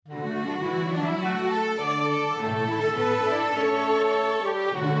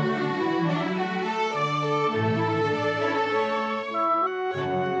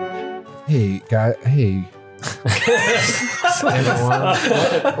Hey, guy. Hey. Everyone,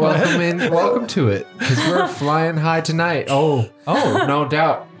 welcome to it, because we're flying high tonight. Oh, no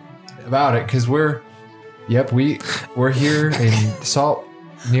doubt about it, because we're here in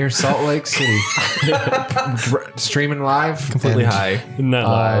near Salt Lake City, streaming live, completely high. Not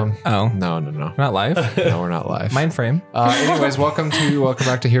live. No, Not live. no, we're not live. Mind frame. Anyways, welcome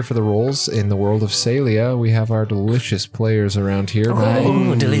back to Here for the Rolls. In the world of Salia, we have our delicious players around here.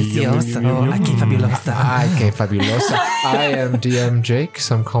 Oh, delicioso. Aquí fabulosa. Hi, fabulosa. I am DM Jake.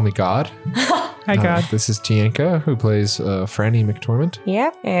 Some call me God. Hi, God. This is Tienka, who plays Franny McTormand.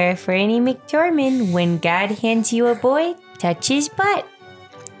 Yep, Franny McTormand. When God hands you a boy, touch his butt.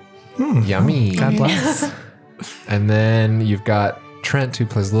 Yummy. God bless. And then you've got Trent, who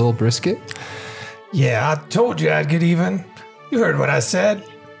plays Little Brisket. Yeah, I told you I'd get even. You heard what I said.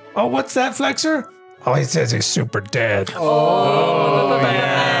 Oh, what's that, Flexer? Oh, he says he's super dead. Oh,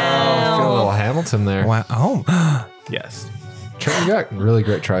 yeah. Feel a little Hamilton there. Wow. Oh, Yes. Trent, you got really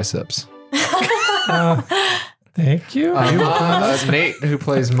great triceps. Thank you. Nate, who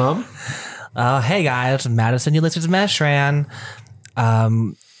plays Mum. hey guys, Madison Ulysses Meshran.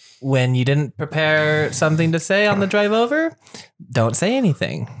 When you didn't prepare something to say on the drive over, don't say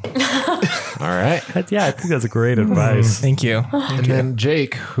anything. All right. Yeah, I think that's great advice. Thank you. And then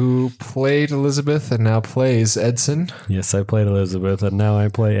Jake, who played Elizabeth and now plays Edson. Yes, I played Elizabeth, and now I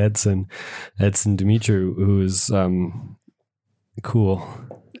play Edson Dimitru, who is cool.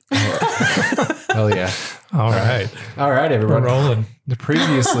 Hell yeah. All right. All right, We're everyone. rolling.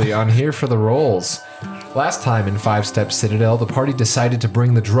 Previously on Here for the Rolls. Last time in Five Step Citadel, the party decided to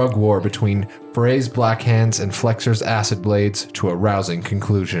bring the drug war between Frey's Black Hands and Flexer's Acid Blades to a rousing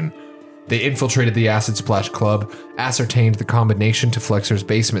conclusion. They infiltrated the Acid Splash Club, ascertained the combination to Flexer's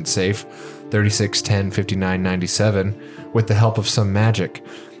basement safe, 36105997, with the help of some magic.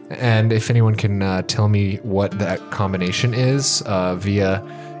 And if anyone can tell me what that combination is via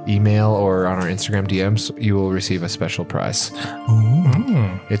email or on our Instagram DMs, you will receive a special prize.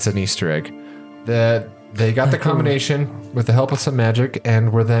 It's an Easter egg. They got the combination with the help of some magic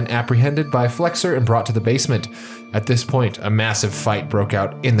and were then apprehended by Flexer and brought to the basement. At this point, a massive fight broke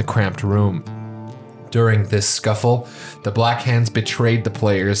out in the cramped room. During this scuffle, the Black Hands betrayed the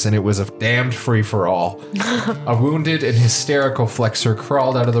players and it was a damned free-for-all. A wounded and hysterical Flexer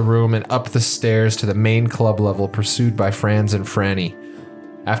crawled out of the room and up the stairs to the main club level, pursued by Franz and Franny.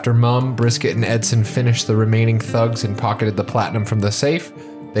 After Mum, Brisket, and Edson finished the remaining thugs and pocketed the platinum from the safe,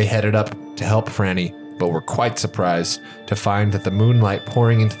 they headed up to help Franny, but were quite surprised to find that the moonlight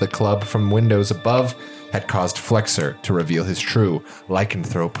pouring into the club from windows above had caused Flexer to reveal his true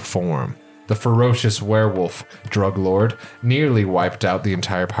lycanthrope form. The ferocious werewolf drug lord nearly wiped out the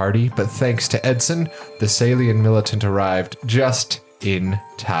entire party, but thanks to Edson, the Salian militant arrived just in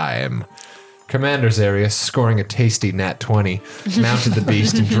time. Commander Zarius, scoring a tasty nat 20, mounted the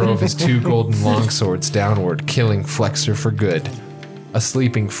beast and drove his two golden longswords downward, killing Flexer for good. A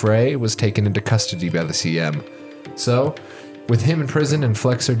sleeping Frey was taken into custody by the CM. So, with him in prison and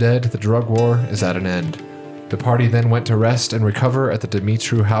Flexer dead, the drug war is at an end. The party then went to rest and recover at the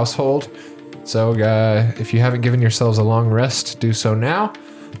Dimitru household. So, if you haven't given yourselves a long rest, do so now.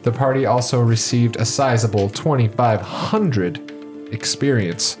 The party also received a sizable 2,500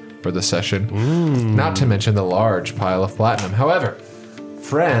 experience for the session, not to mention the large pile of platinum. However,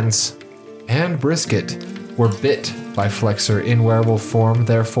 Franz and Brisket were bit by Flexer in werewolf form,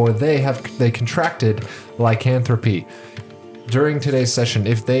 therefore they contracted lycanthropy. During today's session,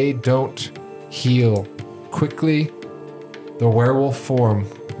 if they don't heal quickly, the werewolf form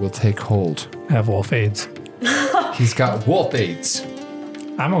will take hold. Have wolf aids. He's got wolf aids.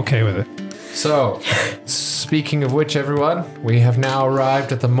 I'm okay with it. So, speaking of which, everyone, we have now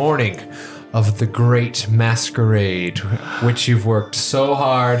arrived at the morning of the great masquerade, which you've worked so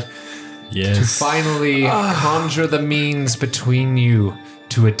hard to finally conjure the means between you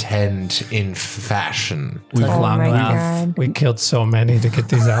to attend in fashion. We've long my laughed. God. We killed so many to get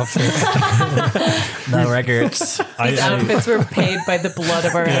these outfits. No records. I Outfits were paid by the blood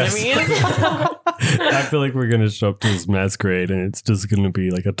of our enemies. I feel like we're going to show up to this masquerade and it's just going to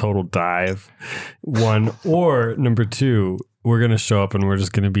be like a total dive. One, or number two, we're going to show up and we're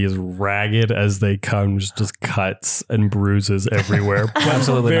just going to be as ragged as they come, just cuts and bruises everywhere.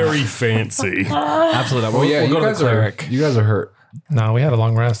 Absolutely Very not. fancy. Absolutely not. Well, yeah, we'll go to the cleric. you guys are hurt. No, we had a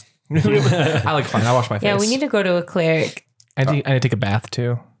long rest. I look fine. I wash my face. Yeah, we need to go to a cleric. I need to take a bath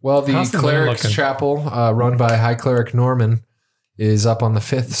too. Well, the How's the moon cleric's looking? chapel, run by High Cleric Norman, is up on the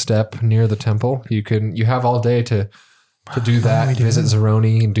 5th step near the temple. You have all day to do that, visit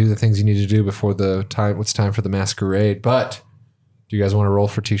Zeroni, and do the things you need to do before it's time for the masquerade. But do you guys want to roll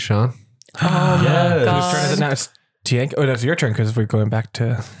for Tishan? Yes. Whose turn is it now? It's Tiank. Oh, that's your turn because we're going back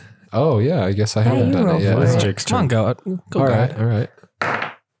to. Oh yeah, I guess I haven't you done roll it yet. for It's it. Jake's Come on, turn. go. All guide. right.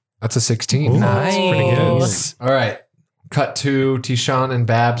 That's a 16. Nice. pretty good. All right. Cut to Tishan and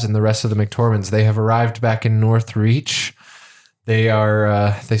Babs and the rest of the McTormans. They have arrived back in Northreach. They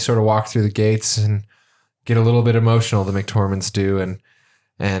are they sort of walk through the gates and get a little bit emotional. The McTormans do,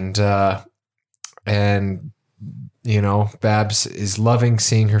 and you know, Babs is loving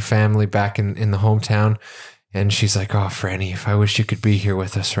seeing her family back in the hometown, and she's like, "Oh, Franny, if I wish you could be here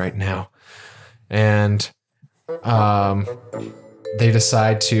with us right now." And they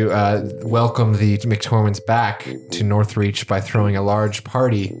decide to welcome the McTormans back to Northreach by throwing a large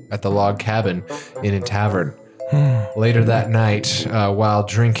party at the log cabin in a tavern. Later that night, while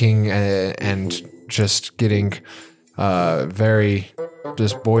drinking and just getting very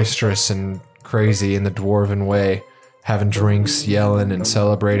just boisterous and crazy in the dwarven way, having drinks, yelling and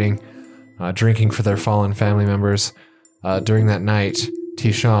celebrating, drinking for their fallen family members, during that night,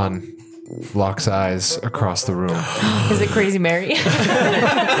 Tishan locks eyes across the room. Is it Crazy Mary? I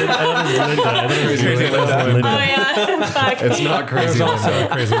thought it was Linda. Oh yeah. Fuck. It's not crazy. Also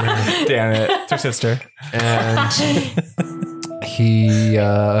crazy man. Damn it. It's her sister. And he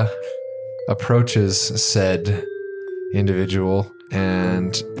approaches said individual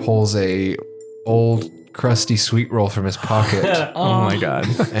and pulls a old crusty sweet roll from his pocket Oh my god.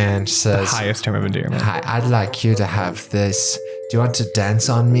 and says, Highest term of endearment. "Hi, I'd like you to have this. Do you want to dance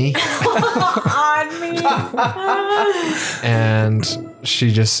on me?" On me. And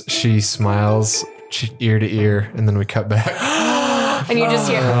she smiles ear to ear, and then we cut back. And you just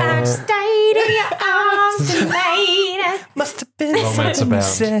hear, I'm staying in your arms tonight. Must have been Romance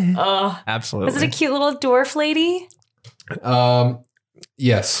abound. Oh, Absolutely. was it a cute little dwarf lady?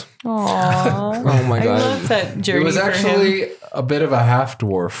 Yes, Aww. Oh my I god. love that journey it was for him. actually a bit of a half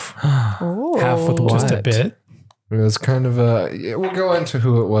dwarf. Ooh. Half with what? Just a bit. It was kind of a. Yeah, we'll go into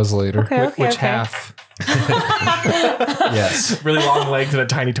who it was later. Okay, okay, Which okay. half? Yes. Really long legs and a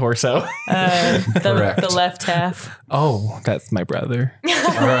tiny torso. Correct. The left half. Oh, that's my brother. All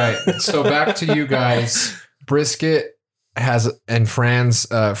right. So back to you guys. Brisket has and Franz.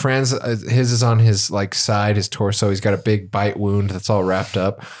 His is on his like side, his torso. He's got a big bite wound that's all wrapped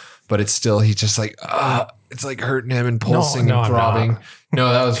up, but it's still he's just like it's like hurting him and pulsing no, and I'm throbbing. not.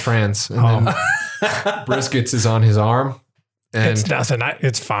 No, that was Franz. And then Brisket's is on his arm, and It's nothing.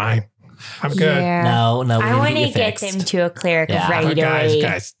 It's fine. I'm good. Yeah. No, we I want to get them to a cleric Yeah. right But away.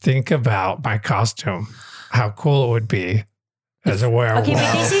 guys, think about my costume. How cool it would be as a werewolf. Okay,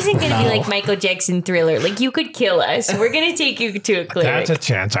 but this isn't going to be like Michael Jackson Thriller. Like, you could kill us. We're going to take you to a cleric. That's a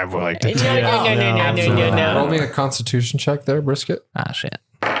chance I'm willing to No, take. no. roll me a Constitution check there, Brisket. Ah, shit.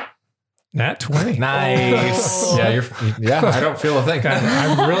 Nat 20. Nice. Yeah, I don't feel a thing. God,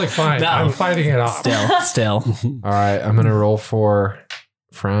 I'm really fine. No. I'm fighting it off. Still. All right, I'm gonna roll for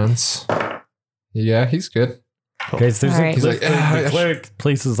Franz. Yeah, he's good. Guys, there's All right. He's like, the cleric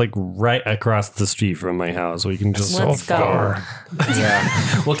place is like right across the street from my house. We can just Let's go.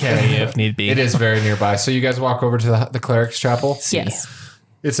 Yeah, We'll carry you if need be. it is very nearby. So you guys walk over to the cleric's chapel. Yes.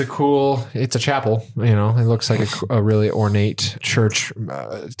 It's a chapel. You know, it looks like a really ornate church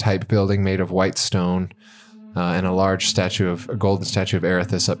type building made of white stone, and a golden statue of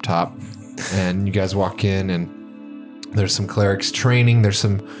Erithus up top. And you guys walk in, and there's some clerics training. There's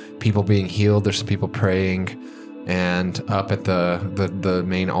some people being healed. There's some people praying, and up at the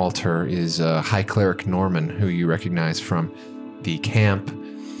main altar is High Cleric Norman, who you recognize from the camp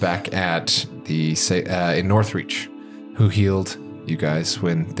back at in Northreach, who healed you guys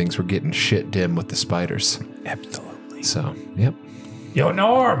when things were getting shit dim with the spiders. Absolutely. So, yep. Yo,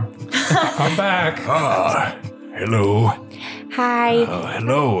 Norm. I'm back. Hello. Hi.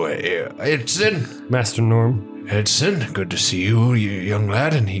 Hello. Edson. Master Norm. Edson, good to see you, you young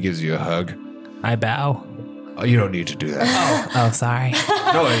lad. And he gives you a hug. I bow. Oh, you don't need to do that. Oh, sorry.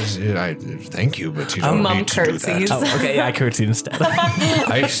 No, I thank you, but you don't Mom need to do curtsies. that. Oh, okay. Yeah, I curtsied instead.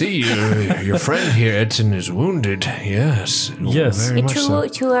 I see your friend here, Edson, is wounded. Yes. Yes. Very much so.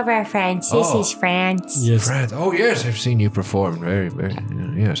 Two of our friends. This is France. Yes. Fred. Oh yes, I've seen you perform. Very, very.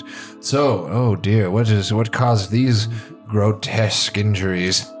 Yes. So, oh dear, what caused these grotesque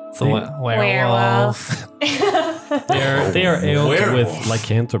injuries? It's a werewolf. They are ailed werewolf. with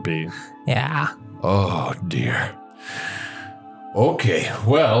lycanthropy. Yeah. Oh dear. Okay,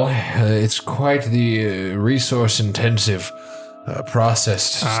 well, it's quite the resource-intensive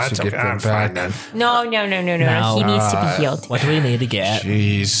process It's to get okay. them I'm fine back. then. No. No. He needs to be healed. What do we need to get?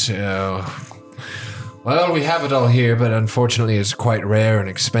 Jeez. Well, we have it all here, but unfortunately, it's quite rare and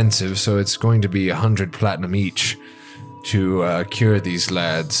expensive. So it's going to be 100 platinum each to cure these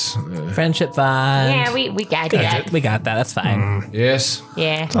lads. Friendship fund. Yeah, we got that. We got that. That's fine. Yes,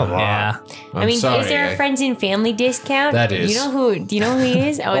 Yeah. Yeah. I'm I mean, sorry. is there a friends and family discount? That is. Do you know who he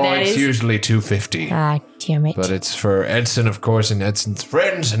is? Oh, Oh, that it's is. usually $250. Ah, damn it. But it's for Edson, of course, and Edson's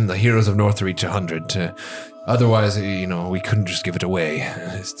friends and the heroes of Northreach 100. Otherwise, we couldn't just give it away.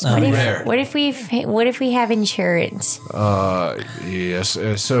 It's rare. What if we have insurance? Yes.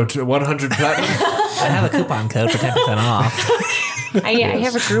 So to 100 platinum. I have a coupon code for 10% off. I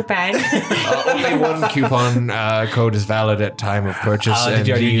have a Groupon. Only one coupon code is valid at time of purchase, Oh, did and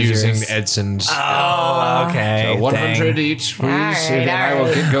you you're already use using yours? Edson's. Oh, okay. 100 each, please, Alright, and I will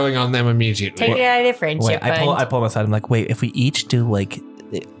alright. get going on them immediately. Take it out of the friendship Wait, I fund. pull him aside. I'm like, wait, if we each do like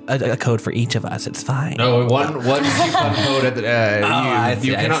a code for each of us, it's fine. No, one coupon code at the. I see,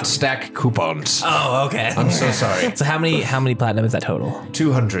 you I cannot see. stack coupons. Oh, okay. I'm so sorry. So how many platinum is that total?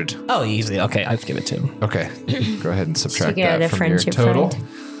 200. Oh, easy. Okay, I'll just give it to him. Okay, go ahead and subtract Take it out that of the from your friendship total. fund.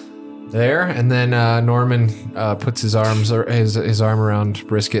 There, and then Norman puts his arm around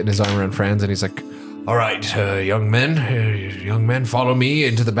Brisket and his arm around Franz, and he's like, "All right, young men, follow me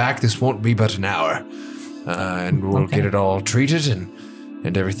into the back. This won't be but an hour, and we'll get it all treated, and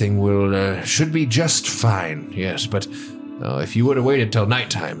everything will should be just fine. Yes, but if you would have waited till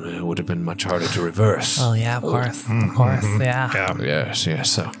nighttime, it would have been much harder to reverse. Oh yeah, of course, yeah. Yes.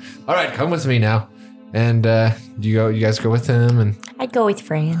 So, all right, come with me now." And you guys go with him, and I'd go with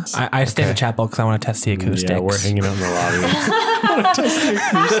friends. I stay in the chapel because I want to test the acoustics. Yeah, we're hanging out in the lobby.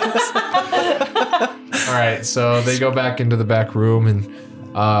 all right. So they go back into the back room, and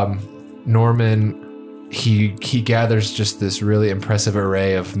Norman he gathers just this really impressive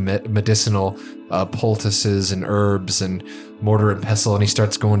array of medicinal poultices and herbs and mortar and pestle, and he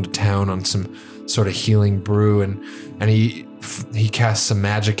starts going to town on some sort of healing brew, and he casts some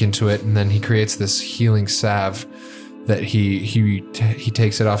magic into it, and then he creates this healing salve that he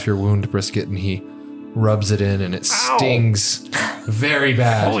takes it off your wound, Brisket, and he rubs it in, and it stings very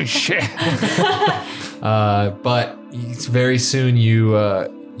bad. Holy shit. But very soon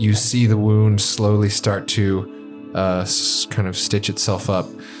you see the wound slowly start to kind of stitch itself up,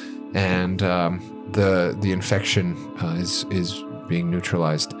 and the infection is being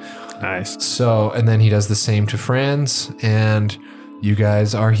neutralized. Nice. So, and then he does the same to Franz, and you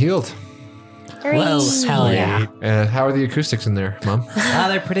guys are healed. Whoa, hell yeah. How are the acoustics in there, Mom?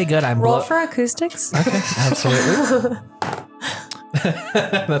 They're pretty good. I'm Roll for acoustics. absolutely.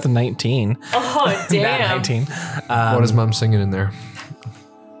 That's a 19. Oh, Bad damn. 19. What is Mom singing in there?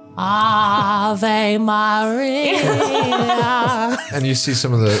 Ave Maria. And you see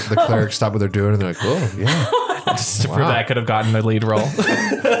some of the clerics stop what they're doing, and they're like, "Oh, yeah, Just to prove that I could have gotten the lead role.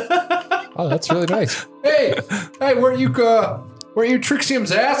 oh, that's really nice." Hey, weren't you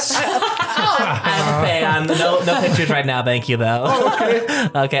Trixium's ass? I'm a fan. No pictures right now, thank you, though.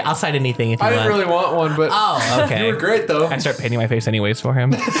 Okay, I'll sign anything if you I want. didn't really want one, but Oh, okay. you were great though. I start painting my face anyways for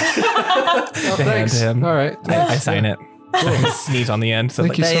him. Thanks. to him. All right. I sign it. I sneeze on the end. So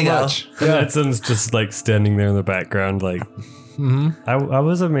Thank you there so you go. much. And Edson's just like standing there in the background, like, I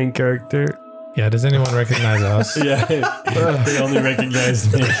was a main character. Yeah, does anyone recognize us? Yeah, they only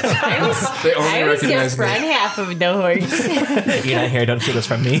recognize me. They only I was the recognize me. front half of the horse. You're not here. Don't shoot this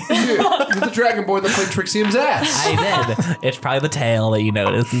from me. You're the dragon boy that played Trixium's ass. I did. It's probably the tail that you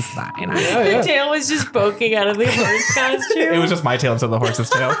noticed. It's fine. The tail was just poking out of the horse costume. It was just my tail instead of the horse's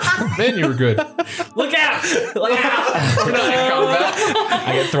tail. Man, you were good. Look out! Look out! We're not in combat.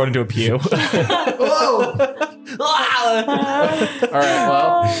 I get thrown into a pew. All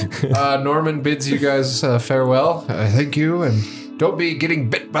right, well, Norman bids you guys farewell. Thank you, and don't be getting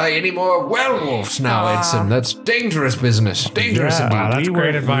bit by any more werewolves now, Edson. That's dangerous business. Dangerous indeed. Wow, that's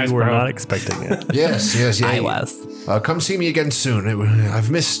great advice, We were bro. not expecting it. Yes. I was. Come see me again soon.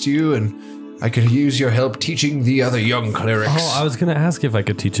 I've missed you, and I could use your help teaching the other young clerics. Oh, I was going to ask if I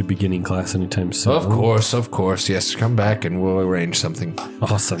could teach a beginning class anytime soon. Of course. Yes, come back and we'll arrange something.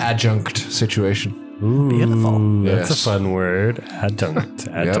 Awesome. Adjunct situation. Ooh, Beautiful. That's Yes. a fun word. Adjunct.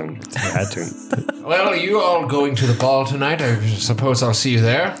 Well, are you all going to the ball tonight? I suppose I'll see you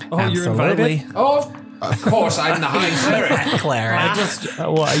there. Oh, you're Absolutely. invited? Oh, of course, I'm the high cleric. Clara. I just,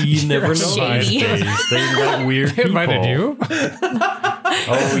 well, you never know these Shady. days. They invite weird He people. invited you?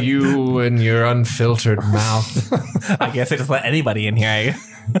 Oh, you and your unfiltered mouth. I guess I just let anybody in here.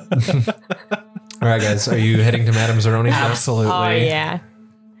 All right, guys, are you heading to Madame Zeroni's? Absolutely. Oh, yeah.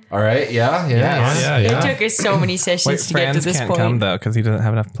 All right, yeah. It took us so many sessions Wait, to get to Franz this can't point. come though because he doesn't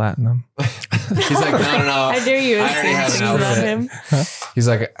have enough platinum. He's like, no. How dare you I already assume have things an about outfit. him? He's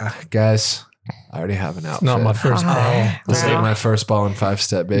like, guys, I already have an outfit. Not my first ball. This ain't my first ball in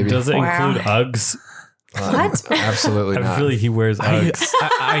 5-step, baby. Does it Wow. include Uggs? What? Absolutely I not. feel like he wears Uggs.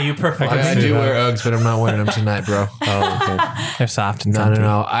 Are you perfect? I do wear Uggs, but I'm not wearing them tonight, bro. Oh, okay. They're soft and No, comfy.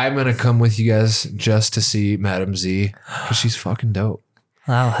 no. I'm gonna come with you guys just to see Madam Z because she's fucking dope.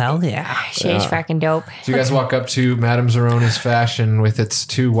 Oh, hell yeah. She's fucking dope. So you guys walk up to Madame Zeroni's fashion with its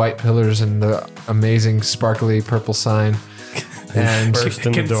 2 white pillars and the amazing sparkly purple sign. And Burst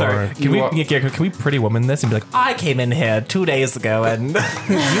in the door. Sorry, can we pretty woman this and be like, I came in here 2 days ago and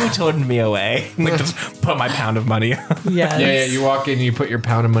you turned me away. Like, just put my pound of money. yeah, you walk in, you put your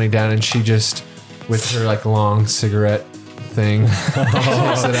pound of money down, and she just, with her like long cigarette thing,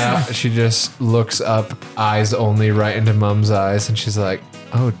 takes it out. She just looks up, eyes only, right into Mum's eyes, and she's like,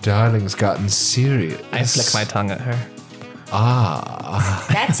 "Oh, darling's gotten serious." I flick my tongue at her.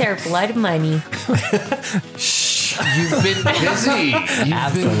 That's our blood money. You've been busy. You've been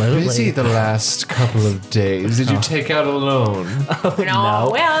Absolutely. busy the last couple of days. Did you take out a loan? No,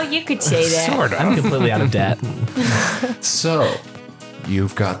 well, you could say that. I'm completely out of debt. So,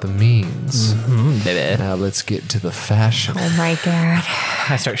 you've got the means. Baby. Now let's get to the fashion. Oh my god.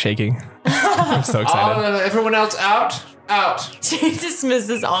 I start shaking. I'm so excited. Everyone else out. Out. She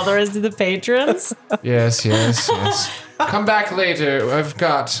dismisses all the rest of the patrons. Yes. Come back later. I've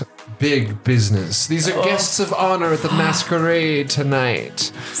got big business. These are guests of honor at the masquerade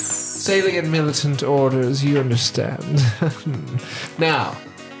tonight. Salian militant orders, you understand. Now,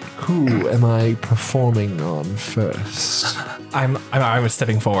 who am I performing on first? I'm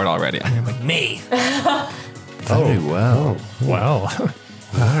stepping forward already. I'm like, me. Very well. Wow.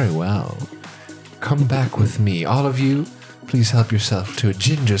 Very well. Come back with me. All of you, please help yourself to a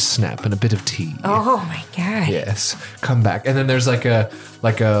ginger snap and a bit of tea. Oh my god. Yes. Come back. And then there's like a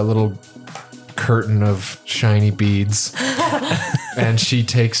little curtain of shiny beads. And she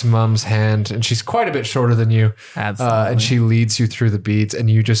takes Mum's hand, and she's quite a bit shorter than you. Absolutely. And she leads you through the beads, and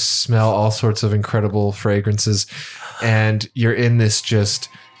you just smell all sorts of incredible fragrances. And you're in this just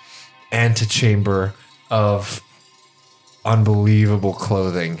antechamber of unbelievable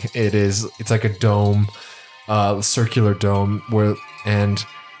clothing. It's like a dome, circular dome and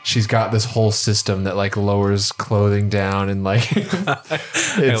she's got this whole system that like lowers clothing down, and like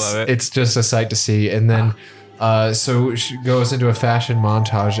it's just a sight to see. And then so she goes into a fashion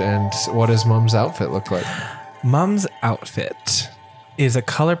montage, and what does Mum's outfit look like? Mum's outfit is a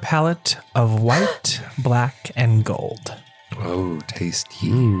color palette of white, black, and gold. Oh,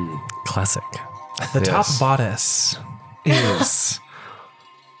 tasty. Classic. The top Yes. bodice is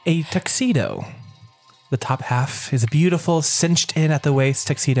a tuxedo. The top half is a beautiful cinched in at the waist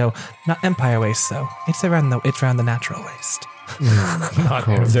tuxedo, not empire waist though. It's around the natural waist.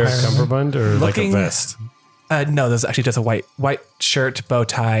 Is there a cummerbund or like a Looking- vest? No, there's actually just a white shirt, bow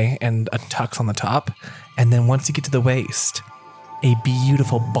tie, and a tux on the top. And then once you get to the waist, a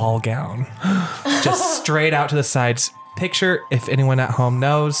beautiful ball gown, just straight out to the sides. Picture, if anyone at home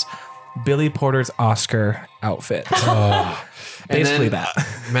knows, Billy Porter's Oscar outfit. Basically then- that.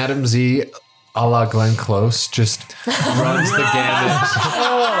 Madam Z, a la Glenn Close, just runs the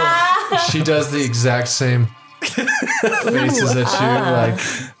gamut. She does the exact same faces at you, like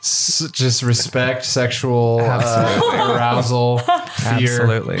just respect, sexual arousal, fear.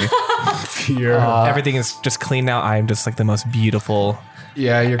 Absolutely. Fear. Everything is just clean now. I'm just like the most beautiful.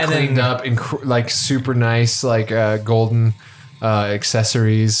 Yeah, you're And cleaned then- up, like super nice, like golden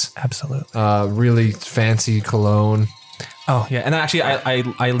accessories, Absolutely. really fancy cologne. Oh yeah, and actually,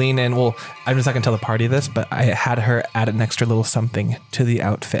 I lean in. Well, I'm just not gonna tell the party this, but I had her add an extra little something to the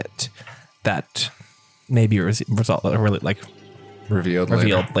outfit that maybe revealed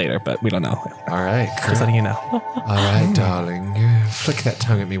later, but we don't know. All right, Just letting you know. all right, darling. Flick that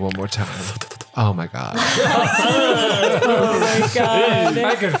tongue at me one more time. Oh my god!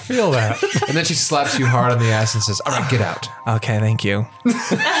 I could feel that. And then she slaps you hard on the ass and says, "All right, get out." Okay, thank you.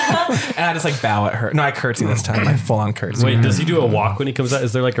 And I just like bow at her. No, I curtsy this time. I full on curtsy. Wait, does he do a walk when he comes out?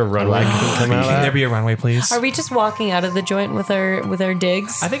 Is there like a runway he can come out Can at? there be a runway, please? Are we just walking out of the joint with our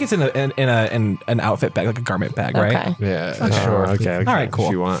digs? I think it's in an outfit bag, like a garment bag, right? Okay. Yeah, Sure. Okay. All right, cool.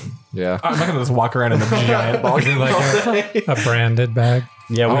 if you want. Yeah. I'm not gonna just walk around in a giant ball. Like a branded bag.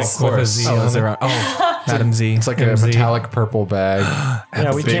 Yeah, Oh, we, of course. with a Z Oh, on is it. there Madam Z. It's like a MZ. metallic purple bag.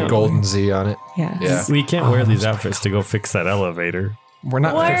 Yeah, we big can't. golden Z on it. Yeah. Yeah. We can't wear these outfits to go fix that elevator. We're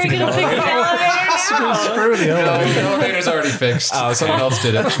not Why are we fixing gonna it. fix the elevator? Screw the No, the elevator's already fixed. Oh, okay. Someone else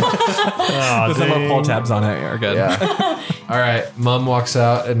did it. With some more pull tabs on it. You're good. Yeah. All right. Mom walks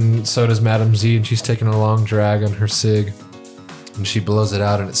out, and so does Madam Z, and she's taking a long drag on her cig. And she blows it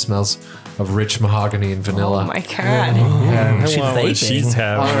out, and it smells of rich mahogany and vanilla. Oh my god. And She's what vaping. she's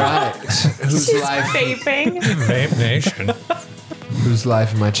having. all right. Whose life? Vaping. Vape Nation. Whose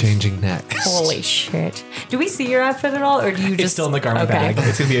life am I changing next? Holy shit. Do we see your outfit at all, or do you just... It's still in the garment Okay. bag.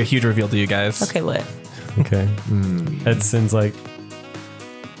 It's gonna be a huge reveal to you guys. Okay, lit. Okay. Edson's like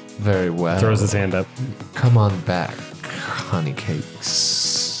Very well. throws his hand up. Come on back, honey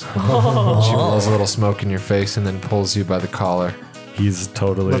cakes. She blows a little smoke in your face and then pulls you by the collar. He's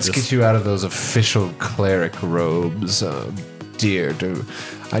totally Let's just get you out of those official cleric robes, dear.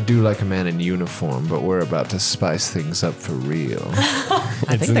 I do like a man in uniform, but we're about to spice things up for real.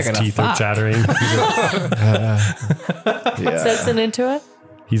 I think they're Edson's gonna teeth are fuck. chattering. Yeah. Setson into it?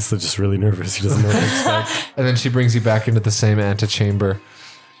 He's just really nervous. He doesn't know what to expect. And then she brings you back into the same antechamber,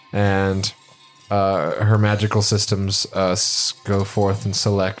 and her magical systems go forth and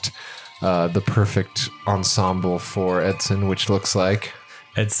select the perfect ensemble for Edson, which looks like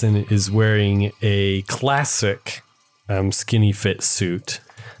Edson is wearing a classic skinny fit suit,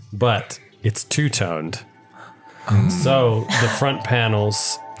 but it's two-toned. So the front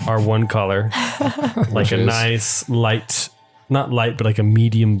panels are one color, like a is? nice light, not light, but like a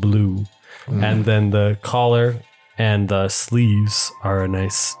medium blue. And then the collar and the sleeves are a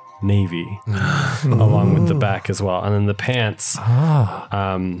nice navy, along with the back as well. And then the pants,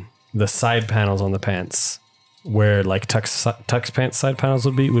 the side panels on the pants, where like Tux pants side panels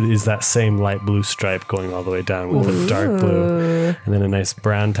would be, is that same light blue stripe going all the way down with a dark blue, and then a nice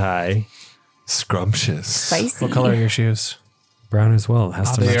brown tie. scrumptious. Spicy. What color are your shoes? Brown as well. It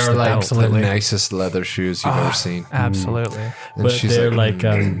has to They match are the like belt. Absolutely. the nicest leather shoes you've ever seen. Absolutely. And But she's they're like,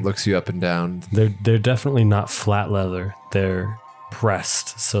 looks you up and down. They're definitely not flat leather. They're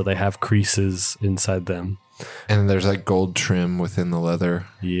pressed, so they have creases inside them. And there's like gold trim within the leather.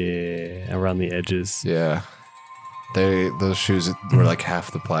 Yeah, around the edges. Yeah. Those shoes were like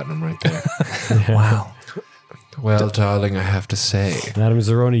half the platinum right there. Wow. Well, darling, I have to say, Madame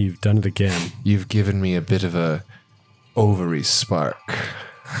Zeroni, you've done it again. you've given me a bit of a ovary spark.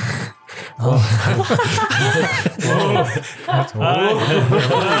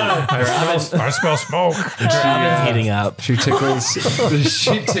 I smell smoke. Oven's heating up. She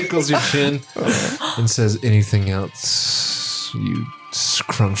tickles your chin and says, "Anything else, you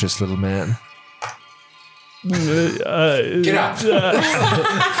scrumptious little man?" Get out.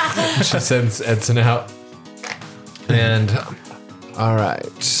 She sends Edson out. And all right,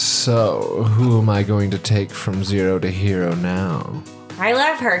 so who am I going to take from zero to hero now? I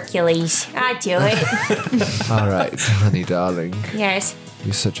love Hercules. I do it. All right, honey darling, Yes.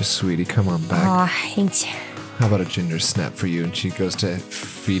 you're such a sweetie. Come on back. Oh, thanks. How about a ginger snap for you? And she goes to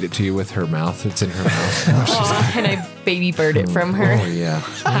feed it to you with her mouth. It's in her mouth. Oh, and I baby bird it from her. Oh yeah,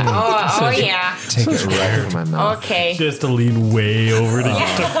 Oh yeah. take it right from my mouth. Okay. She has to lean way over to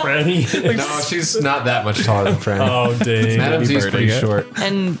Franny. No, she's not that much taller than Franny. Oh, dang. Madam Z's pretty short.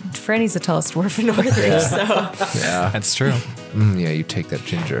 And Franny's the tallest dwarf in Northridge, so Yeah. That's true. Yeah, you take that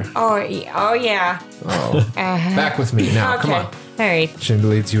ginger. Oh yeah. Oh. Back with me now. Okay. Come on. All right. She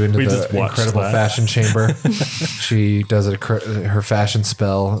leads you into We the just watched incredible that. fashion chamber. She does her fashion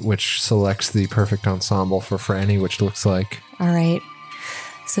spell, which selects the perfect ensemble for Franny, which looks like all right.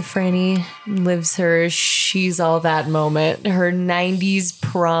 So Franny lives her she's all that moment, her 90s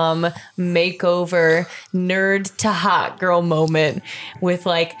prom makeover, nerd to hot girl moment with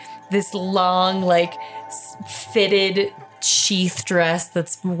like this long, like fitted sheath dress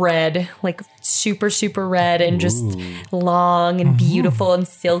that's red, like super, super red and just long and beautiful and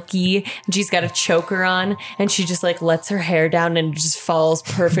silky. And she's got a choker on and she just like lets her hair down and it just falls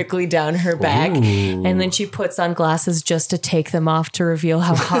perfectly down her back. And then she puts on glasses just to take them off to reveal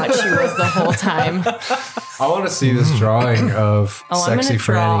how hot she was the whole time. I want to see this drawing of Oh, I'm sexy gonna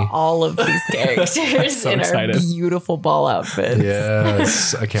draw Franny. all of these characters in excited. our beautiful ball outfits.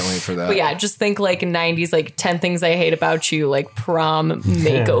 Yes, I can't wait for that. But yeah, just think like 90s, like 10 things I hate about you, like prom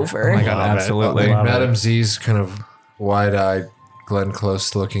makeover. Oh my god, absolutely. Like Madam Z's kind of wide-eyed, Glenn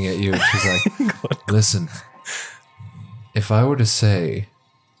Close looking at you, and she's like, "Listen, if I were to say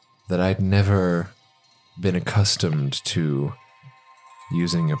that I'd never been accustomed to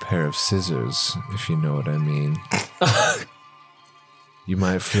using a pair of scissors, if you know what I mean, you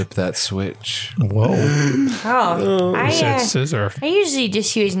might flip that switch." Whoa. Oh, Said scissor. I usually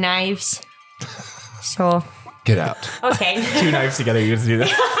just use knives. So Get out. okay. Two knives together, you get to do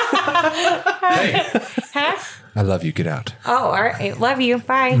that. Huh? I love you. Get out. Oh, all right. Love you.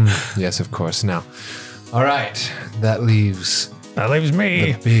 Bye. Yes, of course. Now, all right. That leaves That leaves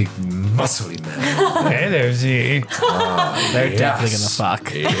me. big, muscly man. Hey there, Z. They're definitely gonna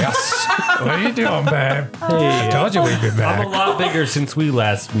fuck. Yes. What are you doing, babe? I told you we'd be I'm a back. lot bigger since we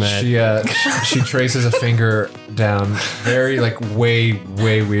last met. She traces a finger down very like way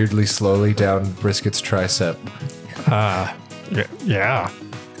weirdly slowly down Brisket's tricep. Yeah.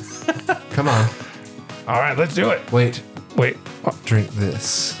 Come on. All right, let's do it. Wait. Wait. Drink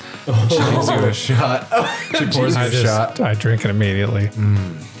this. She gives you a shot. She pours you a shot. I drink it immediately.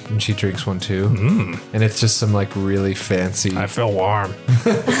 And she drinks one too. And it's just some like really fancy, I feel warm.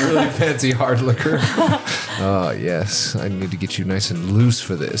 really fancy hard liquor. Oh, yes. I need to get you nice and loose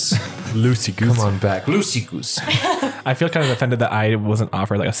for this. Lucy Goose. Come on back. Loosey goose. I feel kind of offended that I wasn't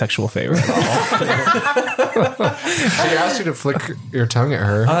offered like a sexual favor at all. She asked you to flick your tongue at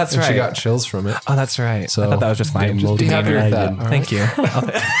her. Oh, that's and She right. got chills from it. Oh, that's right. So I thought that was just my just be happy with that. all right? Thank you.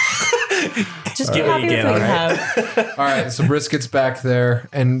 Just be happy with what you have. All right, so Brisket's back there,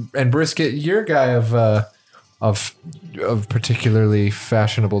 and Brisket, you're a guy of particularly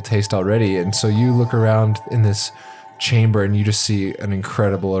fashionable taste already, and so you look around in this chamber and you just see an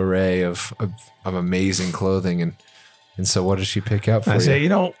incredible array of amazing clothing, and so what does she pick out for I you? say,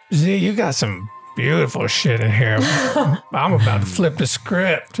 Z, you got some beautiful shit in here. I'm about to flip the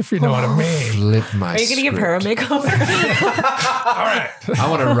script, if you know what I mean. Flip my. Are you gonna give her a makeover? All right. I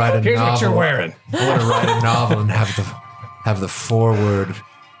want to write a Here's novel. what you're wearing. I want to write a novel and have the foreword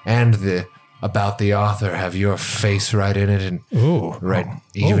and the about the author have your face right in it, and Ooh. right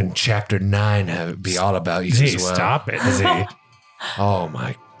even chapter 9 have it be all about you Z, as well. stop it, Z. Oh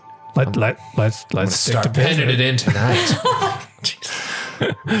my! Let's stick to Start penning business. it in tonight.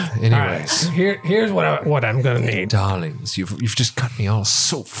 Anyways, All right. Here's what I'm gonna need. darlings, you've just got me all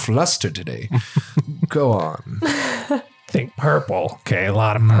so flustered today. Go on. Think purple. Okay, a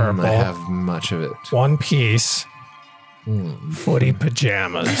lot of purple. I have much of it. One piece. Footy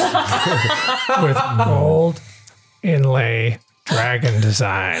pajamas with gold inlay dragon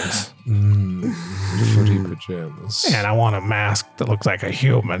designs. Footy pajamas. And I want a mask that looks like a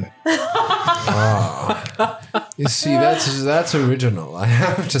human. You see, that's original. I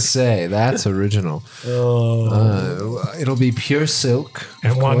have to say, that's original. It'll be pure silk,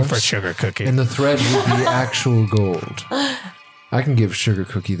 And of one for course, sugar cookie. and the thread will be actual gold. I can give Sugar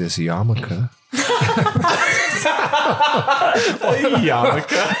Cookie this yarmulke.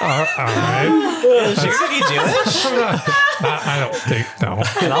 Yarmulke. All right. Sugar cookie Jewish? I don't think no.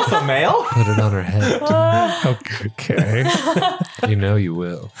 And also male? Put it on her head. Okay. You know you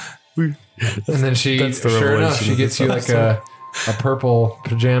will. And then she, That's the sure enough, revelation she of gets this you like a purple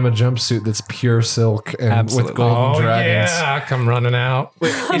pajama jumpsuit that's pure silk and Absolutely. with golden Oh dragons. yeah, come running out. You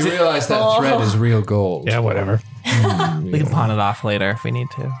realize that thread is real gold. Yeah, whatever. We can pawn it off later if we need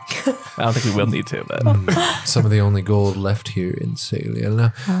to. I don't think we will need to, but Some of the only gold left here in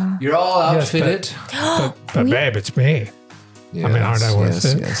Salia. Now, you're all Yes, but- outfitted. But babe, it's me. I mean, aren't I worth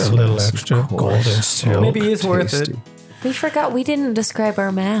it? A little extra gold and silk. maybe it's worth it. We forgot we didn't describe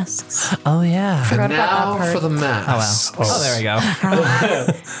our masks. Oh yeah. Forgot And about now that part. for the mask. Oh, there we go.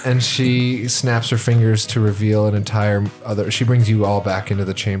 And she snaps her fingers to reveal an entire other. She brings you all back into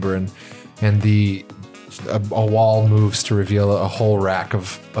the chamber, and a wall moves to reveal a whole rack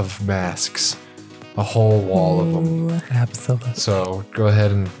of masks, a whole wall of them. Absolutely. So go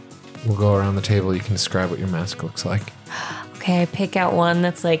ahead and we'll go around the table. You can describe what your mask looks like. Okay, I pick out one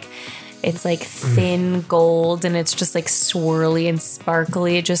that's like, it's like thin gold and it's just like swirly and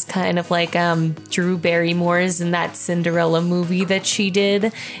sparkly, just kind of like Drew Barrymore's in that Cinderella movie that she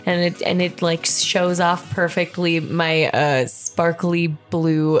did, and it like shows off perfectly my sparkly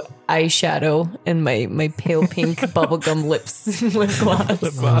blue eyeshadow and my pale pink bubblegum lip gloss.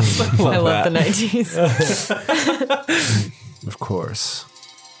 I love the 90s. Of course.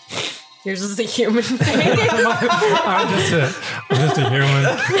 Yours is a human face. I'm just a human.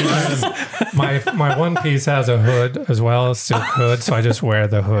 My one piece has a hood as well, a silk hood, so I just wear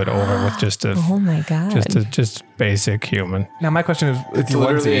the hood over with just a Oh my god. just basic human. Now my question is, It's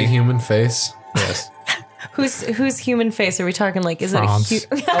literally a human face. Yes. Whose human face are we talking? Like, is Franz. it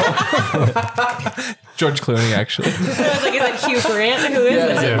Hugh? George Clooney actually. I was like, is it Hugh Grant? Who is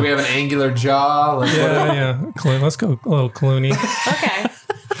it? Yeah. We have an angular jaw. Like, Yeah. Let's go a little Clooney. Okay.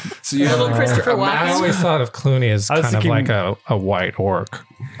 So you have Little Christopher a Walken. I mask. always thought of Clooney as I was kind of thinking- like a white orc.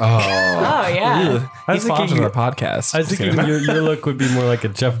 Oh, Oh yeah. I He's was sponsored thinking, our podcast. I was thinking your look would be more like a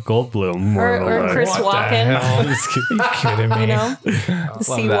Jeff Goldblum. More Or like, Chris What the Walken. hell? Are you kidding me? You know,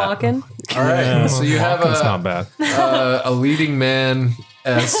 sea that. walking. all right. So you have Walken's not bad. a leading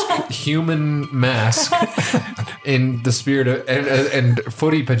man-esque human mask in the spirit of and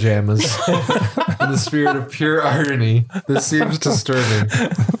footy pajamas in the spirit of pure irony. This seems disturbing,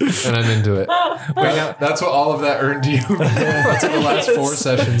 and I'm into it. That's what all of that earned you. That's what the last 4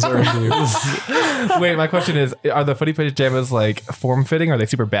 sessions earned you. Wait, my question is: are the footy pajamas like form fitting? Or are they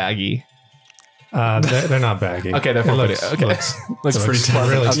super baggy? They're not baggy. Okay, they're It full looks, fitted. Okay. looks pretty tight.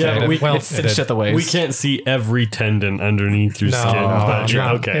 really Okay, fitted, well it's cinched fitted. at the waist. We can't see every tendon underneath your skin. But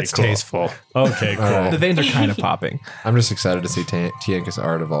okay, it's cool. tasteful. Okay, cool. The veins are kind of popping. I'm just excited to see Tianka's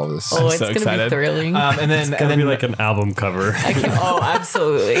art of all this. Oh, it's so gonna excited. be thrilling. And then It's gonna be like an album cover. Oh,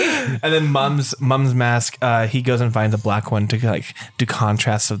 absolutely. And then Mum's mask, he goes and finds a black one to like do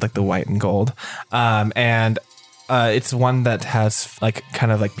contrasts of like the white and gold. And it's one that has like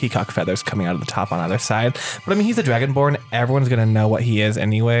kind of like peacock feathers coming out of the top on either side. But I mean, he's a dragonborn. Everyone's gonna know what he is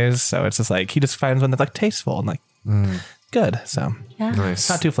anyways. So it's just like he just finds one that's like tasteful and like good. So Nice. it's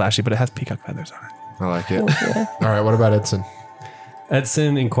not too flashy, but it has peacock feathers on it. I like it. All right, what about Edson?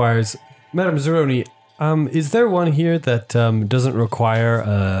 Edson inquires, Madame Zeroni, is there one here that doesn't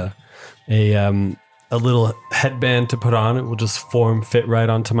require a little headband to put on? It will just fit right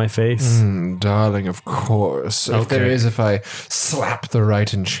onto my face. Darling, of course. If there is, if I slap the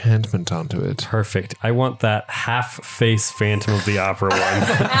right enchantment onto it. Perfect. I want that half-face Phantom of the Opera one.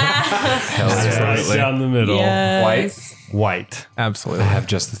 Hell Right down the middle. Yes. White. Absolutely. I have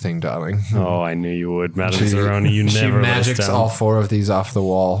just the thing, darling. Oh, I knew you would, Madame Zeroni. You she never let us magics down. all 4 of these off the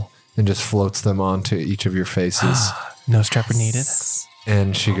wall and just floats them onto each of your faces. No strapper needed.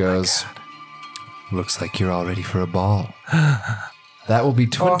 And she goes, looks like you're all ready for a ball. That will be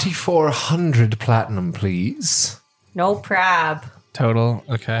 2,400 platinum, please. No prob. Total.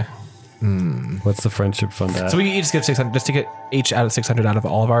 Okay. What's the friendship fund at? So we each give 600 just to get each out of 600 out of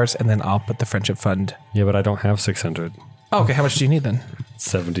all of ours, and then I'll put the friendship fund. Yeah, but I don't have 600. Oh, okay. How much do you need then?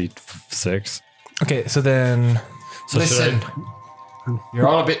 76. Okay, so then So Listen, should you're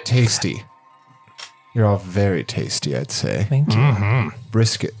all a bit tasty. You're all very tasty, I'd say. thank you.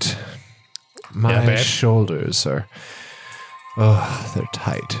 Brisket. My babe. shoulders are... Oh, they're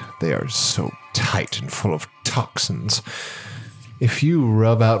tight. They are so tight and full of toxins. If you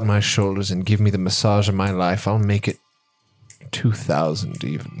rub out my shoulders and give me the massage of my life, I'll make it 2,000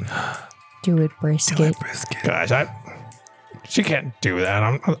 even. Do it, brisket. Guys, she can't do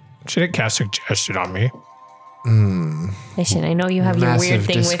that. She didn't cast suggestion on me. Listen, I know you have your weird Massive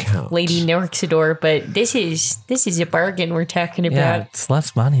thing discount. with Lady Norxidor, but this is a bargain we're talking about. Yeah, it's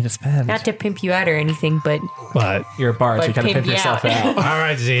less money to spend. Not to pimp you out or anything, but But You're a bard, so you But kind of pimp pimp me yourself out. out. all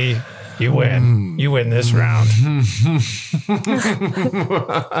right, Z, you win. You win this round.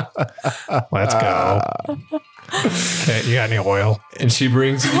 Let's go. Okay, you got any oil? And she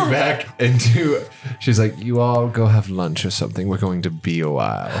brings you back into... She's like, you all go have lunch or something. We're going to be a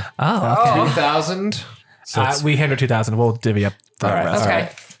while. Oh, okay. 2,000? We hand her 2,000. We'll divvy up the rest. okay.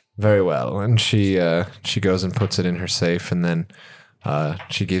 Very well. And she goes and puts it in her safe, and then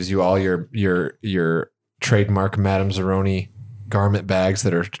she gives you all your trademark Madame Zeroni garment bags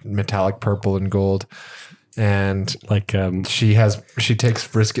that are metallic purple and gold. And like she takes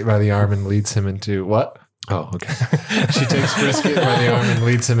Brisket by the arm and leads him into what? Oh, okay. She takes Brisket by the arm and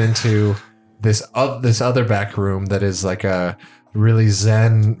leads him into this other back room that is like a really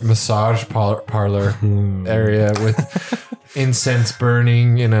zen massage parlor area with incense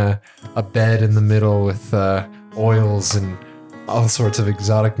burning in a bed in the middle with oils and all sorts of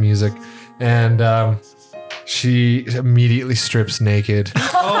exotic music. And she immediately strips naked.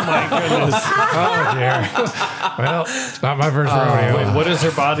 oh my goodness. Oh, dear. Well, it's not my first rodeo. Wait, what does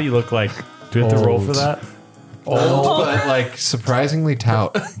her body look like? Do we have to roll for that? Old, but like surprisingly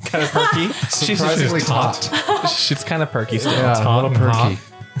taut. Kind of perky. Surprisingly taut. She's kind of perky still. Yeah, a little and perky.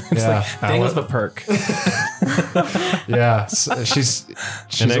 Yeah, Dangles but perk. yeah. She's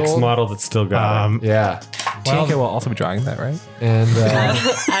An X old. model that's still got it. Yeah, Tinka will also be drawing that, right? and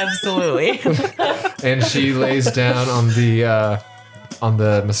Absolutely. and she lays down on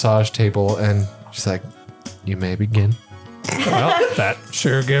the massage table, and she's like, "You may begin." Well, that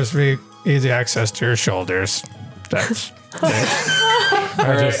sure gives me easy access to your shoulders. That's.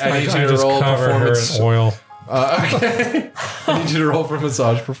 I need you to roll cover her performance. in oil. Okay. I need you to roll for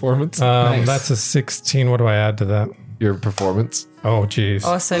massage performance. That's a 16. What do I add to that? Your performance. Oh, geez.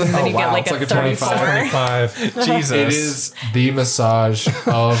 Awesome. Then you wow, get like it's a like a 34. 5. Jesus. It is the massage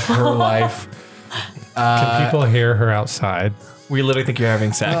of her life. Can people hear her outside? We literally think you're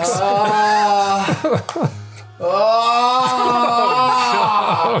having sex.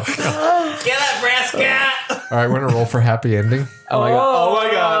 Get up, Brisket! All right, we're gonna roll for happy ending. Oh my god. Oh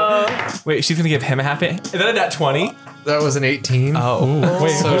my god. Wait, she's gonna give him a happy. Is that a nat 20? That was an 18. Oh.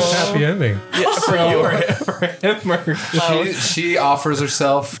 Wait, So what's she- happy ending? Yeah, for you or him or She offers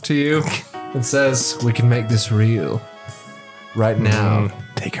herself to you and says, "We can make this real right now."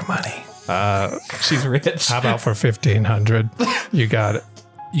 take her money. She's rich. How about for 1,500? You got it.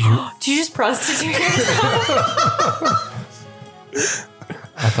 Did you just prostitute yourself?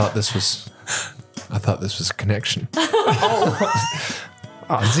 I thought this was I thought this was a connection.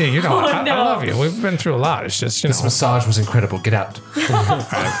 Oh, Z, I love you. We've been through a lot. It's just, This massage was incredible. Get out.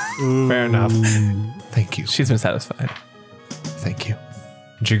 fair enough. Thank you. She's been satisfied. Thank you.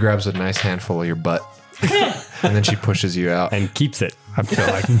 And she grabs a nice handful of your butt. And then she pushes you out. And keeps it. I feel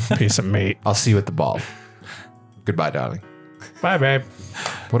like a piece of meat. I'll see you at the ball. Goodbye, darling. Bye, babe.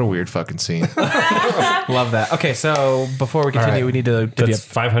 What a weird fucking scene. Love that. Okay, so before we continue, right. we need to divvy up. That's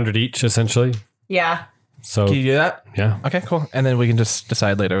 500 each, essentially. Yeah. So, Can you do that? yeah. Okay, cool. And then we can just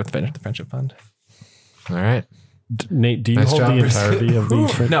decide later with the friendship fund. All right. Nate, do you Nice hold job, the Brisket. entirety of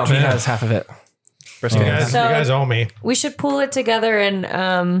the No, he has half of it. You guys, So- you guys owe me. We should pool it together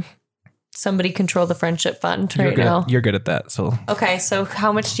and somebody control the friendship fund right now. You're good at that. So Okay, so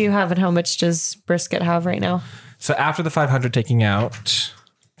how much do you have and how much does Brisket have right now? after the 500 taking out.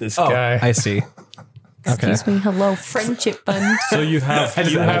 This Oh, guy. I see. Okay. Excuse me. Hello, friendship fund. So you have I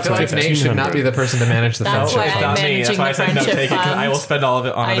I feel like Nate should not be the person to manage the That's friendship. why I'm managing the friendship fund. I will spend all of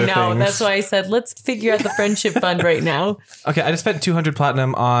it on I other know. things. That's why I said let's figure out the friendship fund right now. Okay, I just spent 200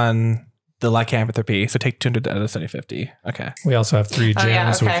 platinum on the lycanthropy, so take 200 out of the 750. Okay. We also have 3 gems Oh,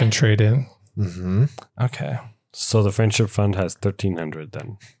 yeah, we okay. can trade in. Mm-hmm. Okay. So the friendship fund has 1,300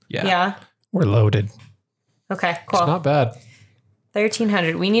 then. Yeah. We're loaded. Okay, cool. Not bad.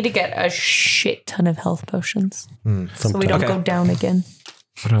 1,300. We need to get a shit ton of health potions so we don't Okay. go down again.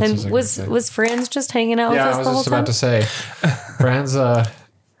 What else And was I gonna was say? was Franz just hanging out Yeah, with I us was the whole just time? about to say. Franz,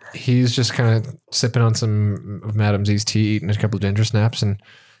 he's just kind of sipping on some of Madame Z's tea, eating a couple of ginger snaps, and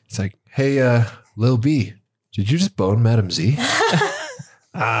it's like, hey, Lil B, did you just bone Madame Z?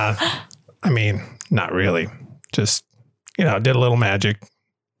 I mean, not really. Just, did a little magic.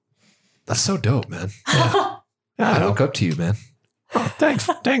 That's so dope, man. I I know. look up to you, man.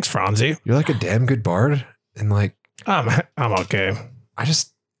 Thanks, Franzi. You're like a damn good bard, and like, I'm okay.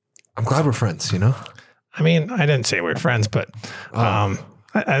 I'm glad we're friends, you know? I mean, I didn't say we're friends, but I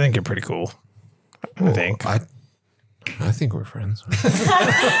think you're pretty cool. I think. I think we're friends. No,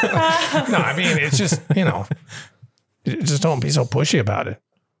 I mean, it's just, just don't be so pushy about it.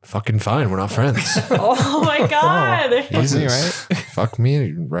 Fucking fine, we're not friends. Oh my god. Jesus. Fuck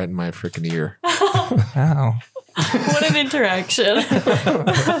me right in my freaking ear. Wow. What an interaction.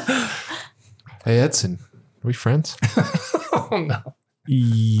 Hey, Edson, are we friends? Oh, no.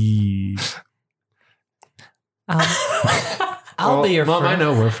 I'll be your Mom, friend. I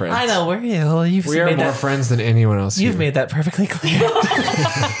know we're friends. I know we're you. You've We are made more that. friends than anyone else You've here. made that perfectly clear.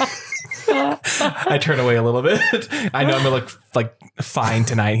 I turn away a little bit. I know I'm gonna look like fine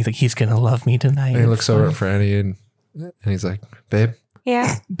tonight. He's like, he's gonna love me tonight. And he looks over at Franny and he's like, babe,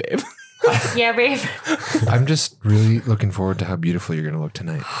 Yeah. babe. Yeah, babe. I'm just really looking forward to how beautiful you're going to look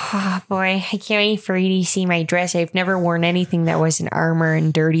tonight. Oh boy, I can't wait for you to see my dress. I've never worn anything that wasn't armor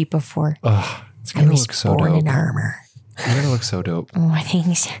and dirty before. Oh, it's I going to was look so born dope. in armor. You're going to look so dope. Oh,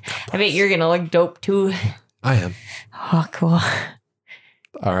 thanks. I bet you're gonna look dope too. I am. Oh, cool.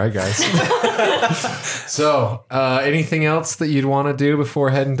 All right, guys. So, anything else that you'd want to do before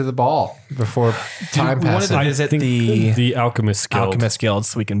heading to the ball? Before time we wanted passes? to visit the Alchemist Guild. Alchemist Guild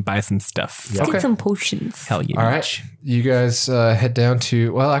so we can buy some stuff. Okay. Get some potions. Hell yeah. All right. You guys head down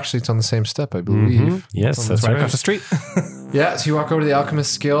to, well, actually, it's on the same step, I believe. Yes, that's Right right. across the street. Yeah, so you walk over to the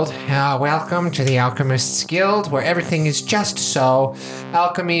Alchemist's Guild. Welcome to the Alchemist's Guild, where everything is just so.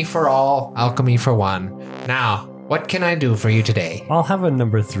 Alchemy for all, alchemy for one. Now, what can I do for you today? I'll have a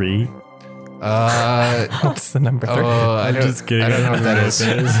number 3. What's the number 3? I don't, just kidding. I don't know what that is.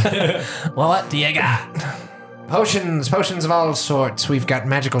 Well, what do you got? Potions of all sorts. We've got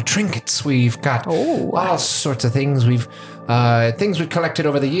magical trinkets. We've got all sorts of things. We've things we've collected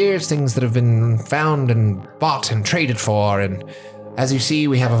over the years, things that have been found and bought and traded for. And as you see,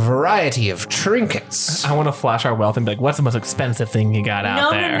 we have a variety of trinkets. I want to flash our wealth and be like, what's the most expensive thing you got out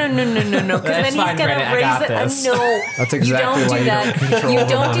No, there? no. Because then That's he's fine, gonna Brandon, I got raise it. this. No, That's you exactly don't why do you that. don't control You the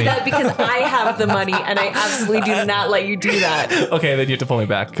don't do money. that because I have the money, and I absolutely do not let you do that. Okay, then you have to pull me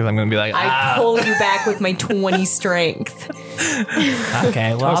back because I'm going to be like, I pull you back with my 20 strength.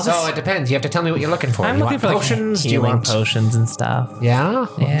 okay, well, I'll So just, it depends. You have to tell me what you're looking for. I'm you looking want for like potions? Do you healing want potions and stuff. Yeah?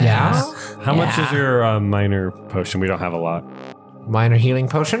 Yeah. How much is your minor potion? We don't have a lot. Minor healing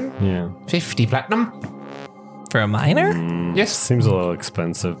potion? Yeah. 50 platinum. For a minor? Yes. Seems a little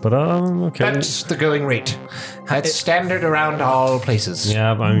expensive, but okay. That's the going rate. That's standard around all places.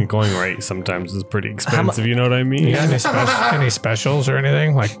 Yeah, I mean, going right sometimes is pretty expensive. You know what I mean? You got any specials or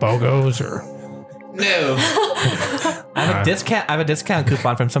anything like BOGOs or? No. I have a discount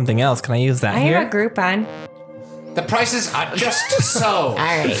coupon from something else. Can I use that I here? have a Groupon. The prices are just so. All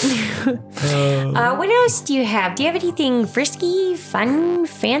right. What else do you have? Do you have anything frisky, fun,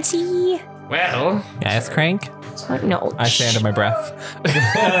 fancy? Well, Ice Crank? What? No. I say under my breath.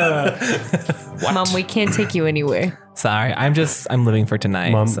 Mom, we can't take you anywhere. Sorry, I'm living for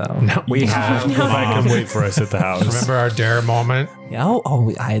tonight. Mom, so we have. Come wait for us at the house. Remember our dare moment?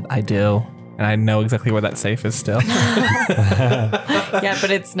 I do. And I know exactly where that safe is still. Yeah,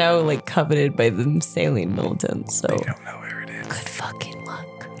 but it's now like coveted by the sailing militants. So I don't know where it is. good fucking luck.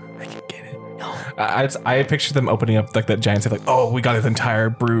 I can get it. I picture them opening up like that giant safe, like, oh, we got this entire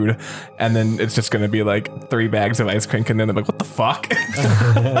brood, and then it's just gonna be like 3 bags of ice cream, and then they're like, what the fuck?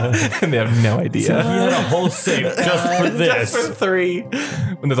 And they have no idea. He had a whole safe just for this. Just for 3.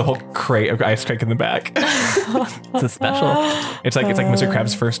 And there's a whole crate of ice cream in the back. It's a special. It's like Mr.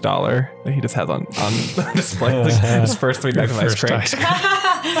 Krabs' first dollar that he just has on display. Like, his first 3 bags of ice cream.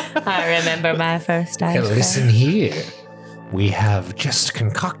 I remember my first time. listen here. We have just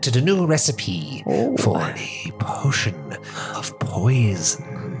concocted a new recipe for a potion of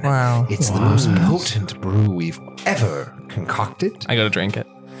poison. Wow. It's the most potent brew we've ever concocted, I gotta drink it.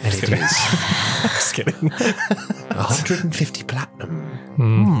 and it is Just kidding. 150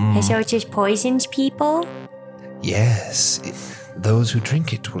 platinum. So it just poisons people? Yes, those who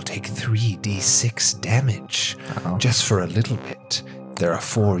drink it will take 3d6 damage just for a little bit. There are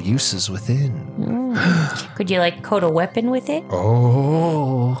 4 uses within. Could you like coat a weapon with it?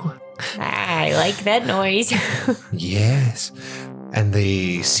 Oh, I like that noise. yes. And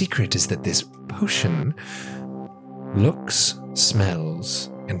the secret is that this potion looks, smells,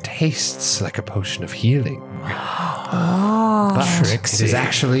 and tastes like a potion of healing. But it is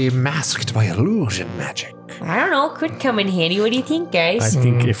actually masked by illusion magic. I don't know. Could come in handy. What do you think, I guys?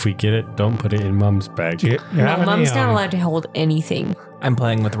 think if we get it, don't put it in Mom's bag. No, Mom's not allowed to hold anything. I'm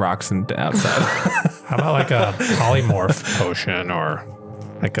playing with rocks and outside. How about like a polymorph potion or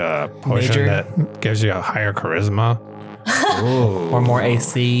like a potion Major? that gives you a higher charisma? Or more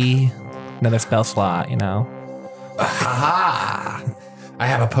AC. Another spell slot, you know. Aha! I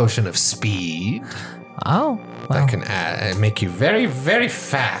have a potion of speed Oh. that can make you very, very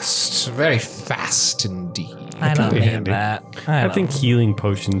fast. Very fast indeed. I don't be need handy. that. I think healing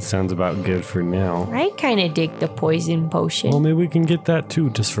potion sounds about good for now. I kind of dig the poison potion. Well, maybe we can get that too,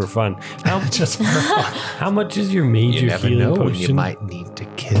 just for fun. How much is your major You never healing know when potion? you might need to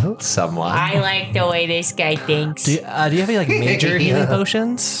kill someone. I like the way this guy thinks. Do you have any like major healing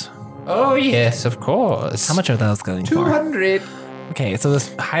potions? Oh, yes, of course. How much are those going for? 200. Okay, so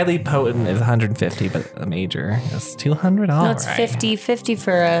this highly potent is 150, but a major is 200. No, All it's right. 50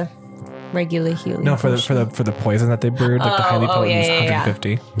 for a regular healing. No, for potion. the poison that they brewed, like the highly potent is yeah.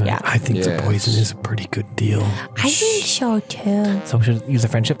 150. Yeah. I think the Yes. poison is a pretty good deal. I think so too. So we should use a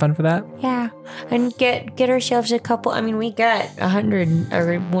friendship fund for that. Yeah, and get ourselves a couple. I mean, we got 100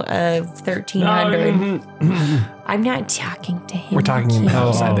 or 1,300. I'm not talking to him. We're talking Keith.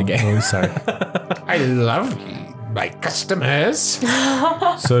 outside the game. Oh, sorry. I love my customers.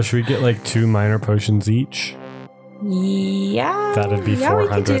 So should we get like 2 minor potions each? Yeah. That'd be yeah, we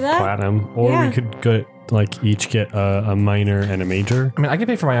could do 400 that. platinum. Or Yeah. we could get like each get a minor and a major. I mean, I can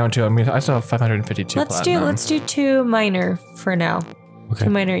pay for my own too. I mean, I still have 552 platinum. Let's do 2 minor for now. Okay.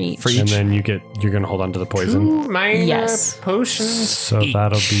 2 minor each. And then you're gonna hold on to the poison. 2 minor Yes. potions. So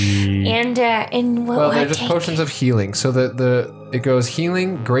that'll be And what Well, would they're I just take? potions of healing. So it goes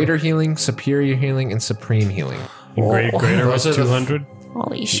healing, greater healing, superior healing, and supreme healing. greater was Those are the 200.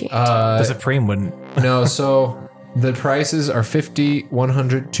 Holy shit. The Supreme wouldn't. No, so the prices are 50,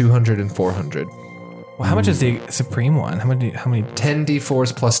 100, 200, and 400. Well, how much is the Supreme one? How many? 10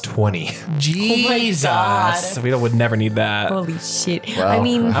 d4s plus 20. Jesus. God. We would never need that. Holy shit. Well, I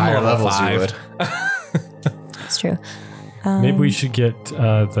mean, higher level levels 5. you would. it's true. Maybe we should get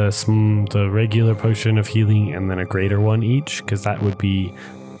the regular potion of healing and then a greater one each, because that would be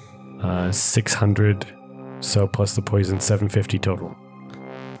 600. So plus the poison, 750 total.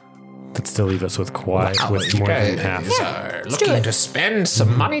 That'd still leave us with with you more than guys half. are do looking it. to spend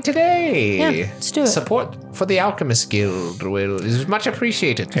some money today. Yeah, let's do it. Support for the Alchemist Guild is much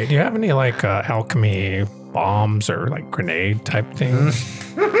appreciated. Hey, do you have any like alchemy bombs or like grenade type things?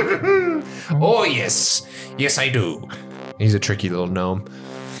 Oh, yes. Yes, I do. He's a tricky little gnome.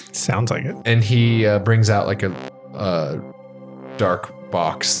 Sounds like it. And he brings out like a dark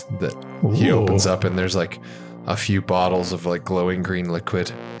box that he Ooh. opens up, and there's like a few bottles of like glowing green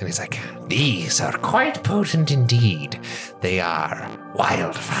liquid. And he's like, these are quite potent indeed. They are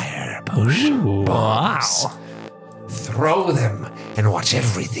wildfire potion bombs. Throw them and watch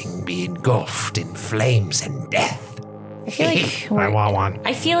everything be engulfed in flames and death. I feel like I want one.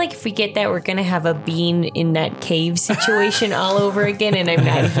 I feel like if we get that, we're gonna have a bean in that cave situation all over again, and I'm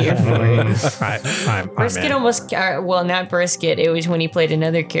not here for it. I'm Brisket in. almost, well, not Brisket. It was when he played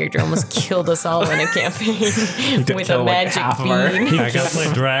another character, almost killed us all in a campaign with a killed, like, magic half of our- bean. He killed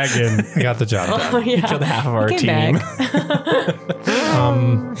my dragon. I got the job done. Oh, yeah. Killed half of our He team. came back.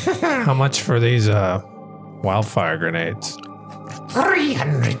 How much for these wildfire grenades?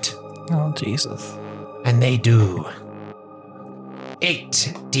 300. Oh, Jesus. And they do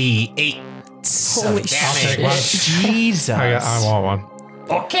 8d8 Holy of shit. damage. Jesus. I want one.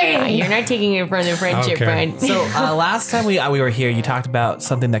 Okay. You're not taking it from the friendship, Okay. Brian. So last time we were here, you talked about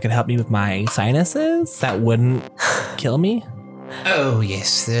something that could help me with my sinuses that wouldn't kill me. Oh,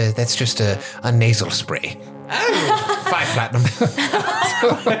 yes. That's just a nasal spray. 5 platinum.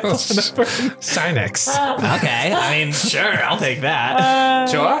 Sinex. Okay, I mean, sure, I'll take that.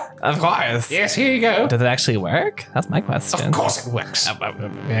 Sure. Of course. Yes, here you go. Does it actually work? That's my question. Of course it works.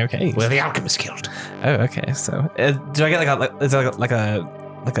 Okay. Well, the alchemist killed. Oh, okay. So, do I get is there like a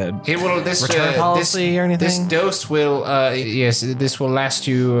It will this return policy or anything? This dose will yes, this will last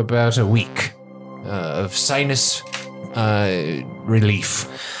you about a week of sinus relief.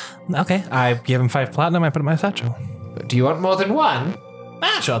 Okay, I give him 5 platinum. I put it in my satchel. Do you want more than one?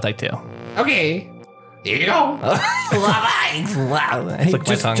 Sure, I'll take 2. Okay. Here you go. Hey,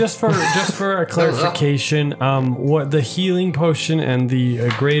 Just for a clarification, what the healing potion and the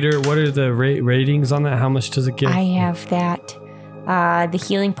greater? What are the ratings on that? How much does it give? I have that. The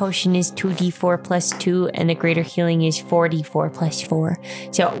healing potion is 2d4 plus 2, and the greater healing is 4d4 plus 4.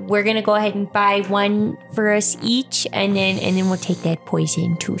 So we're gonna go ahead and buy one for us each, and then we'll take that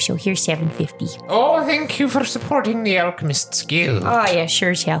poison too. So here's 750. Oh, thank you for supporting the alchemist's guild. Oh yeah,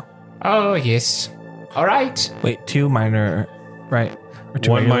 sure as hell. Oh, yes. All right. Wait, 2 minor, right? Or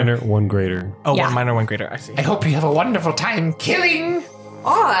 2 One regular? minor, one greater. Oh, Yeah. 1 minor, 1 greater. I see. I hope you have a wonderful time killing.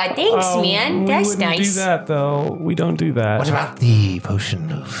 Oh, thanks, man. That's we wouldn't nice. do that though. We don't do that. What about the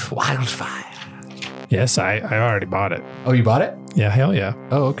potion of wildfire? Yes, I already bought it. Oh, you bought it? Yeah, hell yeah.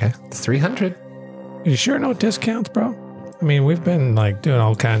 Oh, okay. It's 300. You sure no discounts, bro? I mean, we've been like doing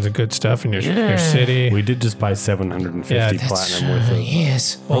all kinds of good stuff in your city. We did just buy 750 Yeah, platinum worth of.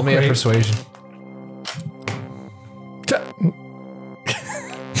 Yes. Roll me a great. persuasion.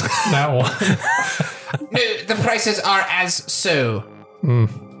 That one. No, the prices are as so. All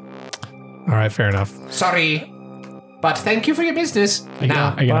right, fair enough. Sorry. But thank you for your business.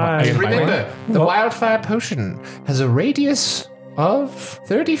 Now, Are you gonna buy one? remember, the wildfire potion has a radius of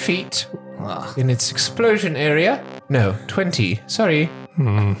 30 feet in its explosion area. No, 20. Sorry.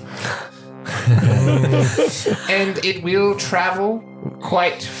 And it will travel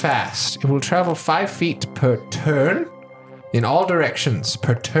quite fast. It will travel 5 feet per turn in all directions.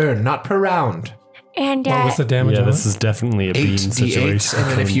 Per turn, not per round. And What was the damage Yeah, on this it? is definitely a bean 8d8. situation. And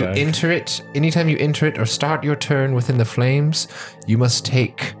then if coming you back. enter it, anytime you enter it or start your turn within the flames, you must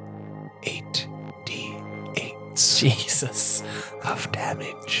take 8d8 Jesus. of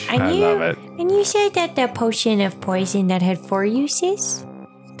damage. and I you, love it. And you said that the potion of poison that had 4 uses?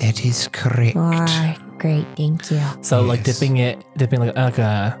 That is correct. Oh, great, thank you. So, like Yes. dipping like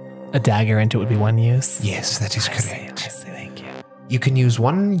a dagger into it would be 1 use. Yes, that is I see, correct. thank you. You can use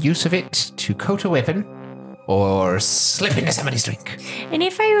 1 use of it to coat a weapon or slip into somebody's drink. And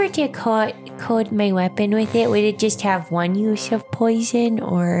if I were to coat my weapon with it, would it just have 1 use of poison,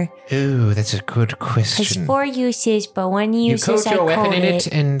 or Oh, that's a good because question. 4 uses, but 1 You use coat I your weapon coat in it,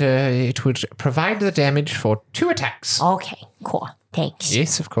 and it would provide the damage for 2 attacks. Okay, cool. Thanks.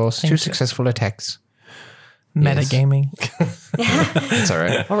 Yes, of course. 2 successful attacks. Metagaming. It's all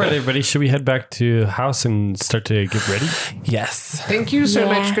right. All right, everybody, should we head back to house and start to get ready? Yes. Thank you so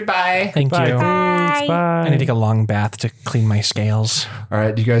Yeah. much. Goodbye. Thank you. Bye. I need to take a long bath to clean my scales. All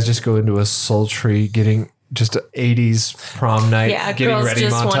right. You guys just go into a sultry, getting just an 80s prom night, Yeah, getting girls ready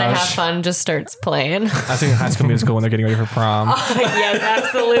just want to have montage. fun, just starts playing. I was thinking High School Musical when they're getting ready for prom. Yes,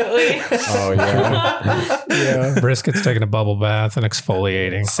 absolutely. Oh, yeah. Brisket's taking a bubble bath and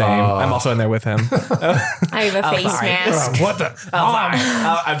exfoliating. Same. I'm also in there with him. I have a face sorry. mask. What the?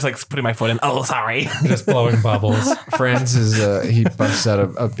 I'm just like putting my foot in. Oh, sorry. Just blowing bubbles. Franz is, he busts out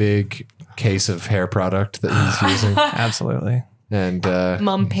a big case of hair product that he's using. Absolutely. And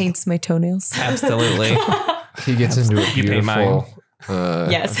Mom paints my toenails. Absolutely. he gets into a You paint mine. beautiful,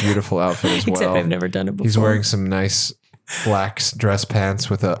 Yes. a beautiful outfit as Except well. I've never done it before. He's wearing some nice black dress pants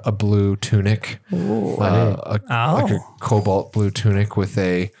with a blue tunic, like a cobalt blue tunic with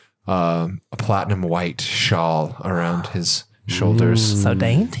a platinum white shawl around his shoulders. So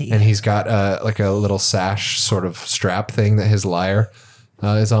dainty. And he's got like a little sash sort of strap thing that his lyre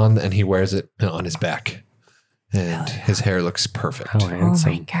is on, and he wears it on his back. And his hair looks perfect. How Oh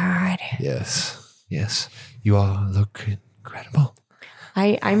handsome. my god. Yes. Yes. You all look incredible.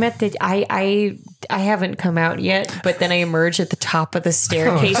 I'm at the I haven't come out yet, but then I emerge at the top of the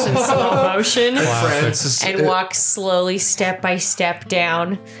staircase in slow motion Francis, and walk slowly step by step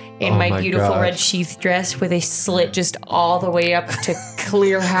down in my my beautiful God. red sheath dress with a slit just all the way up to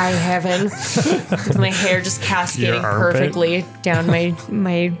clear high heaven. With my hair just cascading Your armpit? perfectly down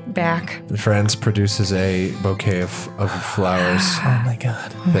my back. Franz produces a bouquet of flowers Oh my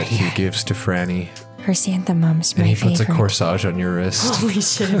god. that he gives to Franny. Chrysanthemum's And my he puts a favorite. corsage on your wrist. Holy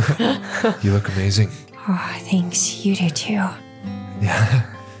shit. You look amazing. Oh, thanks. You do too. Yeah.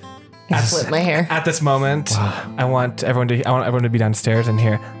 I flip my hair. At this moment, I want everyone to be downstairs and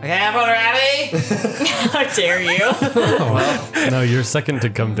hear. Okay, everyone ready? How dare you? No, you're second to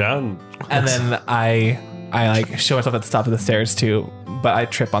come down. And then I like show myself at the top of the stairs too, but I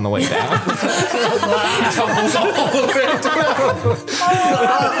trip on the way down.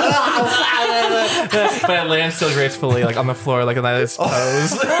 But I land so gracefully, like on the floor, like a nice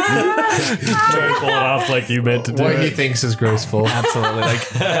pose. Try to pull it off like you meant to do What he it. thinks is graceful. Absolutely,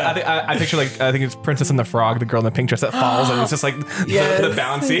 like I picture I think it's Princess and the Frog, the girl in the pink dress that falls, and it's just like the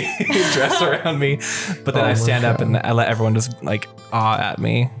bouncy dress around me. But then I stand up and I let everyone just like awe at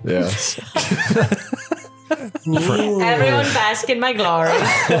me. Yes. Everyone bask in my glory.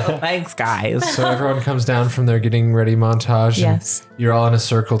 Thanks, guys. So everyone comes down from their getting ready montage. and Yes. You're all in a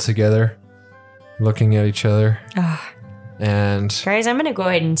circle together, looking at each other. And Guys, I'm gonna go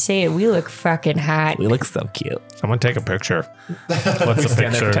ahead and say it. We look fucking hot. We look so cute. Someone take a picture. What's the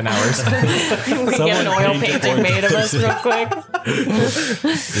Stand there for picture? 10 hours. We get an oil painting made of us real quick.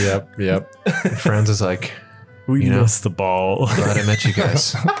 yep. Franz is like, We know? missed the ball. glad I met you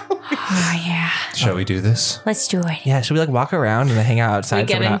guys. Oh yeah. Shall we do this? Let's do it. Yeah, should we like walk around and then hang out outside so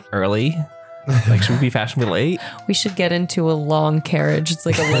get we're in- not early? Like, should we be fashionably late? We should get into a long carriage. It's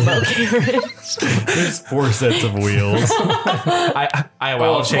like a limo carriage. There's 4 sets of wheels. I Well,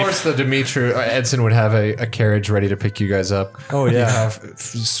 wild of shape. course, the Dimitri Edson would have a carriage ready to pick you guys up. Oh, You yeah. have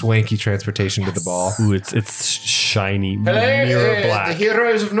swanky transportation to the ball. Ooh, it's shiny, mirror black.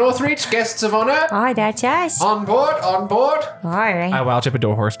 heroes of Northreach, guests of honor, Oh, that's us. on board. All right. I wild shape into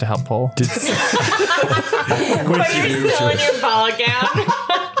a horse to help pull. But you're still in your ball gown.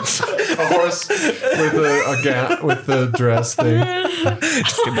 A horse with the dress thing.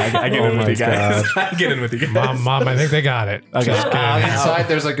 I get in with you guys. I get in with you guys. Mom, I think they got it. Okay. Inside,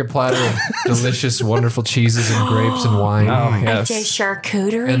 there's like a platter of delicious, wonderful cheeses and grapes and wine. Oh, Just yes.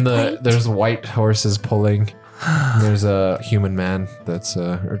 charcuterie. And plate. there's white horses pulling. And there's a human man that's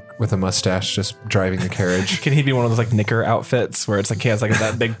with a mustache just driving the carriage. Can he be one of those like knicker outfits where it's like he has like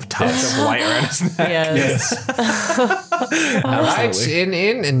that big tuft of white around his neck? Yes. All right,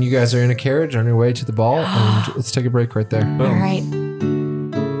 in, and you guys are in a carriage on your way to the ball, and let's take a break right there. All right.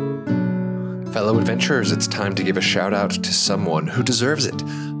 Fellow adventurers, it's time to give a shout out to someone who deserves it.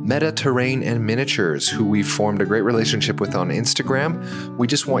 Meta Terrain and Miniatures, who we've formed a great relationship with on Instagram. We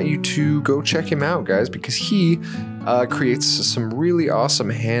just want you to go check him out, guys, because he creates some really awesome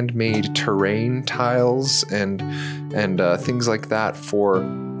handmade terrain tiles and things like that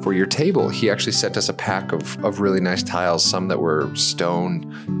for your table. He actually sent us a pack of really nice tiles, some that were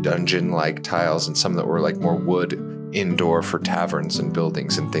stone dungeon-like tiles and some that were like more wood indoor for taverns and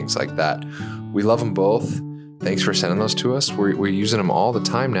buildings and things like that. We love them both. Thanks for sending those to us. We're using them all the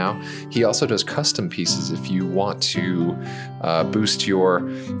time now. He also does custom pieces if you want to boost your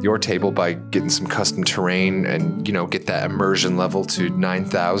table by getting some custom terrain and get that immersion level to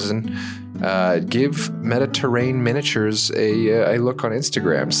 9,000. Give Meta Terrain Miniatures a look on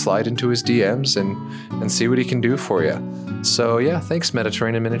Instagram. Slide into his DMs and see what he can do for you. So yeah, thanks Meta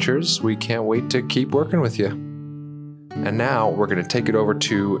Terrain and Miniatures. We can't wait to keep working with you. And now we're going to take it over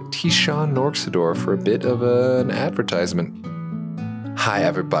to Tishan Norxador for a bit of an advertisement. Hi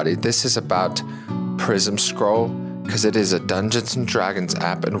everybody, this is about Prism Scroll because it is a Dungeons and Dragons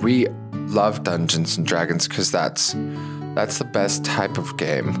app, and we love Dungeons and Dragons because that's the best type of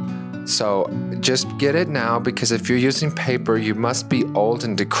game. So just get it now, because if you're using paper, you must be old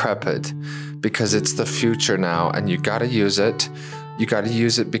and decrepit, because it's the future now and you gotta use it. You got to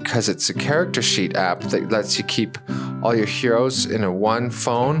use it because it's a character sheet app that lets you keep all your heroes in a one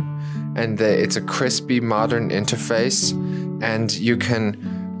phone, and it's a crispy modern interface, and you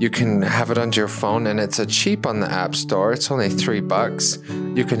can have it on your phone, and it's a cheap on the App Store. It's only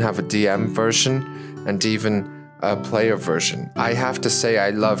 $3. You can have a DM version and even a player version. I have to say I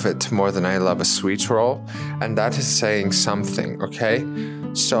love it more than I love a sweet roll, and that is saying something, okay?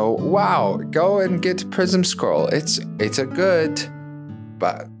 So wow, go and get Prism Scroll. It's a good.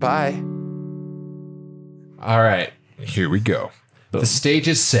 Bye. All right, here we go. The stage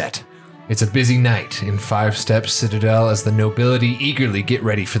is set. It's a busy night in Five Steps Citadel as the nobility eagerly get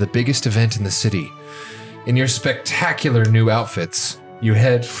ready for the biggest event in the city. In your spectacular new outfits, you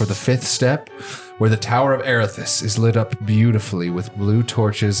head for the 5th step, where the Tower of Erithus is lit up beautifully with blue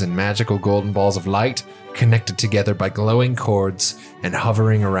torches and magical golden balls of light connected together by glowing cords and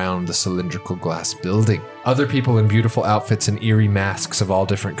hovering around the cylindrical glass building. Other people in beautiful outfits and eerie masks of all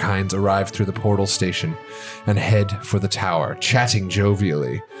different kinds arrive through the portal station and head for the tower, chatting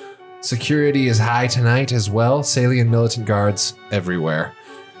jovially. Security is high tonight as well, Salian militant guards everywhere.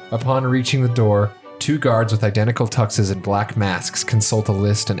 Upon reaching the door, 2 guards with identical tuxes and black masks consult a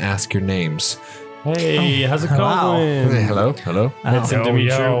list and ask your names. Hey, how's it wow. going? Hello. Edson Yo, Dimitru,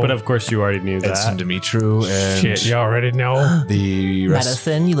 yo. but of course you already knew that. Edson Dimitru and Shit, you already know. the rest.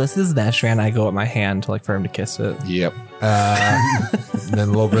 Medicine, Ulysses Vestran. I go with my hand to for him to kiss it. Yep. And then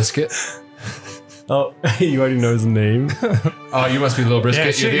Little Brisket. Oh, you already know his name? Oh, you must be Little Brisket.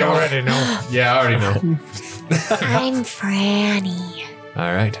 Yeah, shit, you already know. Yeah, I already know. I'm Franny.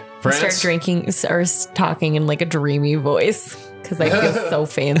 All right. Start France. drinking or talking in like a dreamy voice because I feel so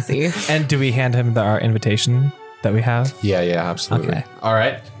fancy. And do we hand him our invitation that we have? Yeah, absolutely. Okay. All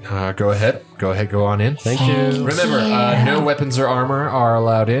right. Go ahead. Go on in. Thank you. Remember, no weapons or armor are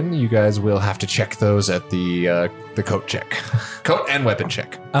allowed in. You guys will have to check those at the coat check. Coat and weapon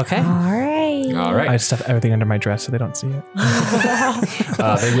check. Okay. All right. All I right. stuff everything under my dress so they don't see it.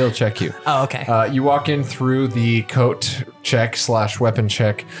 They will check you. Oh, okay. You walk in through the coat check / weapon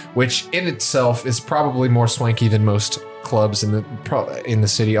check, which in itself is probably more swanky than most clubs in the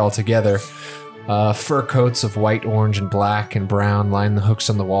city altogether. Fur coats of white, orange, and black and brown line the hooks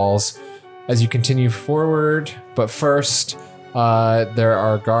on the walls. As you continue forward, but first, there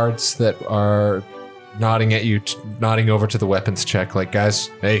are guards that are nodding at you, nodding over to the weapons check, like, guys,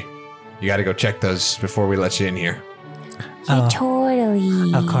 hey, you got to go check those before we let you in here.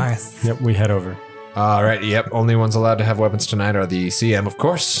 Totally. Of course. Yep, we head over. All right, yep. Only ones allowed to have weapons tonight are the CM, of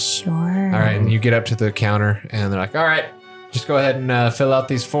course. Sure. All right, and you get up to the counter, and they're like, all right, just go ahead and fill out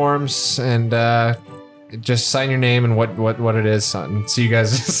these forms and just sign your name and what it is. And so you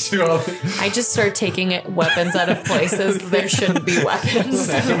guys just do all I just start taking weapons out of places there shouldn't be weapons.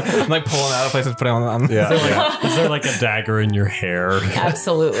 I'm like pulling out of places, putting on. Yeah. Is there like a dagger in your hair?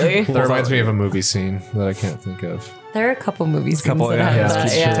 Absolutely. That reminds me of a movie scene that I can't think of. There are a couple movies Couple, that yeah, have just that.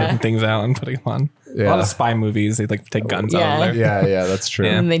 keep Yeah. taking things out and putting them on. A lot Yeah. of spy movies, they like take guns out Yeah. of there. Yeah, that's true.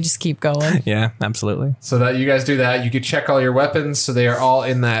 Yeah. And they just keep going. Yeah, absolutely. So that you guys do that, you can check all your weapons, so they are all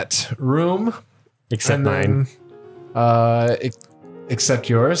in that room. Except And mine. then, except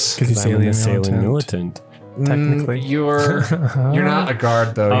yours. Because I'm a sailing militant. Technically. You're not a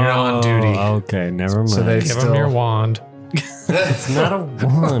guard though. You're not on duty. Okay, never mind. So they Give still him your wand. it's not a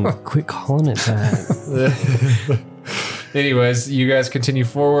wand. Quit calling it that. Anyways, you guys continue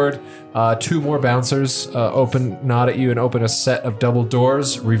forward. 2 more bouncers nod at you and open a set of double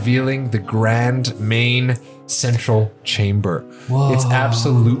doors, revealing the grand main central chamber. It's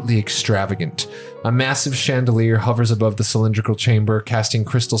absolutely extravagant. A massive chandelier hovers above the cylindrical chamber, casting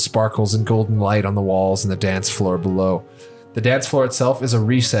crystal sparkles and golden light on the walls and the dance floor below. The dance floor itself is a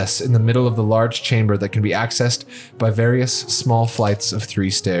recess in the middle of the large chamber that can be accessed by various small flights of 3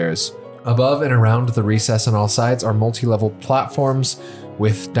 stairs. Above and around the recess on all sides are multi-level platforms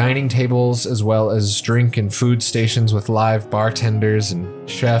with dining tables as well as drink and food stations with live bartenders and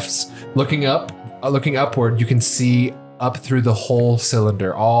chefs. Looking upward, you can see up through the whole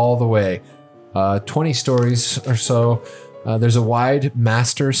cylinder all the way. 20 stories or so. There's a wide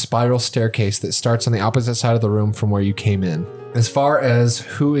master spiral staircase that starts on the opposite side of the room from where you came in. As far as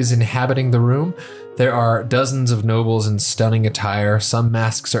who is inhabiting the room, there are dozens of nobles in stunning attire. Some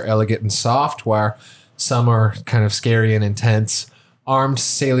masks are elegant and soft, while some are kind of scary and intense. Armed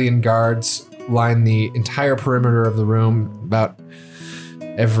Salian guards line the entire perimeter of the room, about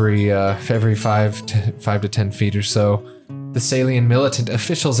every 5 to 10 feet or so. The Salian militant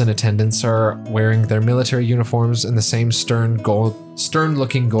officials in attendance are wearing their military uniforms and the same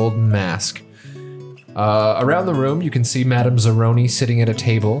stern-looking golden mask. Around the room, you can see Madame Zeroni sitting at a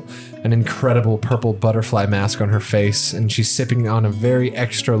table, an incredible purple butterfly mask on her face, and she's sipping on a very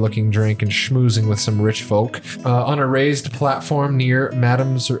extra-looking drink and schmoozing with some rich folk. On a raised platform near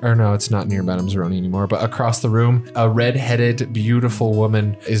it's not near Madame Zeroni anymore, but across the room, a red-headed, beautiful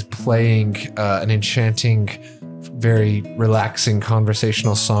woman is playing an enchanting, very relaxing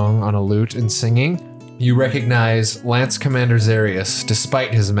conversational song on a lute and singing. You recognize Lance Commander Zarius,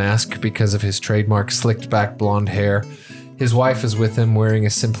 despite his mask, because of his trademark slicked back blonde hair, His wife is with him wearing a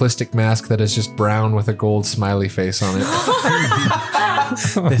simplistic mask that is just brown with a gold smiley face on it.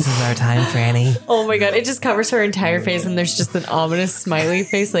 This is our time, Franny. Oh my god, it just covers her entire face and there's just an ominous smiley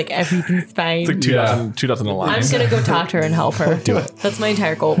face, like everything's fine. It's like two dozen I'm lines. gonna go talk to her and help her. Do it. That's my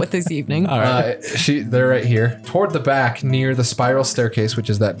entire goal with this evening. They're right here. Toward the back, near the spiral staircase, which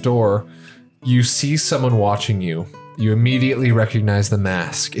is that door, you see someone watching you. You immediately recognize the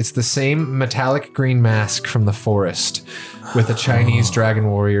mask. It's the same metallic green mask from the forest with a Chinese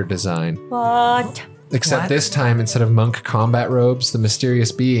dragon warrior design. What? Except this time, instead of monk combat robes, the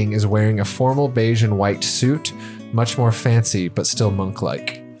mysterious being is wearing a formal beige and white suit, much more fancy, but still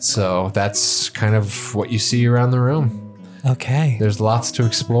monk-like. So that's kind of what you see around the room. Okay. There's lots to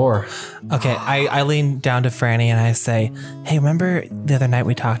explore. Okay, I lean down to Franny and I say, hey, remember the other night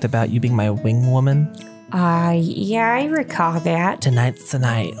we talked about you being my wing woman? Yeah, I recall that. Tonight's the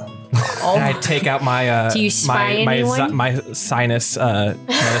night. And I take out my Do you spy anyone? my sinus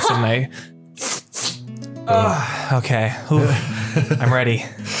medicine. Okay. Ooh, I'm ready.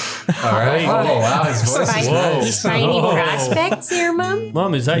 All right. Oh, wow. His voice is Whoa. You spy any prospects here, Mom?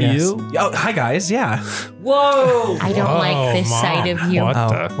 Mom, is that you? Oh, hi guys. Yeah. Whoa. I don't like this Mom. side of you. What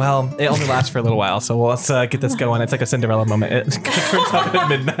Oh, the? well, it only lasts for a little while, so let's get this going. It's like a Cinderella moment. It turns up at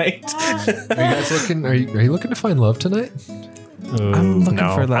midnight. Are you guys looking? Are you looking to find love tonight? I'm looking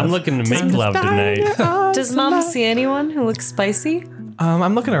for love. I'm looking to make love tonight. Does Mom see anyone who looks spicy?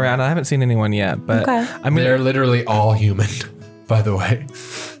 I'm looking around. I haven't seen anyone yet, but Okay. I'm They're gonna. literally all human, by the way.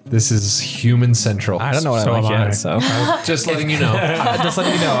 This is human central. I don't know what So I like am I. yet, so Just letting you know. just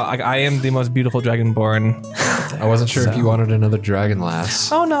letting you know, I am the most beautiful dragonborn. I wasn't sure if you wanted another dragon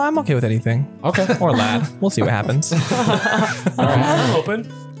lass. Oh no, I'm okay with anything. Okay. Or lad. We'll see what happens. I'm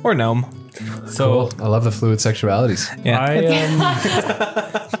open. Or gnome. So Cool. I love the fluid sexualities. Yeah.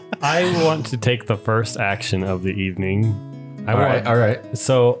 I want to take the first action of the evening. All right.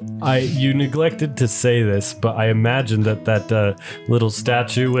 So you neglected to say this, but I imagine that little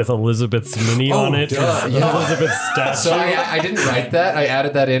statue with Elizabeth's mini on it is Elizabeth's statue. So I didn't write that. I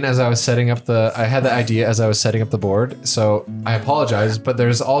added that in as I was setting up I had the idea as I was setting up the board. So I apologize, but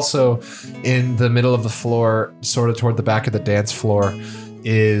there's also in the middle of the floor, sort of toward the back of the dance floor,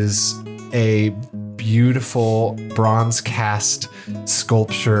 is a beautiful bronze cast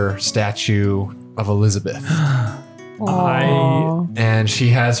sculpture statue of Elizabeth. And she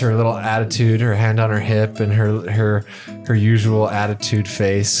has her little attitude, her hand on her hip, and her usual attitude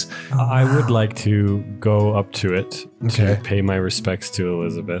face. I would like to go up to it Okay. to pay my respects to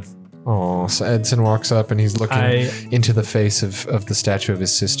Elizabeth. Oh, so Edson walks up and he's looking into the face of the statue of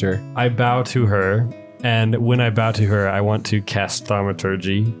his sister. I bow to her, and when I bow to her, I want to cast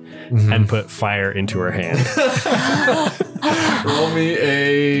thaumaturgy and put fire into her hand. Roll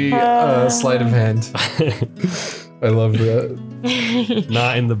me a sleight of hand. I love that.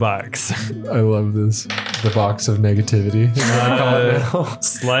 Not in the box. I love this. The box of negativity.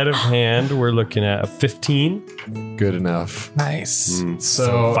 Sleight of hand, we're looking at a 15. Good enough. Nice.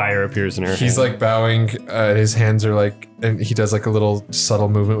 So Fire appears in her he's hand. like bowing. His hands are like, and he does like a little subtle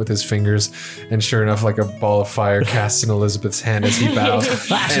movement with his fingers. And sure enough, like a ball of fire casts in Elizabeth's hand as he bows.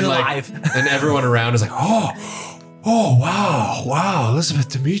 and alive. and everyone around is like, oh, wow, Elizabeth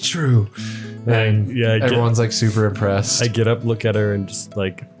Dimitru. And yeah, everyone's like super impressed. I get up, look at her, and just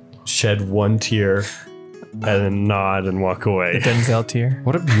like shed one tear and then nod and walk away. Denzel tier.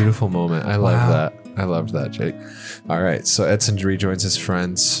 What a beautiful moment. I love Wow. that. I loved that, Jake. All right. So Edson rejoins his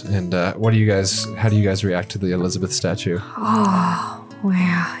friends. And how do you guys react to the Elizabeth statue? Wow.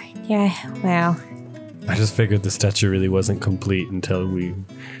 Yeah, wow. I just figured the statue really wasn't complete until we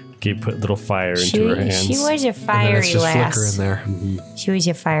put little fire into her hands. She was a And then fiery it's just flicker in lass. there. She was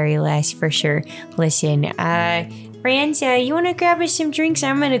a fiery lass for sure. Listen, friends, you want to grab us some drinks?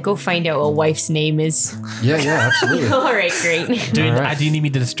 I'm going to go find out what wife's name is. Yeah, absolutely. All right, great. Do you, All right. do you need me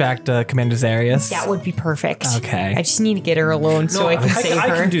to distract Commander Zarius? That would be perfect. Okay. I just need to get her alone so I can save her.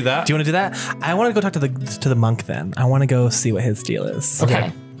 I can do that. Do you want to do that? I want to go talk to the monk then. I want to go see what his deal is.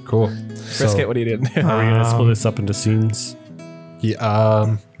 Okay. Cool. Brisket, what are you doing? Are we gonna split this up into scenes?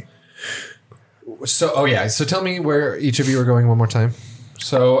 Yeah. So tell me where each of you are going one more time.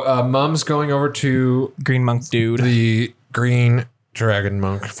 So Mom's going over to Green monk dude. the green dragon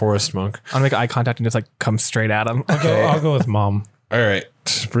monk, forest monk. I'm gonna make eye contact and just like come straight at him. I'll go with Mom. All right.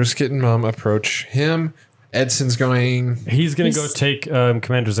 Brisket and Mom approach him. Edson's going. He's gonna go take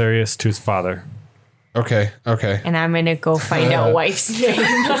Commander Zarius to his father. Okay. And I'm going to go find out wife's name.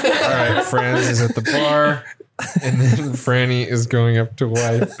 All right. Franz is at the bar. And then Franny is going up to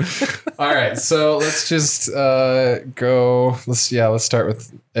wife. All right. So let's just go. Let's start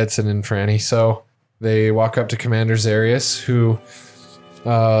with Edson and Franny. So They walk up to Commander Zarius, who,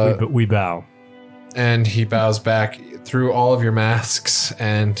 we bow. and he bows back through all of your masks.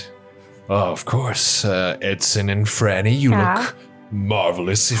 And, oh, of course, Edson and Franny, you look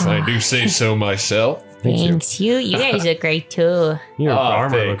marvelous, if I do say so myself. Thanks. You guys look great too. Your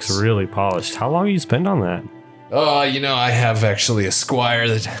armor thanks. looks really polished. How long you spend on that? Oh, I have actually a squire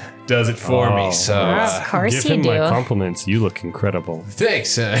that does it for me. So, Of course Give you him my do. compliments. You look incredible.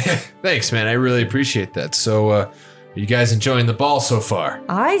 thanks, thanks, man. I really appreciate that. So, are you guys enjoying the ball so far?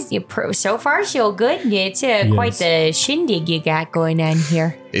 So far, so good. It's quite the shindig you got going on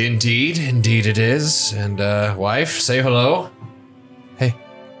here. Indeed it is. And wife, say hello. Hey,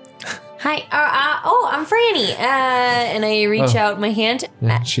 Hi. I'm Franny. And I reach out my hand.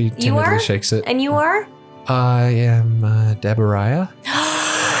 yeah, she You timidly are? shakes it. And you are? I am Deborah.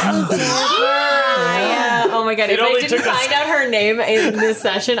 Oh my god! If I didn't find out her name in this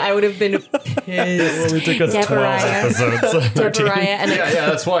session, I would have been pissed. It took us 12 Deborah. episodes. Deborah, and Yeah,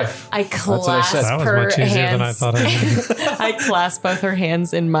 that's wife. I what I clasp said. That was her much easier than I hands. thought I would. I clasp both her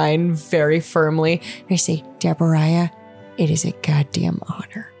hands in mine very firmly. I say, Deborah, it is a goddamn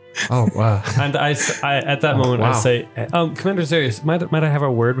honor. Oh wow. And I at that moment, wow. I say, Commander Zarius, might I have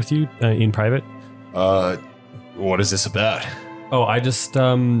a word with you in private? What is this about? Oh, I just,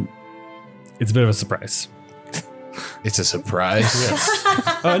 it's a bit of a surprise. It's a surprise.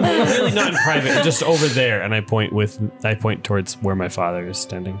 No, really not in private, just over there. And I point towards where my father is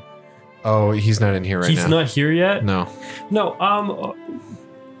standing. Oh, he's not in here right He's now. not here yet? No. No,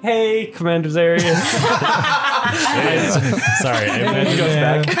 hey, Commander Zarius. Sorry, I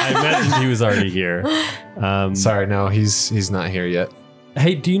imagined he was already here. Sorry, no, he's not here yet.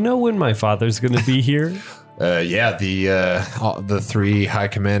 Hey, do you know when my father's going to be here? Yeah, the three high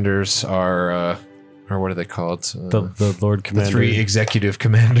commanders are what are they called? The Lord The Commander. three executive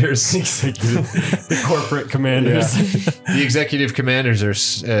commanders. the corporate commanders. The executive commanders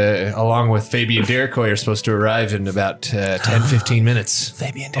are, along with Fabian Derekoy, are supposed to arrive in about 10-15 minutes.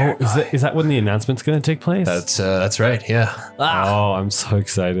 Fabian Oh, is that when the announcement's going to take place? That's right. Yeah, Oh, I'm so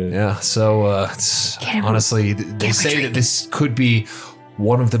excited. yeah. So honestly, they say that this could be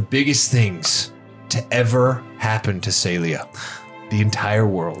one of the biggest things to ever happen to Salia. The entire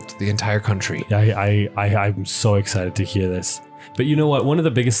world, the entire country. Yeah, I'm so excited to hear this. But you know what? One of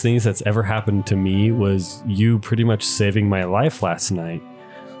the biggest things that's ever happened to me was you pretty much saving my life last night.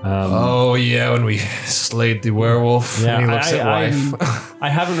 Oh yeah, when we slayed the werewolf. Yeah, and he looks at wife. I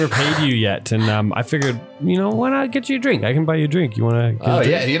haven't repaid you yet, and I figured, why not get you a drink? I can buy you a drink. You want to? Oh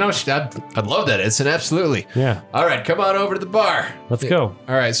yeah, I'd love that, Edson. Absolutely. Yeah. All right, come on over to the bar. Let's go.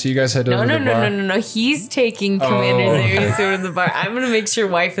 All right, so you guys head over No, to no, the bar. no. He's taking Commander Zarius over to the bar. I'm gonna make sure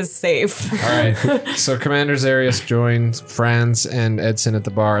wife is safe. All right, so Commander Zarius joins Franz and Edson at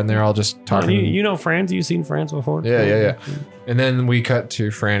the bar, and they're all just talking. You know Franz? You've seen Franz before? Yeah. And then we cut to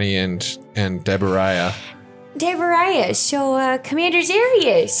Franny and Deborah. Deborah, so Commander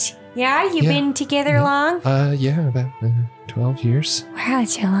Zarius. Yeah, you've been together long? Yeah, about 12 years. Wow,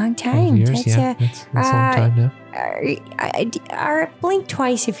 it's a long 12 time. years, yeah. That's a long time now. Blink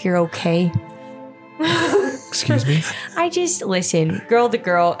twice if you're okay. Excuse me? I just listen, girl to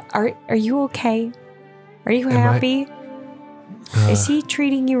girl. Are you okay? Are you I- happy? Is he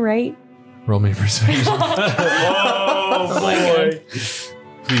treating you right? Roll me persuasion. Oh, boy.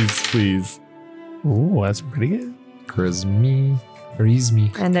 Please. Ooh, that's pretty good. Charisma.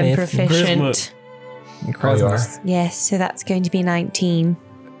 And then Fifth. proficient. Oh, you are? Yes, so that's going to be 19.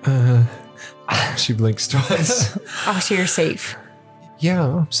 She blinks twice. Oh, so you're safe. Yeah,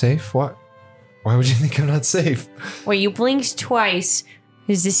 I'm safe. What? Why would you think I'm not safe? Well, you blinked twice.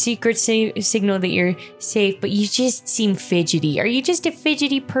 There's a secret signal that you're safe, but you just seem fidgety. Are you just a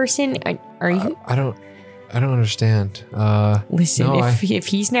fidgety person? Are you? I don't understand. Listen, No, if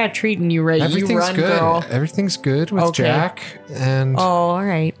he's not treating you right, you everything's run, good. girl. Everything's good with Okay. Jack and Oh, all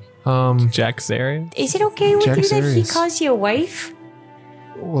right. Jack Zarius. Is it okay with Jack you that he Sirius. calls you a wife?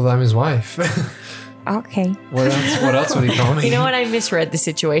 well, I'm his wife. Okay. What else would he call me? You know what? I misread the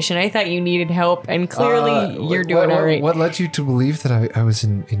situation. I thought you needed help, and clearly you're doing all right. What led you to believe that I was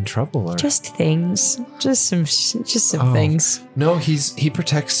in trouble? Or? Just things. Just some Oh. things. No, he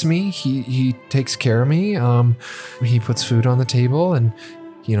protects me. He takes care of me. He puts food on the table, and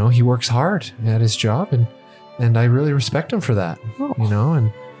he works hard at his job, and I really respect him for that. Oh.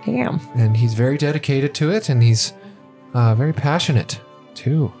 And Damn. he's very dedicated to it, and he's very passionate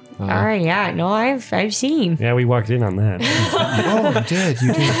too. All right. Yeah. No, I've seen. Yeah, we walked in on that. Oh, you did.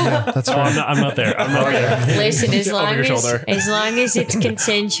 Yeah, that's right. I'm not there. I'm not there. Listen, as long your as shoulder. it's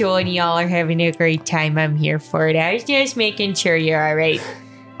consensual and y'all are having a great time, I'm here for it. I was just making sure you're all right.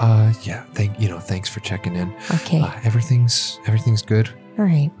 Yeah. Thanks for checking in. Okay. Everything's good. All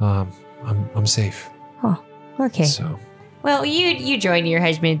right. I'm safe. Oh, okay. So. Well, you join your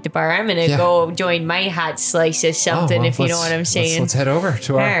husband at the bar. I'm gonna Yeah. go join my hot slice of something, well, if you know what I'm saying. Let's head over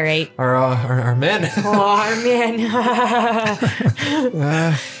to our All right. our men. Oh man.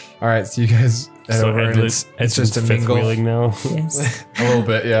 All right, so you guys head over, and it's just a fifth mingle. wheeling now. Yes. A little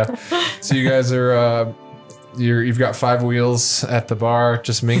bit, yeah. So you guys are you've got 5 wheels at the bar,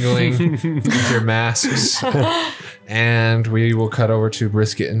 just mingling with your masks, and we will cut over to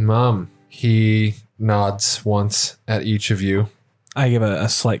Brisket and Mom. He nods once at each of you. I give a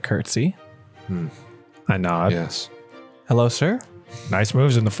slight curtsy. I nod. Yes. Hello, sir. Nice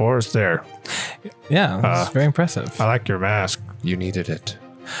moves in the forest there. Yeah, it's very impressive. I like your mask. You needed it.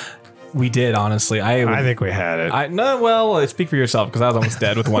 We did, honestly. I think we had it. Well, speak for yourself, because I was almost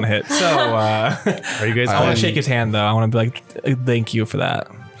dead with one hit. So Are you guys? I want to shake his hand, though. I want to be like, thank you for that.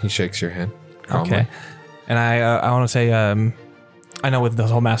 He shakes your hand. Calmly. Okay. And I want to say, I know with the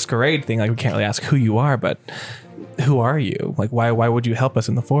whole masquerade thing, like we can't really ask who you are, but who are you? Like, why would you help us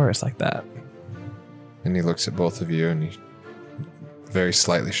in the forest like that? And he looks at both of you, and he very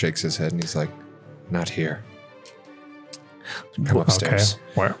slightly shakes his head, and he's like, "Not here. Come upstairs." Okay.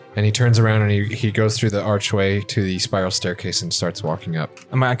 Where? And he turns around and he goes through the archway to the spiral staircase and starts walking up.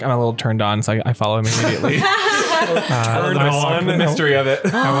 I'm a little turned on, so I follow him immediately. I walk, the mystery of it.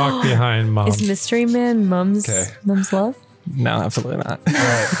 I walk behind Mom. Is Mystery Man Mom's Okay. Mom's love? No, absolutely not.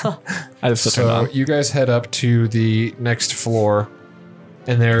 I just still turned So on. you guys head up to the next floor,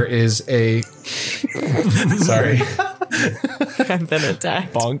 and there is a. Sorry. I've been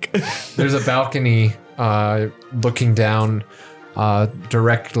attacked. Bonk. There's a balcony looking down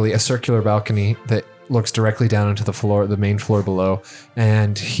directly, a circular balcony that looks directly down into the floor, the main floor below,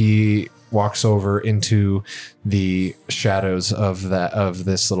 and he walks over into the shadows of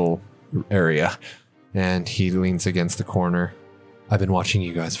this little area, and he leans against the corner. I've been watching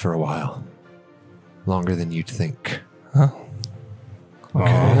you guys for a while, longer than you'd think. I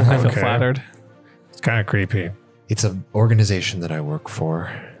feel flattered. It's kind of creepy. It's an organization that I work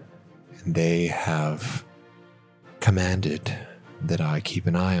for, and they have commanded that I keep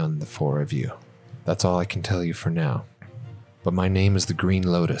an eye on the 4 of you. That's all I can tell you for now. But my name is the Green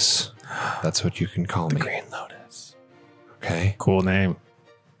Lotus. That's what you can call me. Green Lotus. Okay? Cool name.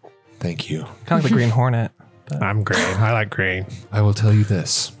 Thank you. Kind of like the Green Hornet. I'm green. I like green. I will tell you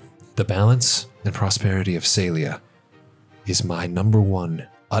this. The balance and prosperity of Salia is my number 1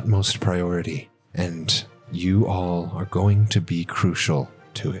 utmost priority, and you all are going to be crucial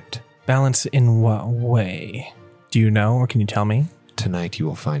to it. Balance in what way? Do you know, or can you tell me? Tonight you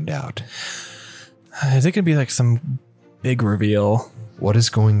will find out. Is it going to be like some big reveal? What is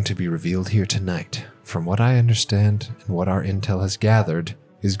going to be revealed here tonight, from what I understand and what our intel has gathered,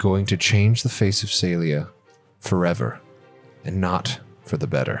 is going to change the face of Salia forever, and not for the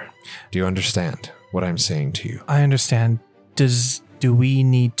better. Do you understand what I'm saying to you? I understand. Do we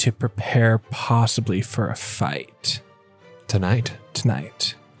need to prepare possibly for a fight Tonight?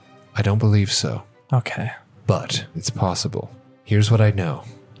 tonight? I don't believe so, Okay. but it's possible. Here's what I know,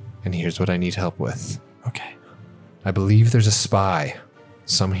 and here's what I need help with. Okay. I believe there's a spy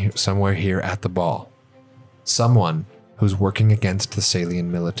somewhere here at the ball. Someone who's working against the Salian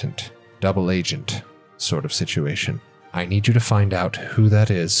militant, double agent sort of situation. I need you to find out who that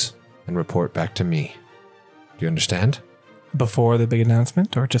is and report back to me. Do you understand? Before the big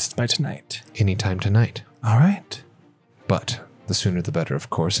announcement, or just by tonight? Anytime tonight. All right. But the sooner the better, of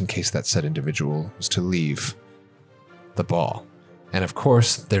course, in case that said individual was to leave the ball. And of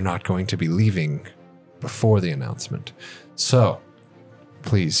course, they're not going to be leaving before the announcement. So,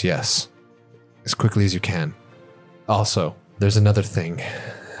 please, yes, as quickly as you can. Also, there's another thing,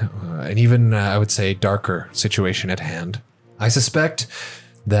 and even I would say darker situation at hand. I suspect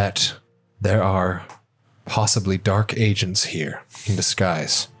that there are possibly dark agents here in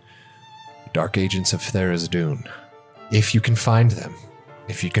disguise. Dark agents of Tharizdun. If you can find them,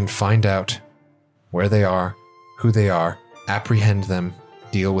 if you can find out where they are, who they are, apprehend them,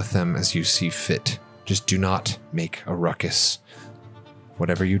 deal with them as you see fit. Just do not make a ruckus.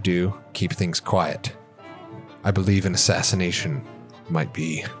 Whatever you do, keep things quiet. I believe an assassination might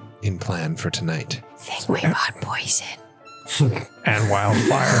be in plan for tonight. Think we bought poison. And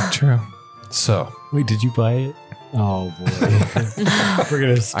wildfire. True. So, Wait, did you buy it? Oh boy. We're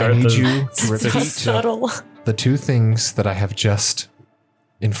gonna start I need the you to repeat Subtle. the 2 things that I have just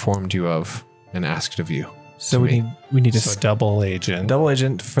informed you of and asked of you. So To we me. need a So double agent. double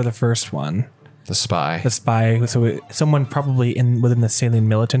agent for the first one, The spy. The spy. So someone probably within the Saline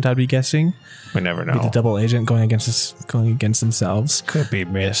militant, I'd be guessing. We never Be know. the double agent going against themselves. Could be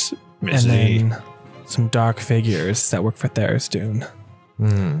Miss And Z. then some dark figures that work for Tharizdun.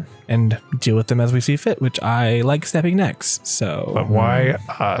 And deal with them as we see fit, which I like stepping next. So But why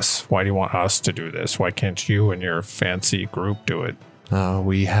us? Why do you want us to do this? Why can't you and your fancy group do it?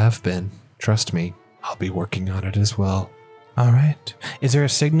 We have been. Trust me. I'll be working on it as well. all right. Is there a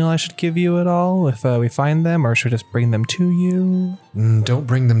signal I should give you at all if we find them, or should I just bring them to you? Don't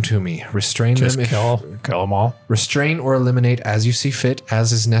bring them to me. Restrain Just them. kill them all. Restrain or eliminate as you see fit,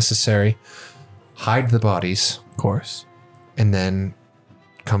 as is necessary. Hide the bodies, Of course. and then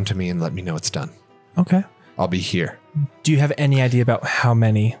come to me and let me know it's done. Okay. I'll be here. Do you have any idea about how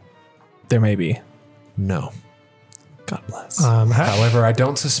many there may be? No. God bless. However, I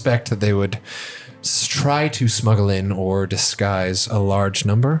don't suspect that they would try to smuggle in or disguise a large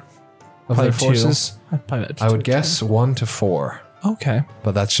number of Probably their forces. I would guess 1 to 4, Okay.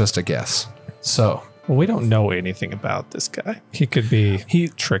 but that's just a guess. So, Well, we don't know anything about this guy. He could be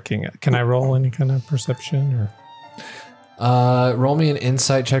tricking it. Can I roll any kind of perception or? roll me an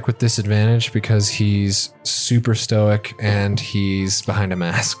insight check with disadvantage because he's super stoic and he's behind a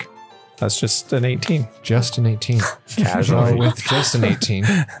mask. That's just an 18. Just an 18. Casual with just an 18.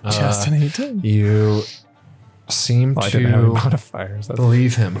 Just an 18. You seem Well, I didn't have any to modifiers. That's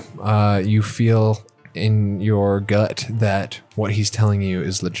believe him. You feel in your gut that what he's telling you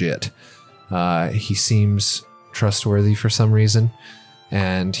is legit. He seems trustworthy for some reason,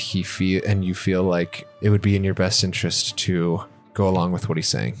 and you feel like it would be in your best interest to go along with what he's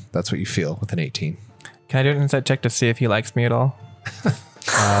saying. That's what you feel with an 18. Can I do an insight check to see if he likes me at all?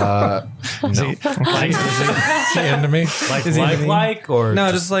 No. Is he into me? Or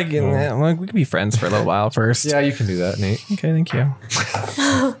No, just like, well, we could be friends for a little while first. Yeah, you can do that, Nate. Okay, thank you.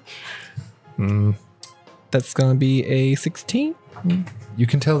 That's going to be a 16. You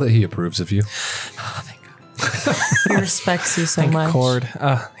can tell that he approves of you. He respects you so Thank much. Cord.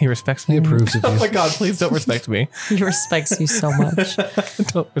 He respects me. He approves of Oh you. my God, please don't respect me. He respects you so much.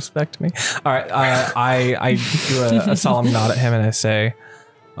 Don't respect me. All right. I do a solemn nod at him and I say,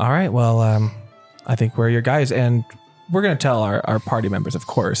 all right, well, I think we're your guys. And we're going to tell our party members, of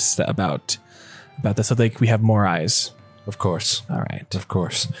course, about this so we have more eyes. Of course. All right. Of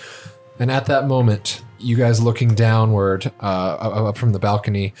course. And at that moment, you guys looking downward up from the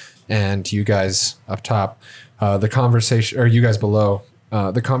balcony and you guys up top, the conversation, or you guys below,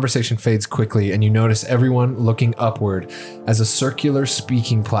 the conversation fades quickly and you notice everyone looking upward as a circular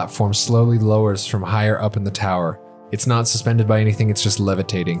speaking platform slowly lowers from higher up in the tower. It's not suspended by anything, it's just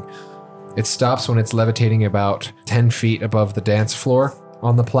levitating. It stops when it's levitating about 10 feet above the dance floor.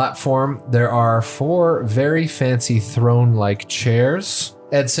 On the platform, there are 4 very fancy throne-like chairs.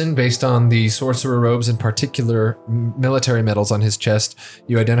 Edson, based on the sorcerer robes and particular military medals on his chest,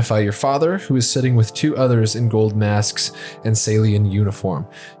 you identify your father, who is sitting with 2 others in gold masks and Salian uniform.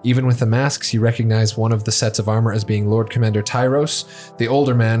 Even with the masks, you recognize one of the sets of armor as being Lord Commander Tyros, the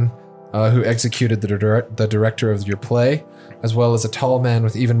older man who executed the director of your play, as well as a tall man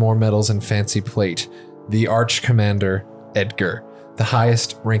with even more medals and fancy plate, the Arch Commander Edgar, the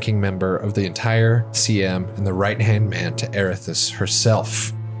highest ranking member of the entire CM and the right-hand man to Erithus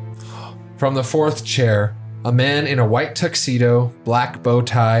herself. From the 4th chair, a man in a white tuxedo, black bow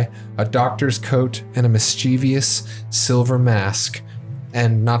tie, a doctor's coat, and a mischievous silver mask,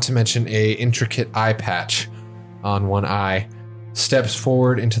 and not to mention a intricate eye patch on one eye, steps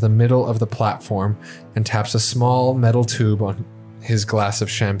forward into the middle of the platform and taps a small metal tube on his glass of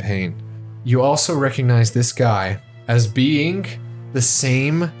champagne. You also recognize this guy as being the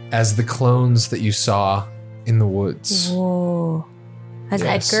same as the clones that you saw in the woods. Whoa. That's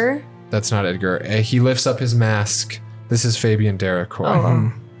Yes. Edgar? That's not Edgar. He lifts up his mask. This is Fabian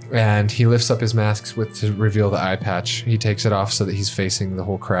Daracoy. And he lifts up his mask to reveal the eye patch. He takes it off so that he's facing the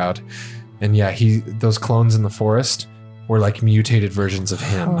whole crowd. And yeah, those clones in the forest were like mutated versions of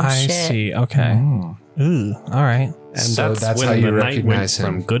him. Oh, I shit. see. Okay. Ooh. All right. And So that's when how you the night recognize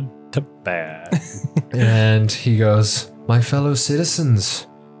went him. from good to bad. And he goes, "My fellow citizens,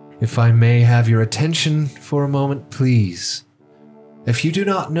 if I may have your attention for a moment, please. If you do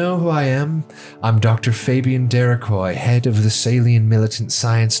not know who I am, I'm Dr. Fabian Daracoy, head of the Salian Militant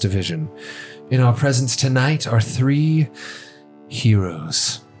Science Division. In our presence tonight are 3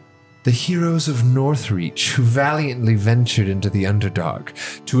 heroes. The heroes of Northreach, who valiantly ventured into the Underdark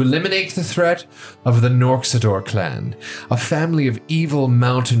to eliminate the threat of the Norxador clan, a family of evil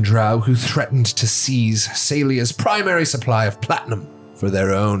mountain drow who threatened to seize Salia's primary supply of platinum for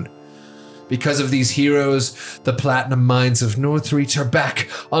their own. Because of these heroes, the platinum mines of Northreach are back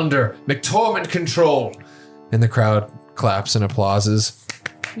under McTormand control. And the crowd claps and applauses.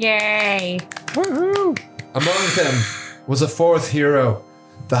 Yay. Among them was a fourth hero,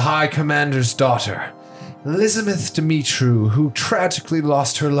 the High Commander's daughter, Elizabeth Dimitru, who tragically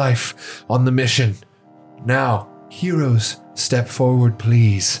lost her life on the mission. Now, heroes, step forward,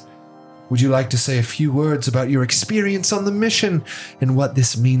 please. Would you like to say a few words about your experience on the mission and what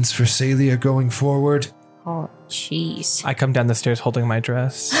this means for Salia going forward? Oh, jeez. I come down the stairs holding my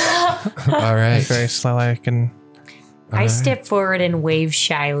dress. All right. Very slow. I can. I step forward and wave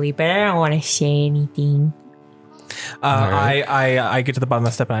shyly, but I don't want to say anything. I get to the bottom of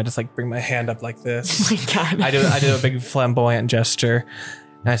the step and I just like bring my hand up like this. Oh my God. I do a big flamboyant gesture,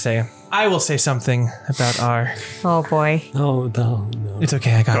 and I say, "I will say something about our." Oh boy. Oh, no. It's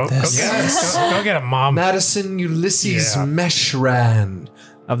okay. I got this. Go get a mom. Madison Ulysses Yeah. Meshran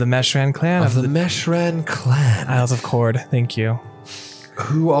Of the Meshran clan of the Meshran clan, Isles of Cord. Thank you.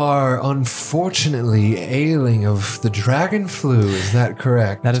 who are unfortunately ailing of the dragon flu. Is that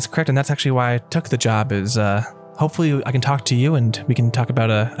correct? That is correct, and that's actually why I took the job. Is hopefully I can talk to you and we can talk about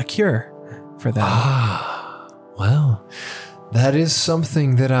a cure for them. Well, that is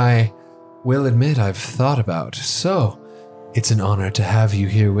something that I will admit I've thought about. So, it's an honor to have you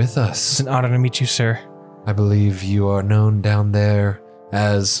here with It's us. an honor to meet you, sir. I believe you are known down there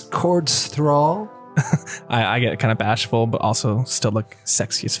as Cord's Thrall. I get kind of bashful, but also still look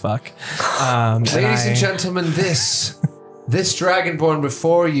sexy as fuck. Ladies and gentlemen, this dragonborn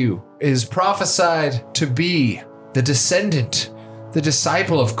before you is prophesied to be the descendant, the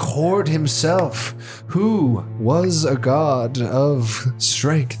disciple of Cord himself, who was a god of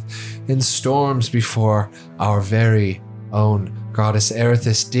strength in storms before our very own goddess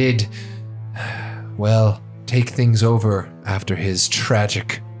Erithis did, well, take things over after his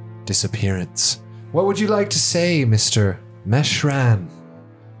tragic disappearance. What would you like to say, Mr. Meshran?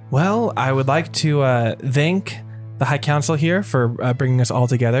 Well, I would like to thank the High Council here for bringing us all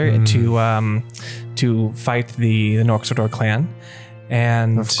together to fight the Norxodor clan,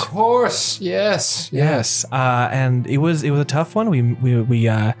 and Of course, yes. yes, and it was a tough one.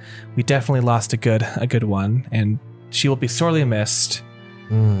 We definitely lost a good one, and she will be sorely missed.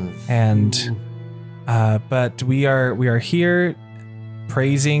 And but we are here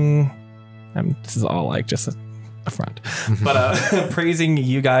praising. This is all like just a front, but praising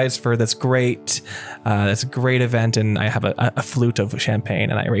you guys for this great event, and I have a flute of champagne,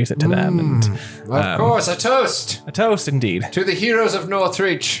 and I raise it to them, and Of course, a toast a toast indeed. to the heroes of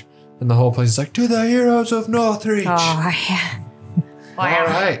Northreach. And the whole place is like, to the heroes of Northreach. Oh, yeah. All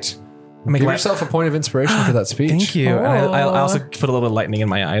right. Make Give my- yourself a point of inspiration for that speech. Thank you. And I also put a little bit of lightning in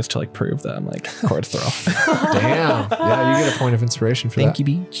my eyes to like prove that I'm like Cord's Thrall. Damn. Yeah, you get a point of inspiration for that. Thank you,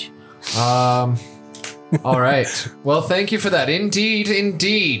 Beach. All right. Well, thank you for that.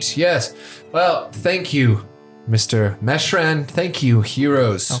 Indeed. Yes. Well, thank you, Mr. Meshran. Thank you,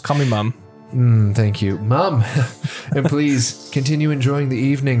 heroes. Oh, call me Mum. Thank you, Mom. And please continue enjoying the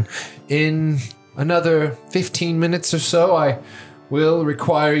evening. In another 15 minutes or so, I will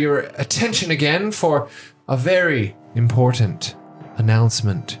require your attention again for a very important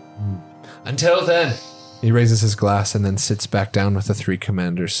announcement. Until then, he raises his glass and then sits back down with the three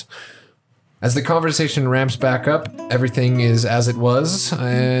commanders. As the conversation ramps back up, everything is as it was,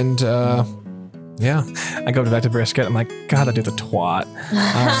 and yeah. I go back to Brisket. I'm like, God, that dude's a twat. All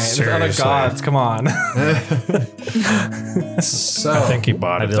right, there's other gods. Come on. So I think he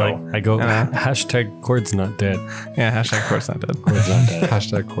bought I it do though. like, I go, hashtag Cord's not dead. Yeah. Hashtag Cord's not dead. Cord's not dead.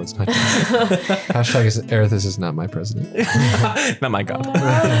 hashtag Cord's not dead. Hashtag Erithis is not my president. Not my god.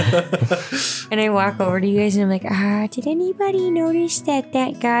 And I walk over to you guys and I'm like, did anybody notice that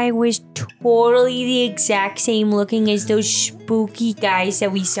guy was totally the exact same looking as those spooky guys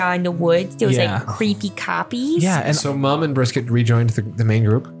that we saw in the woods? Those Yeah. like creepy copies? Yeah. And So Mum and Brisket rejoined the main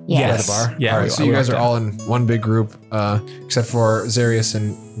group Yes. at the bar. Yeah, All right, we- so we you guys walked are all in one big group, except for Zarius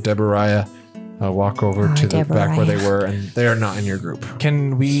and Deborah. Walk over to the back where they were, and they are not in your group.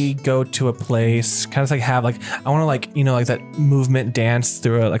 can we go to a place, kind of like have like, I want to like, you know, like that movement dance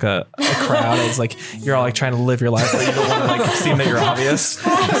through a crowd. It's like you're all like trying to live your life, but you don't want to like seem that you're obvious.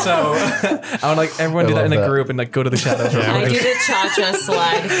 So I want like everyone do that in a love that. group and like go to the shadows. real I quick. do the cha-cha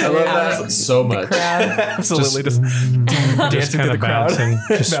slide. I love that so much. Absolutely, just dancing Just through kind the of crowd. bouncing,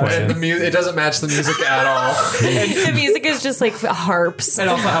 just And the swaying. it doesn't match the music at all. The music is just like harps. And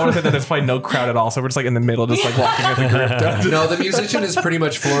also, I want to say that there's probably no crowd at all. So we're just like in the middle, just like walking with the group. No, the musician is pretty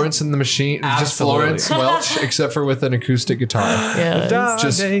much Florence in the machine. Just Absolutely. Florence Welch, except for with an acoustic guitar. Yeah.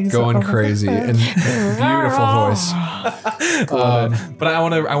 Just going crazy and beautiful voice. But I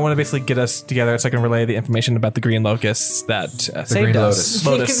want to basically get us together so I can relay the information about the green locusts that saved green us.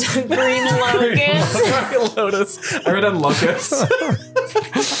 lotus. Green locust. Lotus. I read on locust.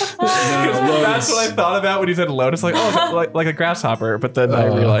 That's what I thought about when you said lotus. Like, oh, like a grasshopper. But then I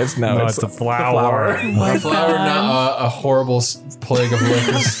realized no, it's a flower. A flower, not a horrible plague of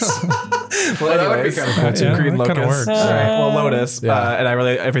locusts. Well, that would be anyways, kind of cool too. two green that kinda locusts. works. All right. Well, lotus. Yeah. And I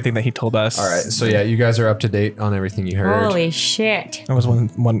relay everything that he told us. All right, so yeah, you guys are up to date on everything you heard. Holy shit. I was one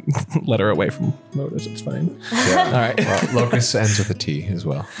letter away from lotus. It's fine. Yeah. All right. Well, locust ends with a T as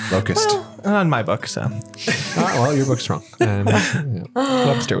well. Locust. On my book, so Well, your book's wrong. And, yeah.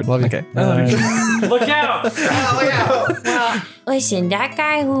 Webster would love you. Okay. Look out! Well, listen, that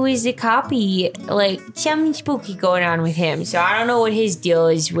guy who is the copy, like, something spooky going on with him. So I don't know what his deal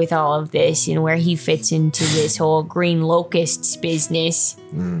is with all of this and where he fits into this whole green locusts business.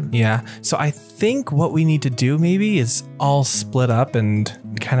 Yeah. So I think what we need to do maybe is all split up and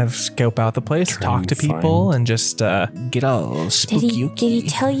kind of scope out the place, Try talk and to people, and just get all spooky. Did he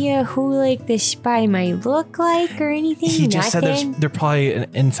tell you who, like, the spy might look like or anything? He just said Nothing? they're probably an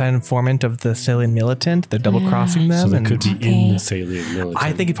inside informant of the Salian militant. They're double crossing them. So they and could be Okay. in the Salian military.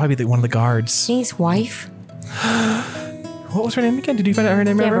 I think he'd probably be one of the guards. His wife? What was her name again? Did you find out her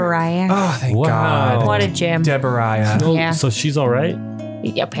name? remember? Deborah. Oh, thank Wow. God. What a gem. Deborah. Oh, Yeah. So she's all right.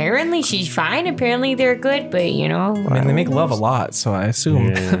 Apparently she's fine. Apparently they're good, but you know. I mean, they make love a lot, so I assume.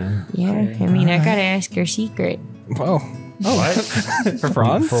 Yeah. Yeah, I mean, I gotta ask her secret. Whoa. What? For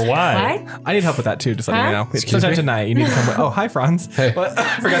Franz? For why? What? I need help with that too, just letting you Huh? know. Sometime tonight, you need to come with. Oh, hi, Franz. Hey. What?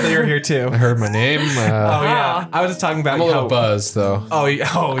 I forgot that you were here too. I heard my name. Oh, yeah. I was just talking about I'm a little how. buzzed though. Oh,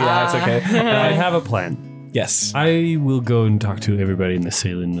 yeah, it's okay. I have a plan. Yes. I will go and talk to everybody in the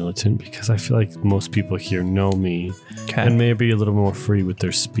Salian militant because I feel like most people here know me Okay. and may be a little more free with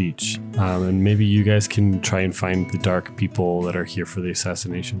their speech. And maybe you guys can try and find the dark people that are here for the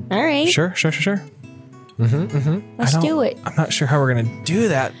assassination. All right, Sure. let's do it. I'm not sure how we're going to do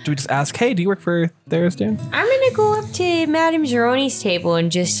that. Do we just ask, hey, do you work for Theristan? I'm gonna go up to Madame Zeroni's table and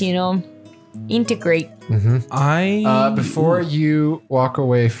just, you know, integrate. Before you walk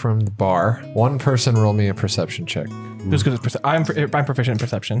away from the bar, one person roll me a perception check. Who's good at I'm proficient in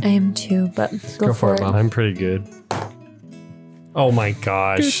perception. I am too, but Go for it, Mom. I'm pretty good. Oh my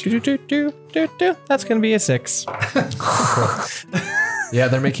gosh. That's going to be a 6. Yeah,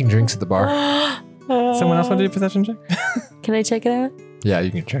 they're making drinks at the bar. Someone else want to do a perception check? Can I check it out? Yeah,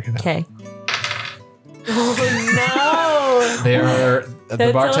 you can check it out. Okay. They are. The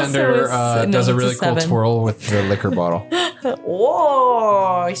That's bartender also does a it's a really cool 7. twirl with the liquor bottle.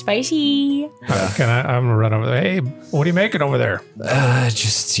 Whoa, spicy. Can I'm gonna run over there. Hey, what are you making over there?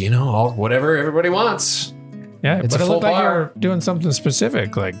 Just whatever everybody wants. Yeah, It's but a it full looked like bar. you're doing something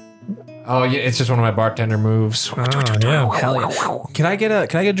specific. Like, Oh yeah, it's just one of my bartender moves. yeah. Hell yeah. Can I get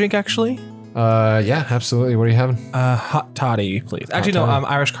a drink actually? Yeah, absolutely. What are you having? Hot toddy, please. Actually, no, toddy.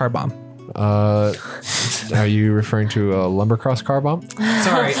 Irish car bomb. Are you referring to a lumbercross car bomb?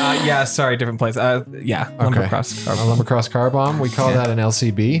 Sorry, sorry, different place. Lumbercross car A bomb. lumbercross car bomb. We call that an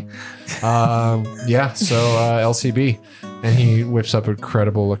LCB. LCB. And he whips up a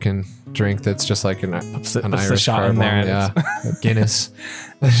credible looking drink that's just like an Puts the Irish shot car in bomb. there. Yeah, Guinness.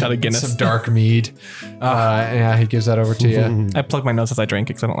 Shot of Guinness. Some dark mead. Yeah, he gives that over to you. I plug my nose as I drink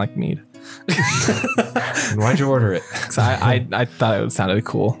it because I don't like mead. And why'd you order it? So I thought it sounded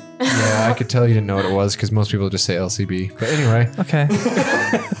cool. Yeah, I could tell you didn't know what it was because most people just say LCB. But anyway, Okay.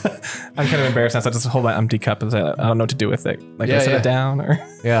 I'm kind of embarrassed now, so I just hold my empty cup and say I don't know what to do with it. Like, do I set Yeah. it down or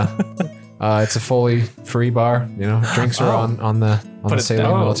yeah. It's a fully free bar. You know, drinks are on the Put it Salem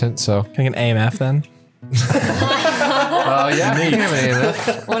down. Militant. So, can I get an AMF then? yeah, you can have an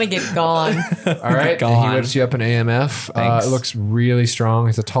AMF. I want to get gone. All right, and Gone. he whips you up an AMF. Thanks. It looks really strong.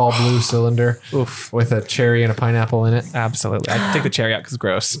 It's a tall blue cylinder Oof. with a cherry and a pineapple in it. Absolutely. I take the cherry out because it's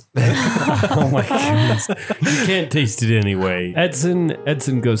gross. Oh my goodness. You can't taste it anyway.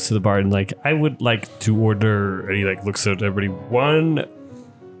 Edson goes to the bar and like, I would like to order, and he like looks at everybody, 1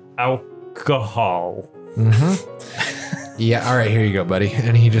 alcohol. Yeah, all right, here you go, buddy.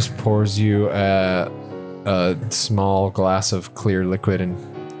 And he just pours you a small glass of clear liquid and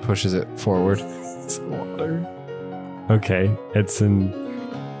pushes it forward. Okay. Edson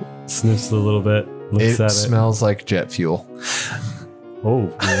sniffs a little bit, looks It at it. smells like jet fuel.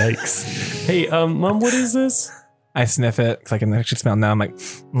 Oh, yikes. Hey, Mom, what is this? I sniff it because I can actually smell now. I'm like,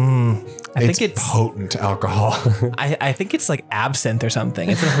 I think it's potent alcohol. I think it's like absinthe or something.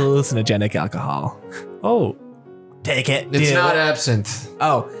 It's a hallucinogenic alcohol. Oh, Take it. It's do not it. absinthe.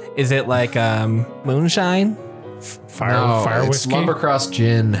 Oh, is it like No, moonshine? Fire it's whiskey. Lumbercross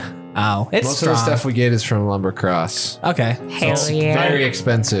gin. Oh, it's Most strong. of the stuff we get is from Lumbercross. Okay. Hell yeah. Very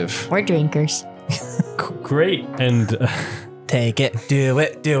expensive. We're drinkers. great. And Take it. Do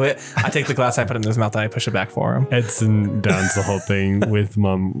it. Do it. I take the glass, I put it in his mouth, and I push it back for him. Edson downs the whole thing with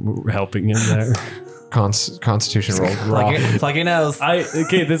Mom helping him there. Constitution roll. Raw. Plug your nose.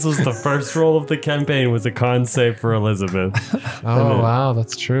 Okay, this was the first roll of the campaign. Was a con save for Elizabeth. Oh, wow.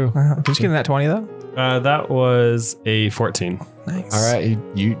 That's true. Did you get in that 20 though? That was a 14. Nice. All right.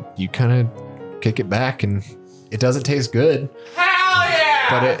 You kind of kick it back and it doesn't taste good. Hell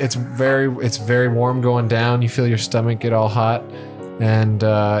yeah! But it's very warm going down. You feel your stomach get all hot. And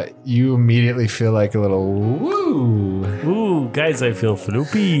you immediately feel like a little woo. Ooh, guys, I feel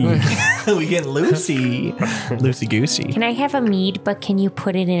floopy. We get Lucy. Loosey goosey. Can I have a mead, but can you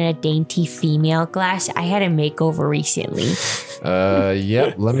put it in a dainty female glass? I had a makeover recently.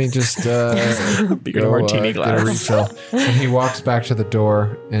 Yep. Let me just Bigger martini get a glass. refill. And he walks back to the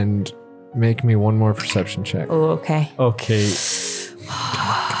door and make me one more perception check. Oh, okay. Okay.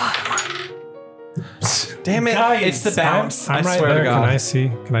 Damn it. Guys, It's the bounce. I'm I right swear there. to Can I God.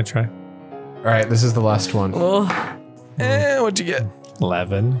 see? Can I try? All right. This is the last one. What'd you get?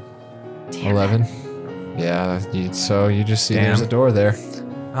 11. 11. Yeah. So you just see there's Damn. a door there.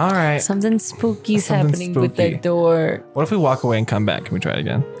 All right. Something spooky's Something happening with spooky. that door. What if we walk away and come back? Can we try it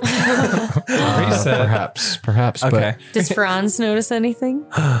again? Reset. Perhaps. Okay. Does Franz notice anything?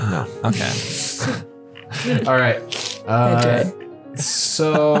 Okay. But all right.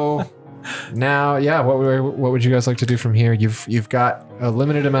 So now, yeah. What would you guys like to do from here? You've got a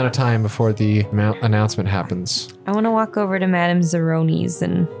limited amount of time before the announcement happens. I want to walk over to Madame Zeroni's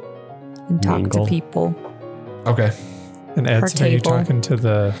and talk Mingle. to people. Okay. And Edson, are you table. talking to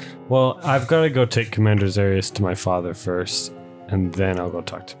the... Well, I've got to go take Commander Zarius to my father first, and then I'll go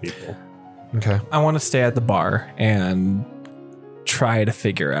talk to people. Okay. I want to stay at the bar and try to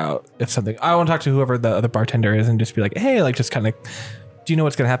figure out if something. I want to talk to whoever the other bartender is and just be like, hey, like, just kind of, do you know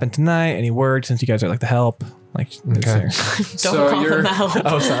what's going to happen tonight? Any word since you guys are like the help? Like, is Okay. there- Don't call you're them out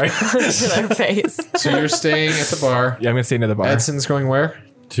Oh, sorry. to their face. so you're staying at the bar. Yeah, I'm going to stay near the bar. Edson's going where?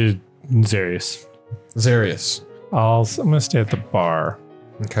 To Zarius. Zarius. I'm going to stay at the bar.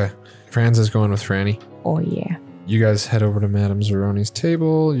 Okay. Franz is going with Franny. Oh, yeah. You guys head over to Madame Zeroni's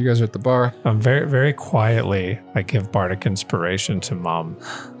table. You guys are at the bar. Very, very quietly, I give Bardic inspiration to Mom.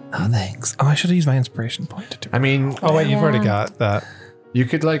 Oh, thanks. Oh, I should have used my inspiration point to do I mean, Oh, wait, you've already got that. you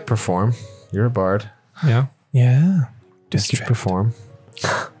could like perform. You're a bard. Yeah. Yeah. You could Distract. perform.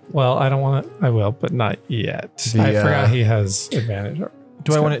 Well, I don't want to... I will, but not yet. The, I forgot he has advantage.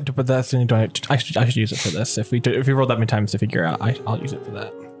 Do I want to put that in? I should use it for this. If we roll that many times to figure out, I'll use it for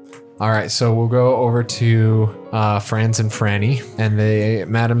that. All right, so we'll go over to Franz and Franny, and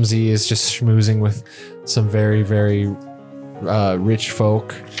Madame Z is just schmoozing with some very, very rich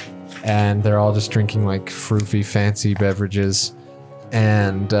folk, and they're all just drinking like fruity, fancy beverages.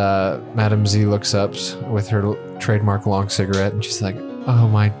 And Madame Z looks up with her trademark long cigarette, and she's like, "Oh,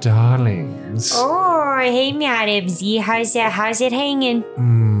 my darlings." Oh, hey, Madam Z. How's it hanging?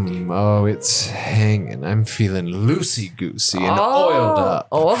 Oh, it's hanging. I'm feeling loosey-goosey and oiled up.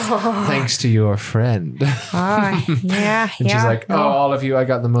 Oh, Thanks to your friend. yeah. And she's like, "Oh, all of you, I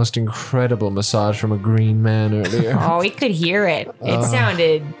got the most incredible massage from a green man earlier." Oh, we could hear it.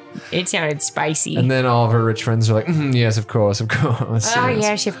 It sounded spicy. And then all of her rich friends are like, "Yes, of course, of course." Oh,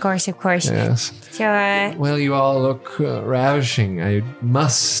 yes, of course. Yes. So, Well, you all look ravishing, I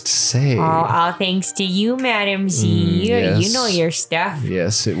must say. all thanks to you, Madam Z. yes. You know your stuff.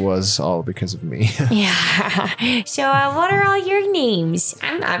 Yes, it was all because of me. Yeah. So, what are all your names?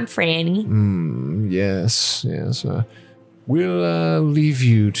 I'm Franny. Yes. We'll leave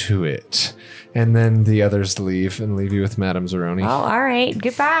you to it. And then the others leave and leave you with Madame Zeroni. Oh, all right.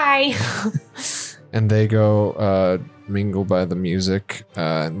 Goodbye. And they go mingle by the music,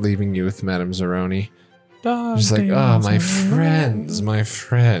 leaving you with Madame Zeroni. She's like, "Oh, my friends, my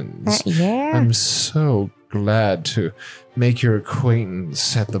friends. Yeah. I'm so glad to make your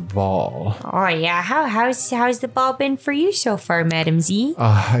acquaintance at the ball. Oh, yeah. How's the ball been for you so far, Madam Z?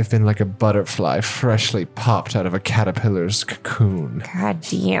 I've been like a butterfly freshly popped out of a caterpillar's cocoon. God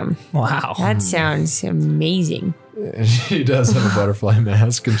damn. Wow. That sounds amazing. She does have a butterfly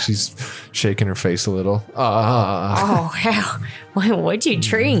mask, and she's shaking her face a little. Oh, wow. What'd you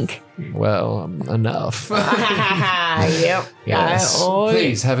drink? Well, enough. Yep. Yes.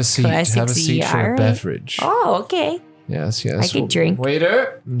 Please have a seat. Classic Have a seat Z, for a alright. beverage. Oh, okay. Yes, yes. I could drink.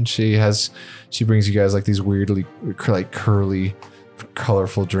 Waiter. And she brings you guys like these weirdly like curly,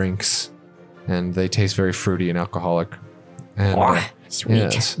 colorful drinks, and they taste very fruity and alcoholic. And Oh,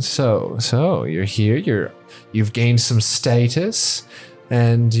 sweet. yes, so you're here. You've gained some status,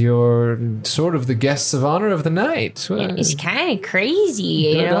 and you're sort of the guests of honor of the night. Well, It's kind of crazy,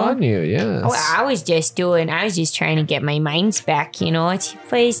 you good know? on you. Yes. Oh, I was just trying to get my minds back, you know?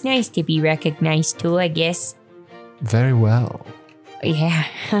 But it's nice to be recognized too, I guess. Very well. Yeah.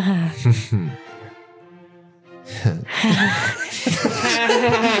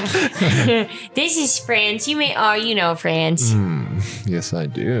 This is France. You know France. Yes, I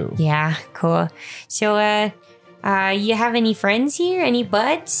do. Yeah, cool. So, you have any friends here? Any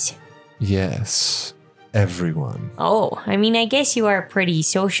buds? Yes, everyone. Oh, I mean, I guess you are pretty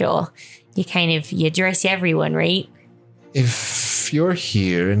social. You address everyone, right? If you're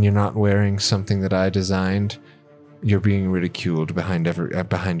here and you're not wearing something that I designed, you're being ridiculed behind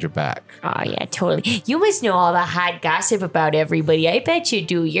your back. Oh, yeah, totally. You must know all the hot gossip about everybody. I bet you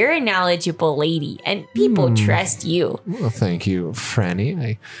do. You're a knowledgeable lady, and people trust you. Well, thank you,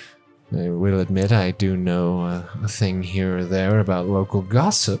 Franny. I will admit I do know a thing here or there about local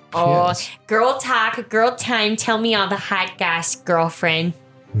gossip. Oh, Yes. girl talk, girl time. Tell me all the hot gossip, girlfriend.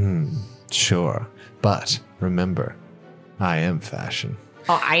 Sure. But remember, I am fashion.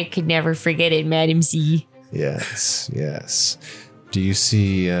 Oh, I could never forget it, Madam Z. Yes, yes. Do you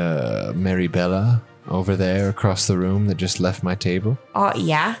see Mary Bella over there across the room that just left my table? Oh,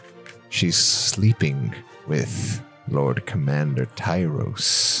 yeah? She's sleeping with Lord Commander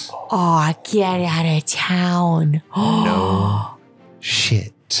Tyros. Oh, get out of town. No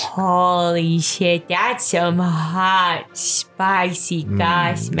shit. Holy shit, that's some hot, spicy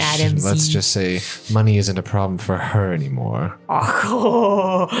goss, Madam Z. Let's just say money isn't a problem for her anymore.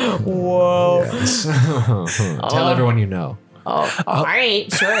 Oh, whoa. Yes. Tell everyone you know. Oh, all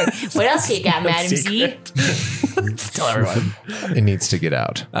right, sure. What else you got, Madam Z? Tell everyone. It needs to get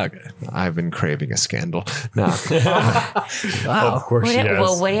out. Okay. I've been craving a scandal. No. Wow. Of course she has.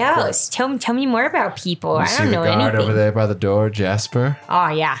 Well, what else? Tell me more about people. I See don't the know guard anything. over there by the door, Jasper? Oh,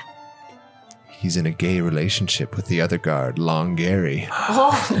 yeah. He's in a gay relationship with the other guard, Long Gary.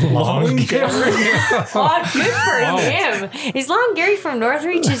 Oh, good for him. Is Long Gary from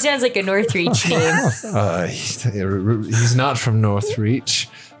Northreach? It sounds like a Northreach name. He's not from Northreach.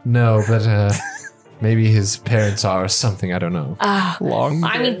 No, but maybe his parents are or something. I don't know. Long.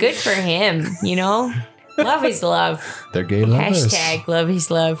 I mean, good for him, you know? Love is love. They're gay lovers. Hashtag love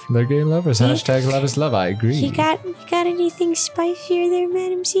is love. They're gay lovers. Hashtag love is love. I agree. You got anything spicier there,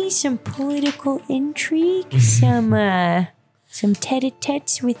 Madam Z? Some political intrigue? Some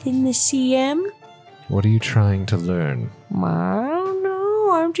tete-a-tetes within the CM? What are you trying to learn? I don't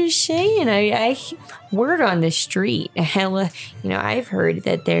know. I'm just saying. I word on the street. Hella, I've heard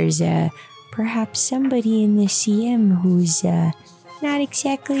that there's perhaps somebody in the CM who's not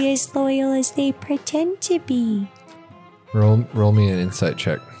exactly as loyal as they pretend to be. Roll me an insight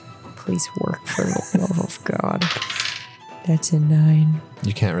check. Please work for the love of God. That's a 9.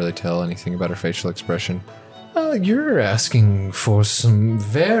 You can't really tell anything about her facial expression. You're asking for some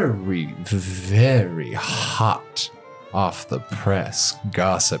very, very hot, off the press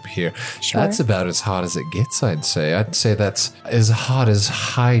gossip here. Sure. That's about as hot as it gets, I'd say. I'd say that's as hot as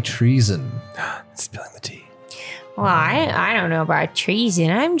high treason. Spilling the tea. Well, I don't know about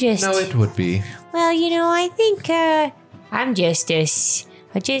treason. I'm just... No, it would be. Well, I think I'm just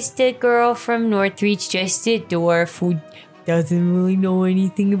a girl from Northreach, just a dwarf who doesn't really know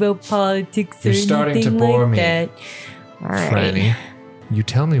anything about politics You're or starting to anything bore like me, that. All right. Franny, you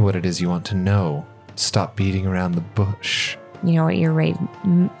tell me what it is you want to know. Stop beating around the bush. You know what? You're right.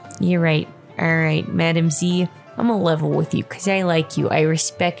 You're right. All right, Madam Z. I'm gonna level with you because I like you. I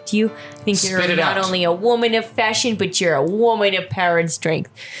respect you. I think Spit you're it not out. only a woman of fashion, but you're a woman of power and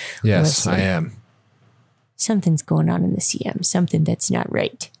strength. Yes, Listen. I am. Something's going on in the CM. Something that's not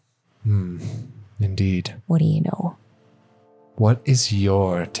right. Indeed. What do you know? What is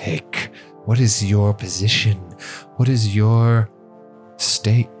your take? What is your position? What is your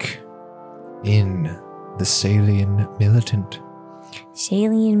stake in the Salian militant?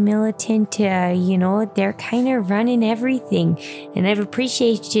 Salian militant, they're kind of running everything. And I've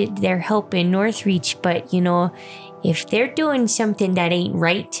appreciated their help in Northreach, but, if they're doing something that ain't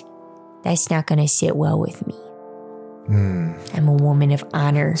right, that's not going to sit well with me. I'm a woman of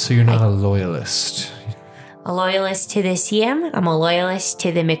honor. So you're not a loyalist. a loyalist to the CM. I'm a loyalist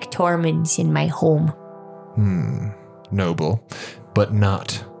to the McTormands in my home. Noble, but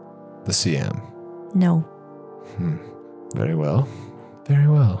not the CM. No. Very well. Very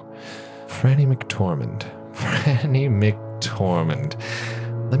well. Franny McTormand. Franny McTormand.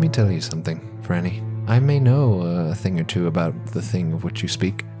 Let me tell you something, Franny. I may know a thing or two about the thing of which you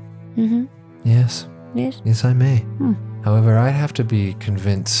speak. Mm-hmm. Yes. Yes. Yes, I may. However, I'd have to be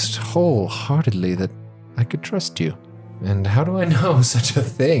convinced wholeheartedly that I could trust you. And how do I know such a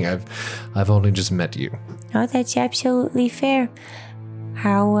thing? I've only just met you. Oh, that's absolutely fair.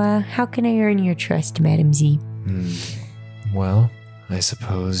 How can I earn your trust, Madam Z? Well, I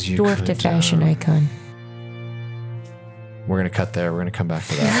suppose you Dwarf could... to fashion icon. We're going to cut there. We're going to come back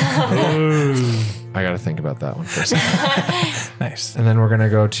to that. I got to think about that one for a second. Nice. And then we're going to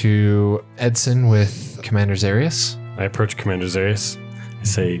go to Edson with Commander Zarius. I approach Commander Zarius. I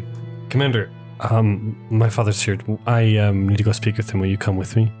say, Commander, my father's here. I need to go speak with him. Will you come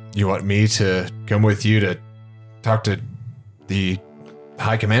with me? You want me to come with you to talk to the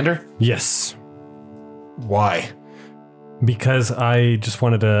High Commander? Yes. Why? Because I just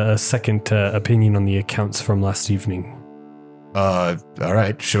wanted a second opinion on the accounts from last evening. All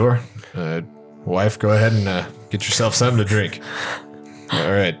right, sure. Wife, go ahead and get yourself something to drink.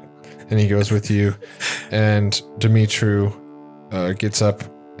 All right. And he goes with you, and Dimitru gets up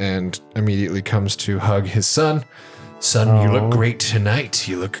and immediately comes to hug his son. Son, you look great tonight.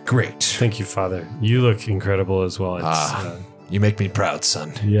 You look great. Thank you, Father. You look incredible as well. You make me proud,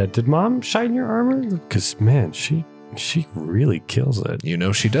 son. Yeah, did Mom shine your armor? Because, man, she really kills it. You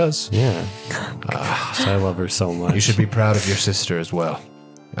know she does. Yeah. Gosh, I love her so much. You should be proud of your sister as well.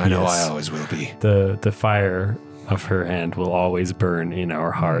 I know Yes. I always will be. The fire of her hand will always burn in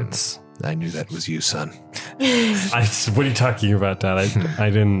our hearts. I knew that was you, son. What are you talking about, Dad? I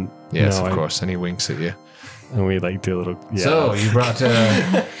didn't. Yes, know. of course. And he winks at you. And we like do a little. Yeah. So, you brought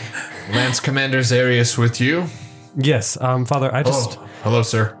Lance Commander Zarius with you? yes, Father. I just. Hello,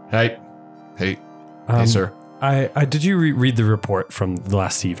 sir. Hey, sir. I did you read the report from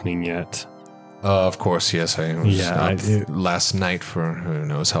last evening yet? Of course, yes. I was Yeah, up last night for who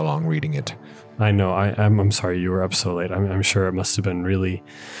knows how long reading it. I know. I'm sorry you were up so late. I'm sure it must have been really,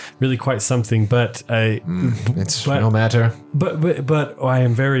 really quite something. But It's no matter. But I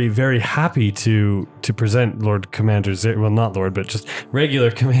am very, very happy to present Lord Commander well, not Lord, but just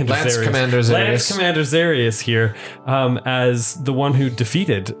regular Commander Lance Zarius. Commander Zarius. Lance Commander Zarius here, as the one who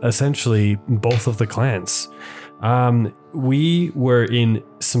defeated essentially both of the clans. We were in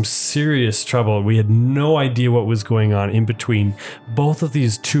some serious trouble. We had no idea what was going on in between both of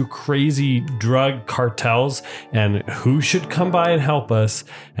these two crazy drug cartels and who should come by and help us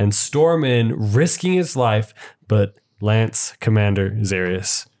and storm in, risking his life, but Lance Commander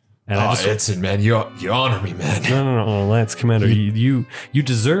Zarius. And Edson, man, you honor me, man. No, Lance Commander, you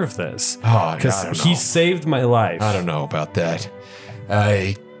deserve this. I Because don't know. he saved my life. I don't know about that.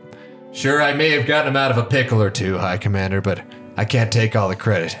 Sure, I may have gotten him out of a pickle or two, High Commander, but I can't take all the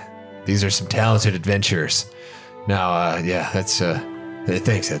credit. These are some talented adventurers. Now, that's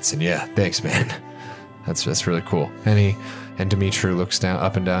thanks, Edson. Yeah, thanks, man. That's really cool. And Dimitri looks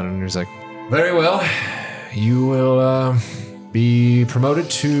up and down, and he's like, "Very well, you will be promoted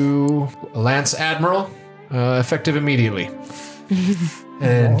to Lance Admiral, effective immediately."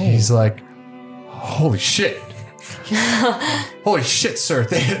 And he's like, "Holy shit." Holy shit, sir.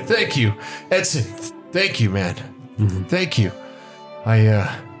 Thank you. Edson, thank you, man. Thank you. I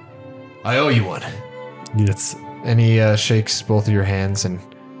owe you one. It's And he shakes both of your hands, and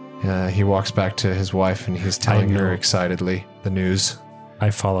he walks back to his wife, and he's telling her know. excitedly the news.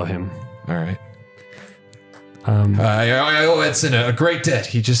 I follow him. All right. I owe Edson a great debt.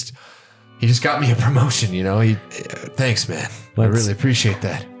 He just got me a promotion, you know. Thanks, man. I really appreciate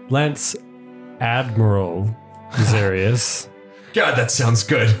that. Lance Admiral Zarius. God, that sounds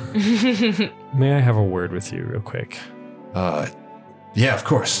good. May I have a word with you real quick? Yeah, of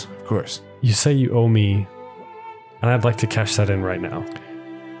course. Of course. You say you owe me, and I'd like to cash that in right now.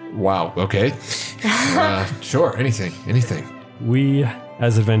 Wow. Okay. Sure. Anything. We,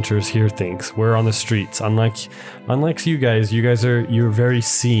 as adventurers, hear things. We're on the streets. Unlike you guys you're very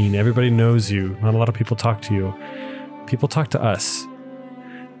seen. Everybody knows you. Not a lot of people talk to you. People talk to us.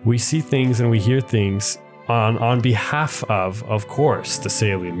 We see things and we hear things on behalf of course, the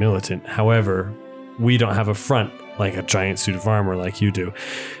Salian militant. However, we don't have a front like a giant suit of armor like you do.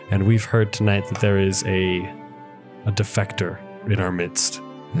 And we've heard tonight that there is a defector in our midst.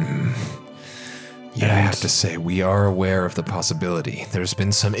 Yeah, I have to say, we are aware of the possibility. There's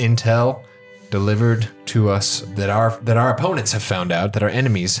been some intel, delivered to us that our opponents have found out, that our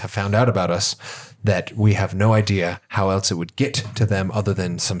enemies have found out about us, that we have no idea how else it would get to them other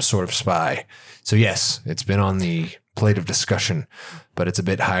than some sort of spy. So yes, it's been on the plate of discussion, but it's a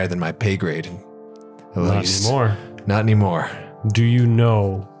bit higher than my pay grade. At Not least. anymore. Not anymore. Do you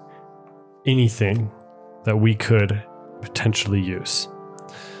know anything that we could potentially use?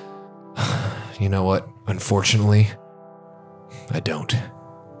 You know what? Unfortunately, I don't.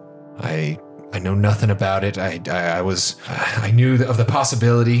 I know nothing about it. I knew of the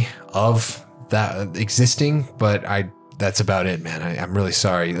possibility of that existing, but that's about it, man. I'm really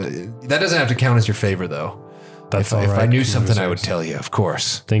sorry. That doesn't have to count as your favor, though. That's if all I right, knew King something, I would Reserves. tell you, of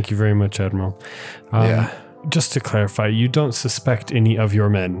course. Thank you very much, Admiral. Yeah. Just to clarify, you don't suspect any of your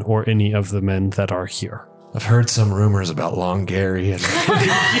men or any of the men that are here. I've heard some rumors about Long Gary and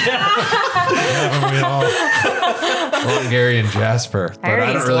Haven't we all? Long Gary and Jasper, but heard I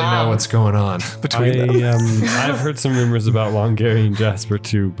don't he's really know long. what's going on. I've heard some rumors about Long Gary and Jasper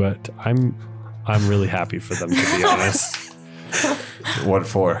too, but I'm really happy for them, to be honest. What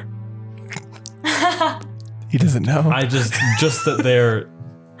for? He doesn't know. I just that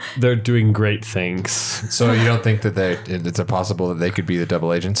they're doing great things. So you don't think that it's possible that they could be the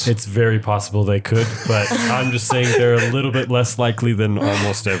double agents? It's very possible they could, but I'm just saying they're a little bit less likely than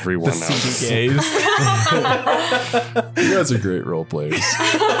almost everyone else. gaze. You guys are great role players.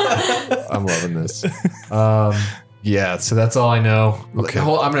 I'm loving this. Yeah, so that's all I know. Okay.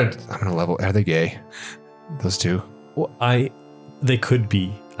 I'm gonna level. Are they gay? Those two? Well, they could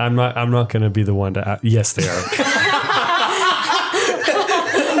be. I'm not going to be the one to. Yes, they are.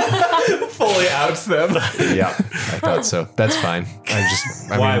 Fully outs them. Yeah, I thought so. That's fine.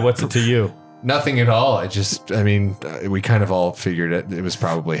 Why? What's it to you? Nothing at all. I mean, we kind of all figured it was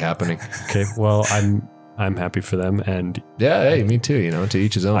probably happening. Okay. Well, I'm happy for them, and Yeah, hey, me too. To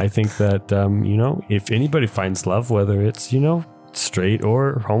each his own. I think that if anybody finds love, whether it's straight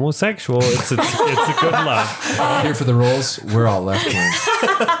or homosexual, it's a good love. Here for the roles, we're all left wing.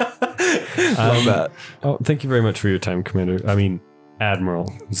 Love that. Oh, thank you very much for your time, Commander. I mean, Admiral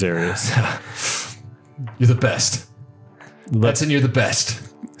Zarius. You're the best. Let's you're the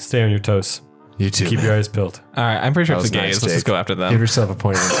best. Stay on your toes. You too. Keep your eyes peeled. All right, I'm pretty sure That it's was the gays. nice, Let's just Jake. go after Give them. yourself a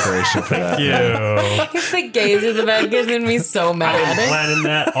point of inspiration for that. The gays in the back getting me so mad. Planning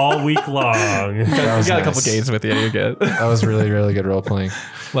that all week long. You got a couple nice. gays with you. You're good. That was really, really good role playing.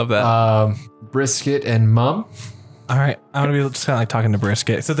 Love that. Brisket and Mum. All right, I'm gonna be just kind of like talking to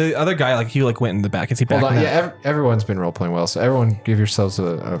Brisket. So the other guy, he went in the back. Is he back? Hold on. now? Yeah, everyone's been role playing well. So everyone, give yourselves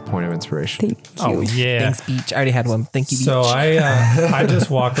a point of inspiration. Oh yeah. Thanks, Beach. I already had one. Thank you, Beach. So I just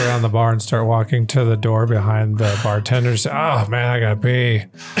walk around the bar and start walking to the door behind the bartender. Say, oh man, I gotta pee.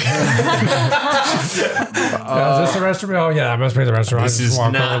 Is this the restroom? Oh yeah, that must be the restroom. This I just is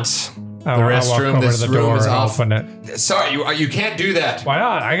walk not over, the I walk restroom. over This to the room door is and off. open it. Sorry, you can't do that. Why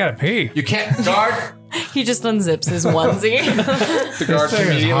not? I gotta pee. You can't guard. He just unzips his onesie. The guard thing is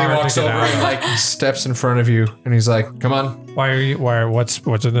immediately hard to walks get over out and of. like steps in front of you, and he's like, "Come on, Why are you? Why? What's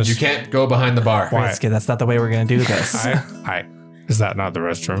in this? you can't go behind the bar." Why? Brisket, that's not the way we're gonna do this. Is that not the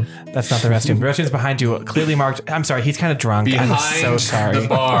restroom? That's not the restroom. The restroom's behind you, clearly marked. I'm sorry, he's kind of drunk. Behind I'm so sorry. the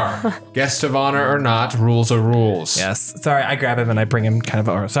bar, guest of honor or not, rules are rules. Yes, sorry. I grab him and I bring him kind of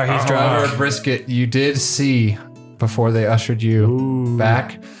over. Sorry, he's drunk. However, Brisket, you did see before they ushered you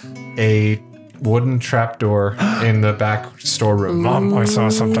back a wooden trapdoor in the back storeroom. Mom, I saw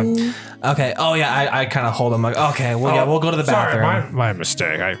something. Okay. Oh yeah, I kind of hold him like, okay, well yeah, we'll go to the bathroom. Sorry, my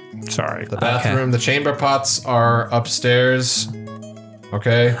mistake. Sorry. The bathroom, the chamber pots are upstairs.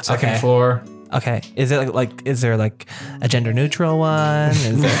 Okay, second floor. Okay. Is it is there like a gender neutral one?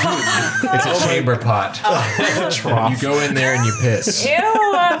 Is there, It's a chamber pot. You go in there and you piss. Ew,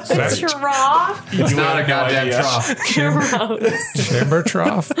 it's trough. It's not a goddamn trough. Gross. Chamber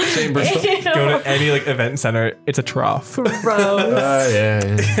trough. Chamber trough. go to any event center. It's a trough. Yeah.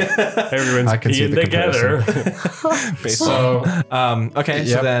 Everyone's I can see peeing the together. So Okay.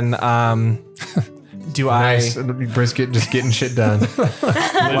 So Yep. then, do nice. Brisket just getting shit done.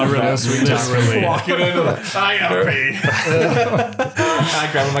 Literally. Walking into the. I gotta pee. I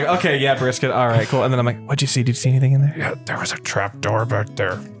grab him like, okay, yeah, Brisket. All right, cool. And then I'm like, what'd you see? Did you see anything in there? Yeah, there was a trap door back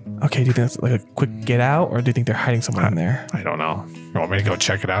there. Okay. Do you think it's like a quick get out, or do you think they're hiding someone in there? I don't know. You want me to go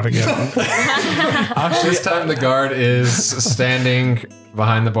check it out again? This time the guard is standing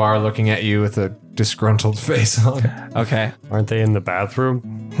behind the bar looking at you with a disgruntled face on. Okay. Aren't they in the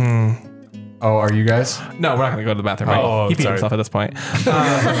bathroom? Oh, are you guys? No, we're not gonna go to the bathroom. Right? Oh, he peed sorry. himself at this point.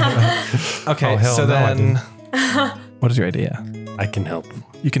 Okay. Oh, hell so no, I then, what is your idea? I can help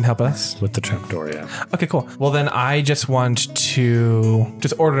You can help us. with the trapdoor, yeah. Okay, cool. Well, then I just want to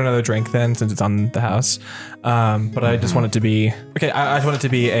just order another drink then, since it's on the house. But I just want it to be I just want it to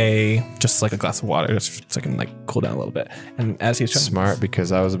be just like a glass of water, just so I can like cool down a little bit. And as he's trying, Smart,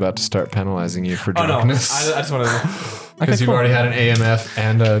 because I was about to start penalizing you for oh no, I drunkenness. just want to. Because you've already had an AMF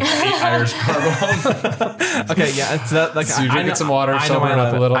and a Irish carbone. Okay, yeah, it's that, like So you I drinking know- some water, I know sober my it up a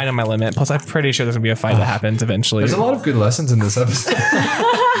limit. little? I know my limit. Plus, I'm pretty sure there's gonna be a fight that happens eventually. There's a lot of good lessons in this episode.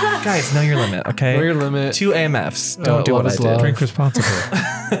 Guys, know your limit, okay? Know your limit. 2 AMFs. Don't do love what I is did. love. Drink responsibly.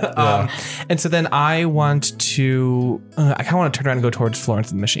 And so then I want to. I kind of want to turn around and go towards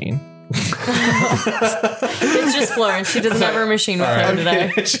Florence and the machine. It's just Florence. She doesn't have her machine with her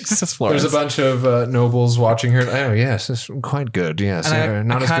today. She's just Florence. There's a bunch of nobles watching her. Oh, yes, it's quite good. Yes, And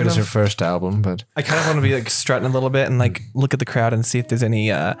not I as kind good as her of- first album, but I kind of want to be like strutting a little bit and like look at the crowd and see if there's any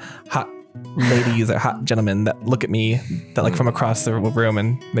hot ladies or hot gentlemen that look at me that like from across the room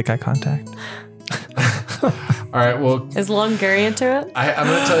and make eye contact. all right. Well, Is Longari into it? I'm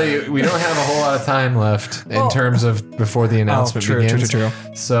going to tell you, we don't have a whole lot of time left in terms of before the announcement true.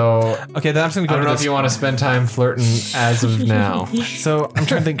 So Okay, then I'm just gonna I go don't to know if this. you want to spend time flirting as of now. So I'm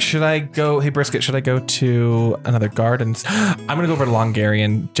trying to think. Should I go? Hey, Brisket. Should I go to another gardens? I'm gonna go over to Longari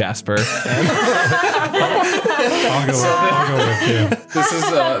and Jasper. I'll go with you.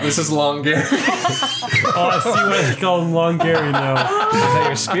 This is long Gary. Oh, I see why they call him Long Gary now.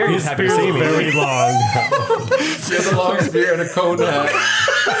 Your spirit His is happy to spear see is me. very long. He has a long spear and a cone hat.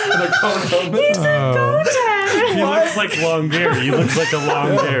 And a cone helmet. He looks like Long Gary. He looks like a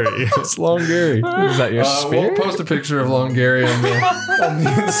Long Gary. It's long Gary. Is that your We'll spirit? post a picture of Long Gary on the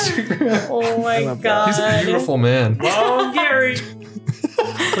Instagram. Oh my god. He's a beautiful man. Long Gary.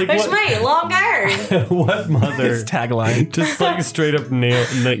 Like There's what, me, Longari. what mother His tagline. just like straight up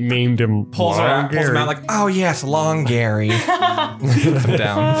named him Pulls Long him out like, oh yes, Long Gary. Puts him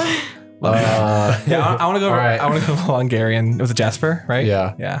down. Yeah, I want to go. all right. I want to go Long Gary and it was a Jasper, right?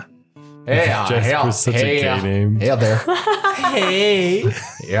 Yeah. Yeah. Hey, Jasper's such a gay name. Hey there. Hey,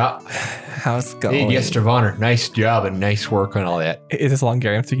 Yeah. how's it going? Hey, Jester Vonner. Nice job and nice work on all that. Is this Long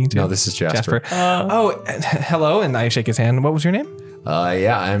Gary I'm speaking to? No, this is Jasper. Hello, and I shake his hand. What was your name?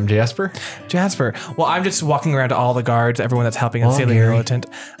 Yeah, I'm Jasper. Jasper. Well, I'm just walking around to all the guards, everyone that's helping and Long sailing Gary. militant.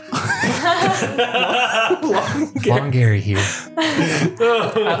 Long Gary here.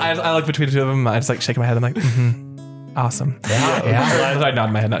 I look between the two of them. I just like shake my head. I'm like, awesome. Yeah. I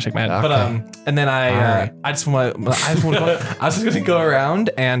nod my head, not shake my head. Okay. But and then I just want to. I was just gonna go around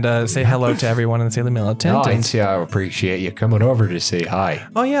and say hello to everyone in the Sailing Militant. Oh, and, I appreciate you coming over to say hi.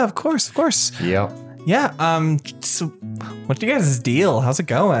 oh yeah, of course. Yep. Yeah. So, what's your guys' deal? How's it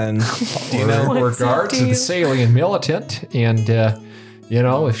going? Do you know? We're guards of the Salian Militant, and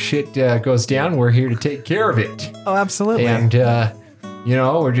if shit goes down, we're here to take care of it. Oh, absolutely. And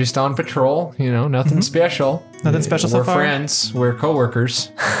we're just on patrol. Nothing special. Nothing special so We're far? friends. We're coworkers.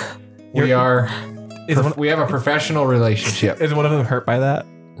 we have a professional relationship. Is one of them hurt by that?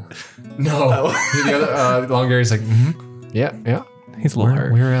 No, the other Long Gary's like, yeah. He's a little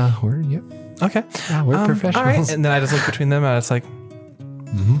hurt. We're yep. Okay. We're professionals. All right. And then I just look between them and it's like,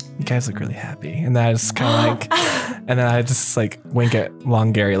 you guys look really happy. And then I just kind of like, and then I just like wink at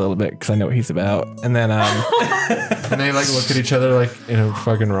Long Gary a little bit because I know what he's about. And then, And they like look at each other like in a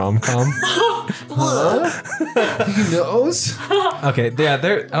fucking rom-com. He knows. okay. Yeah. I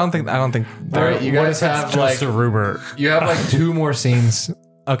don't think All right, you guys have like Just a Rupert. you have like 2 more scenes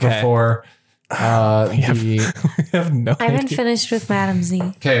okay. before the. I have no I haven't idea. finished with Madam Z.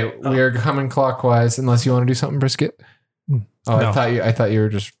 Okay, we are coming clockwise. Unless you want to do something, Brisket. Oh, No. I thought you were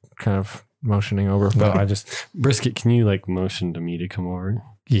just kind of motioning over. No, But I just Brisket, can you like motion to me to come over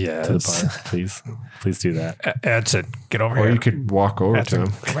yes. to the bar, please? Please do that. That's it. Get over or here. you could walk over That's to it.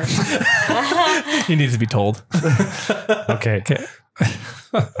 him. Come here. He needs to be told. Okay.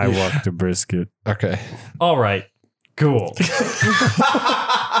 I walk to Brisket. Okay. All right. Cool.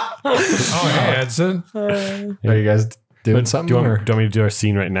 Oh, hey, Edson. Are you guys doing something? Do you, or- want, do you want me to do our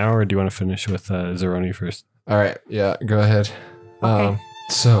scene right now, or do you want to finish with Zeroni first? All right. Yeah. Go ahead.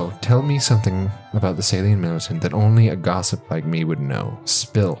 So tell me something about the Salian Militant that only a gossip like me would know.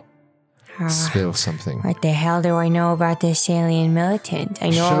 Spill something. What the hell do I know about the Salian Militant? I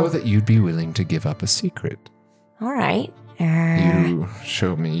know. Show that you'd be willing to give up a secret. All right. You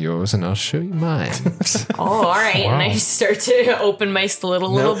show me yours and I'll show you mine. Oh, all right. And I start to open my slit a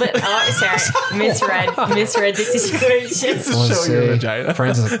little bit. Oh, sorry. Misread the situation. Show your vagina.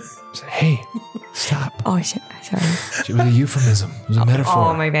 Friends are like, hey, stop. Oh, shit. Sorry. It was a euphemism. It was a metaphor.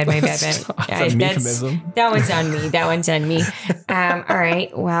 Oh, my bad. Guys, It's a euphemism. that one's on me. All right.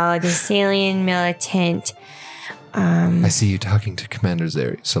 Well, the Salian Militant. I see you talking to Commander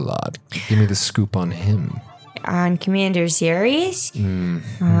Zarius a lot. Give me the scoop on him. On Commander Zarius?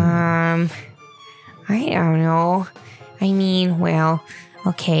 I don't know. I mean, well,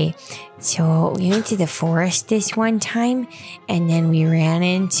 okay. So we went to the forest this one time, and then we ran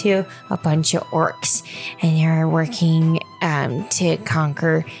into a bunch of orcs, and they were working to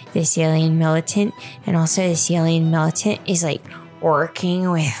conquer this alien militant, and also this alien militant is like working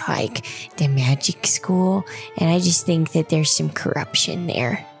with like the magic school, and I just think that there's some corruption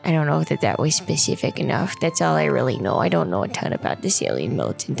there. I don't know that was specific enough. That's all I really know. I don't know a ton about this alien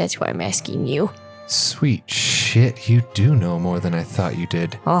militant. That's why I'm asking you. Sweet shit, you do know more than I thought you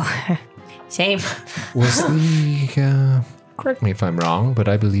did. Oh, same. Was the, correct me if I'm wrong, but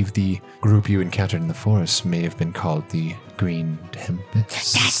I believe the group you encountered in the forest may have been called the Green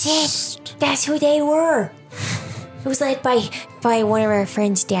Tempest. That's it. That's who they were. It was led by one of our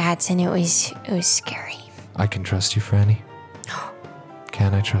friends' dads, and it was scary. I can trust you, Franny.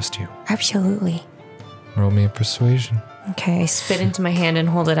 Can I trust you? Absolutely. Roll me a persuasion. Okay, I spit into my hand and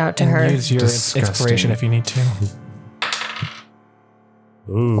hold it out to And her. use your Disgusting. inspiration if you need to.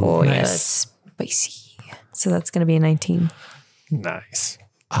 Ooh, Oh, yeah, Nice. that's spicy. So that's going to be a 19. nice.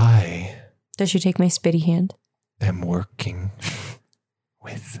 I Does she take my spitty hand? am working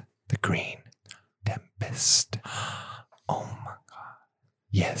with the Green Tempest. Oh my god.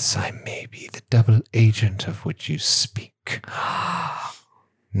 Yes, I may be the double agent of which you speak.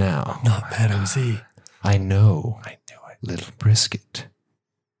 Now, Not Madam Z. I knew it. Little Brisket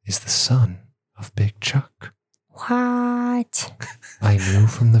is the son of Big Chuck. What? I knew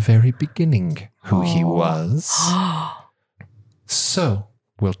from the very beginning who he was. So,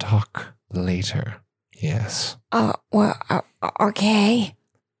 we'll talk later. Yes. Well, okay.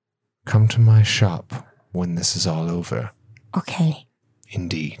 Come to my shop when this is all over. Okay.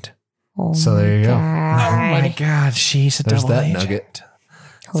 Indeed. Oh So there you go. Oh my god, she's a There's double that agent. nugget.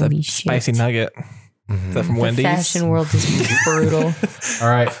 It's a Holy shit. spicy nugget. Is that from The Wendy's? fashion world is brutal. All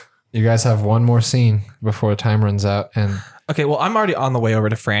right. You guys have one more scene before time runs out. And Okay, well, I'm already on the way over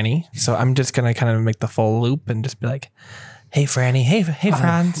to Franny, so I'm just gonna kind of make the full loop and just be like, "Hey, Franny. Hey,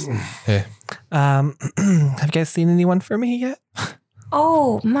 Franz. hey, Have you guys seen anyone for me yet?"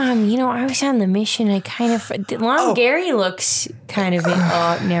 Oh, Mom, I was on the mission. I kind of... Long Gary looks kind of...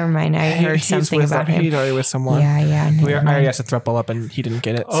 never mind. I heard He's something with- about him. He's already with someone. Yeah. I never already mind. asked to thruple up and he didn't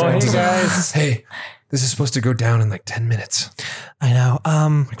get it. Oh, so- hey guys. hey, this is supposed to go down in like 10 minutes. I know.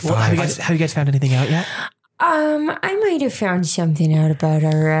 Well, have five. you guys found anything out yet? I might have found something out about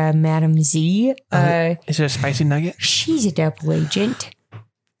our Madam Z. Is it a spicy nugget? She's a double agent.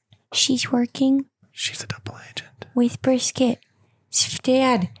 She's working She's a double agent. with Brisket,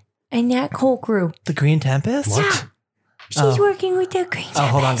 Dad, and that whole crew. The Green Tempest? Yeah. She's working with the Green Oh,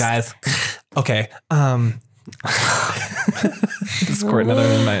 hold on, Tempest. guys. Okay. Squirt another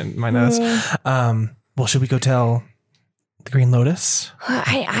in my nose. Well, should we go tell the Green Lotus?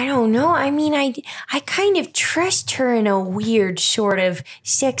 I don't know. I mean, I kind of trust her in a weird sort of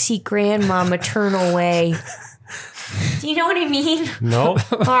sexy grandma maternal way. Do you know what I mean? Nope.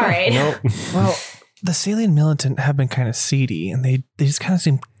 All right. Nope. Well, the Salient Militant have been kind of seedy, and they just kind of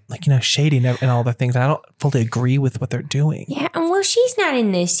seem like, shady and all the things. And I don't fully agree with what they're doing. Yeah, and well, she's not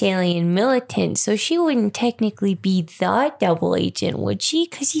in the Salient Militant, so she wouldn't technically be the double agent, would she?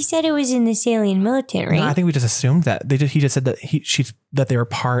 Because he said it was in the Salient Militant, right? No, I think we just assumed that he just said that that they were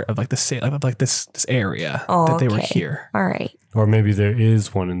part of like this area, Oh, that they were okay. here. All right. Or maybe there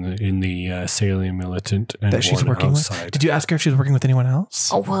is one in the Salient Militant and That she's one working outside. with. Did you ask her if she was working with anyone else?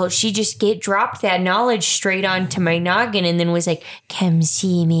 Oh, well, she just dropped that knowledge straight onto my noggin and then was like, come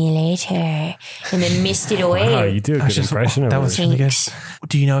see me later. And then missed it away. Wow, you do a good impression of that her. was really good. Thanks.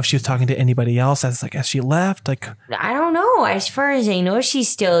 Do you know if she was talking to anybody else as she left? Like, I don't know. As far as I know, she's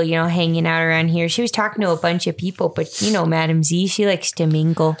still, hanging out around here. She was talking to a bunch of people, but, Madam Z, she likes to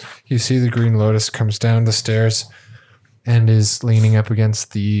mingle. You see the Green Lotus comes down the stairs and is leaning up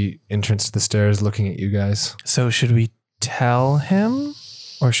against the entrance to the stairs looking at you guys. so should we tell him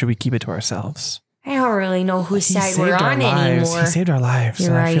or should we keep it to ourselves? I don't really know whose He side we're saved our on lives. anymore. He saved our lives. You're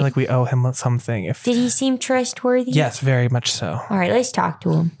And I feel right. like we owe him something. Did he seem trustworthy? Yes, very much so. All right, let's talk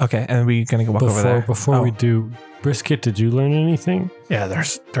to him. Okay, and we're going to go walk over there. Before Oh. we do, Brisket, did you learn anything? Yeah,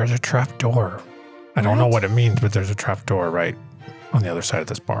 there's a trap door. I don't know what it means, but there's a trap door right on the other side of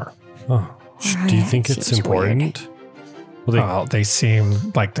this bar. Oh, do you think That it's seems important? Well, They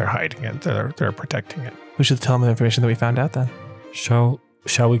seem like they're hiding it. They're protecting it. We should tell him the information that we found out then.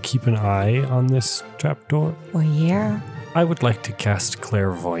 shall we keep an eye on this trapdoor? Well, yeah. I would like to cast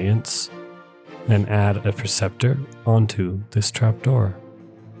clairvoyance and add a perceptor onto this trapdoor.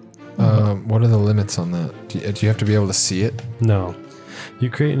 What are the limits on that? Do you have to be able to see it? No. You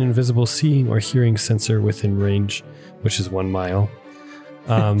create an invisible seeing or hearing sensor within range, which is 1 mile,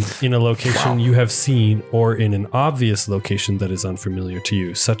 in a location you have seen or in an obvious location that is unfamiliar to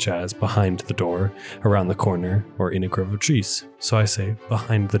you, such as behind the door, around the corner, or in a grove of trees. So I say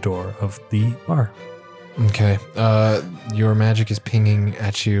behind the door of the bar. Okay. Your magic is pinging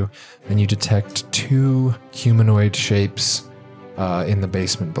at you, and you detect 2 humanoid shapes in the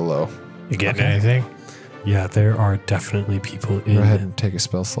basement below. You getting anything? Yeah, there are definitely people in... Go ahead and take a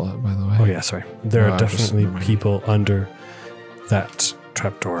spell slot, by the way. Oh yeah, sorry. There Oh, are just definitely remind me. people under that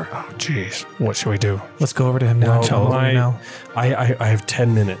trapdoor. Oh, jeez. What should we do? Let's go over to him now and tell him what we know. I have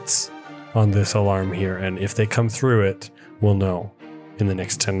 10 minutes on this alarm here, and if they come through it, we'll know in the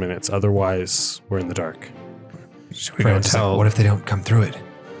next 10 minutes. Otherwise, we're in the dark. Should we go Friends, tell? what if they don't come through it?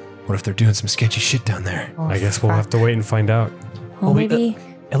 What if they're doing some sketchy shit down there? Oh, I guess we'll have to wait and find out. Well, Well, we- maybe.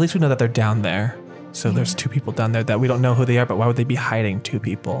 At least we know that they're down there. So there's 2 people down there that we don't know who they are, but why would they be hiding 2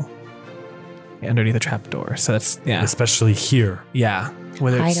 people underneath the trapdoor? So that's, yeah. Especially here. Yeah.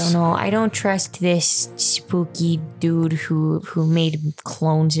 Whether I it's- don't know. I don't trust this spooky dude who made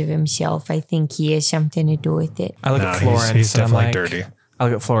clones of himself. I think he has something to do with it. I look No, at Florence. he's and I'm definitely like, dirty. I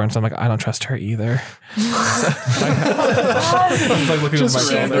look at Florence. I'm like, I don't trust her either. I'm like looking at my She's the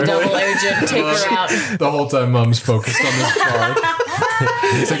shoulder. double agent. Take her out. The whole time Mom's focused on this card.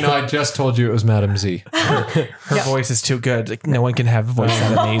 He's like, no, I just told you it was Madame Z. Her voice is too good. Like, no one can have a voice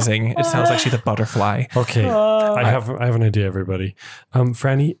that amazing. It sounds like she's a butterfly. Okay, I have an idea, everybody.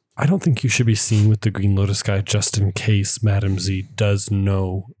 Franny, I don't think you should be seen with the Green Lotus guy just in case Madam Z does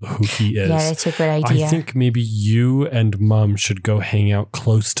know who he is. Yeah, that's a good idea. I think maybe you and Mom should go hang out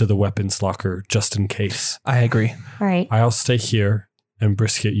close to the weapons locker just in case. I agree. All right. I'll stay here, and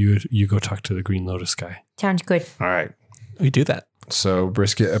Brisket, you go talk to the Green Lotus guy. Sounds good. All right. We do that. So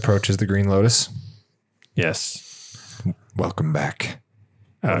Brisket approaches the Green Lotus. Yes. Welcome back.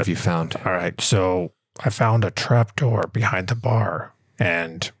 What have you found? All right. So I found a trapdoor behind the bar,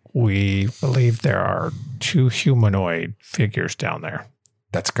 and we believe there are 2 humanoid figures down there.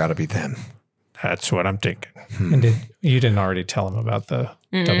 That's got to be them. That's what I'm thinking. And you didn't already tell him about the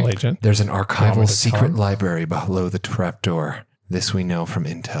double agent? There's an Want me archival to tell secret him? library below the trapdoor. This we know from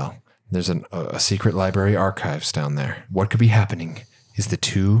intel. There's a secret library archives down there. What could be happening is the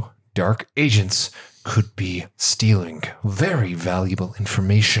 2 dark agents could be stealing very valuable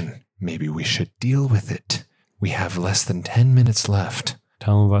information. Maybe we should deal with it. We have less than 10 minutes left.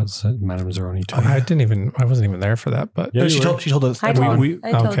 Tell him about Madame Zeroni too. I wasn't even there for that, but Yeah, she you were. told us. I told, we-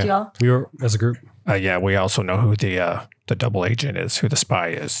 I told okay. y'all. We were as a group. yeah, we also know who the double agent is, who the spy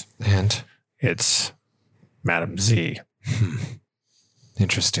is. And It's Madam Z.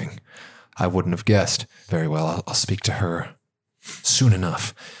 interesting. I wouldn't have guessed. Very well, I'll speak to her soon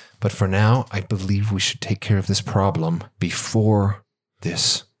enough. But for now, I believe we should take care of this problem before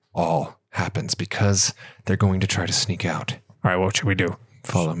this all happens, because they're going to try to sneak out. All right, what should we do?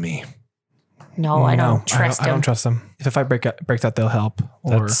 Follow me. No, I don't trust I don't him. trust them. If a fight breaks out, they'll help.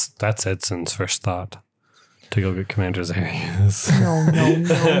 Or That's Edson's first thought. To go get Commander's areas. No,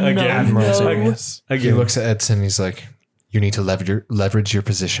 Again. Admiral's no. areas. He looks at Edson. He's like, you need to leverage your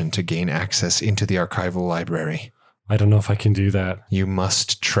position to gain access into the archival library. I don't know if I can do that. You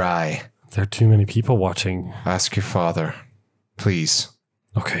must try. There are too many people watching. Ask your father, please.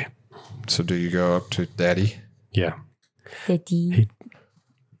 Okay. So do you go up to Daddy? Yeah. Daddy.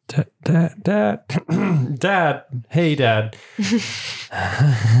 Dad. Dad. Hey, Dad.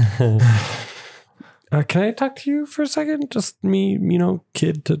 Can I talk to you for a second? Just me,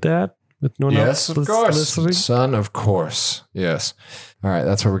 kid to dad with no one else listening? Son, of course. Yes. All right,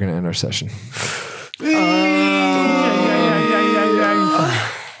 that's where we're going to end our session.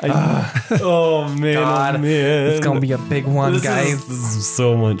 Oh, man. God. Oh, man. It's gonna be a big one, This guys. is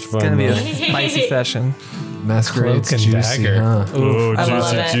so much fun. It's gonna be a man. spicy session. Masquerade's Cloak and juicy, dagger. huh? Oh, I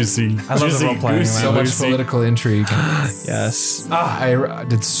love juicy, it. juicy. I love the role-playing, So man. much political intrigue. Yes. I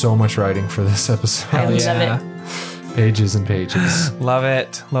did so much writing for this episode. Hell love yeah. Pages and pages. Love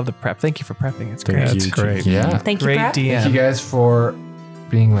it. Love the prep. Thank you for prepping. It's Thank great. you. That's great. Yeah. Thank you, Great Brad. DM. Thank you guys for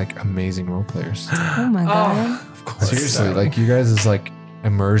being like amazing role players. Oh my god. Of course. Seriously, like you guys' like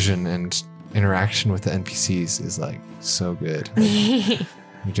immersion and interaction with the NPCs is like so good.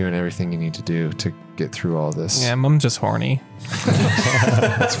 You're doing everything you need to do to get through all this. Yeah, mom's just horny.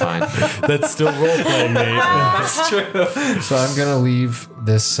 That's fine. That's still role playing, mate. That's true. So I'm gonna leave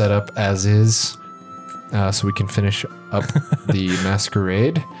this setup as is. so we can finish up the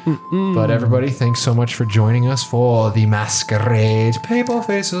masquerade. But everybody, thanks so much for joining us for the masquerade. Paper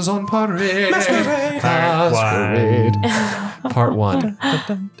faces on parade. Masquerade. Part 1.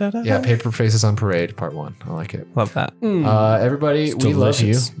 Yeah, paper faces on parade. Part 1. I like it. Love that. Everybody, we love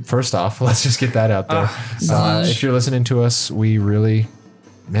you. First off, let's just get that out there. If you're listening to us, we really,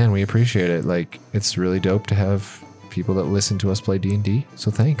 we appreciate it. Like, it's really dope to have people that listen to us play D&D. So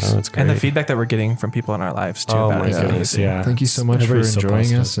thanks. Oh, that's great. And the feedback that we're getting from people in our lives too. Oh about my it is goodness, amazing. yeah. Thank you so much Everybody's for so enjoying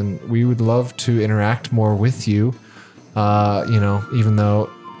positive. us, and we would love to interact more with you. Even though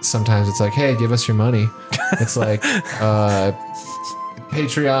sometimes it's like, hey, give us your money. It's like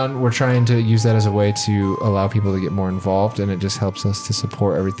Patreon. We're trying to use that as a way to allow people to get more involved, and it just helps us to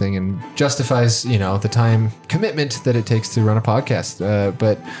support everything and justifies, the time commitment that it takes to run a podcast.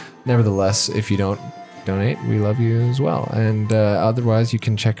 But nevertheless, if you don't donate, we love you as well. And otherwise, you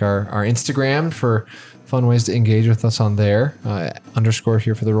can check our Instagram for fun ways to engage with us on there. _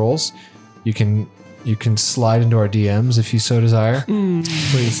 here for the rolls. You can slide into our DMs if you so desire.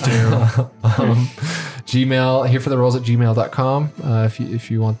 Please do. Gmail, here for the rolls at gmail.com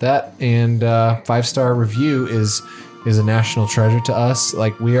if you want that. And 5-star review is a national treasure to us.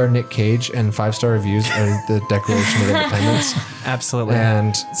 Like, we are Nick Cage, and 5-star reviews are the Declaration of Independence. Absolutely.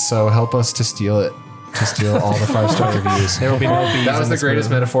 And so help us to steal it. To steal all the 5-star reviews. There will be no bees. That was in the this greatest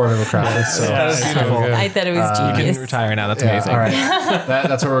room. metaphor I've ever crafted. So That was beautiful. I thought it was You genius. can retire now. That's yeah, amazing. all right.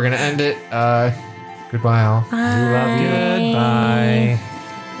 That's where we're gonna end it. Goodbye, all. We love you. Goodbye.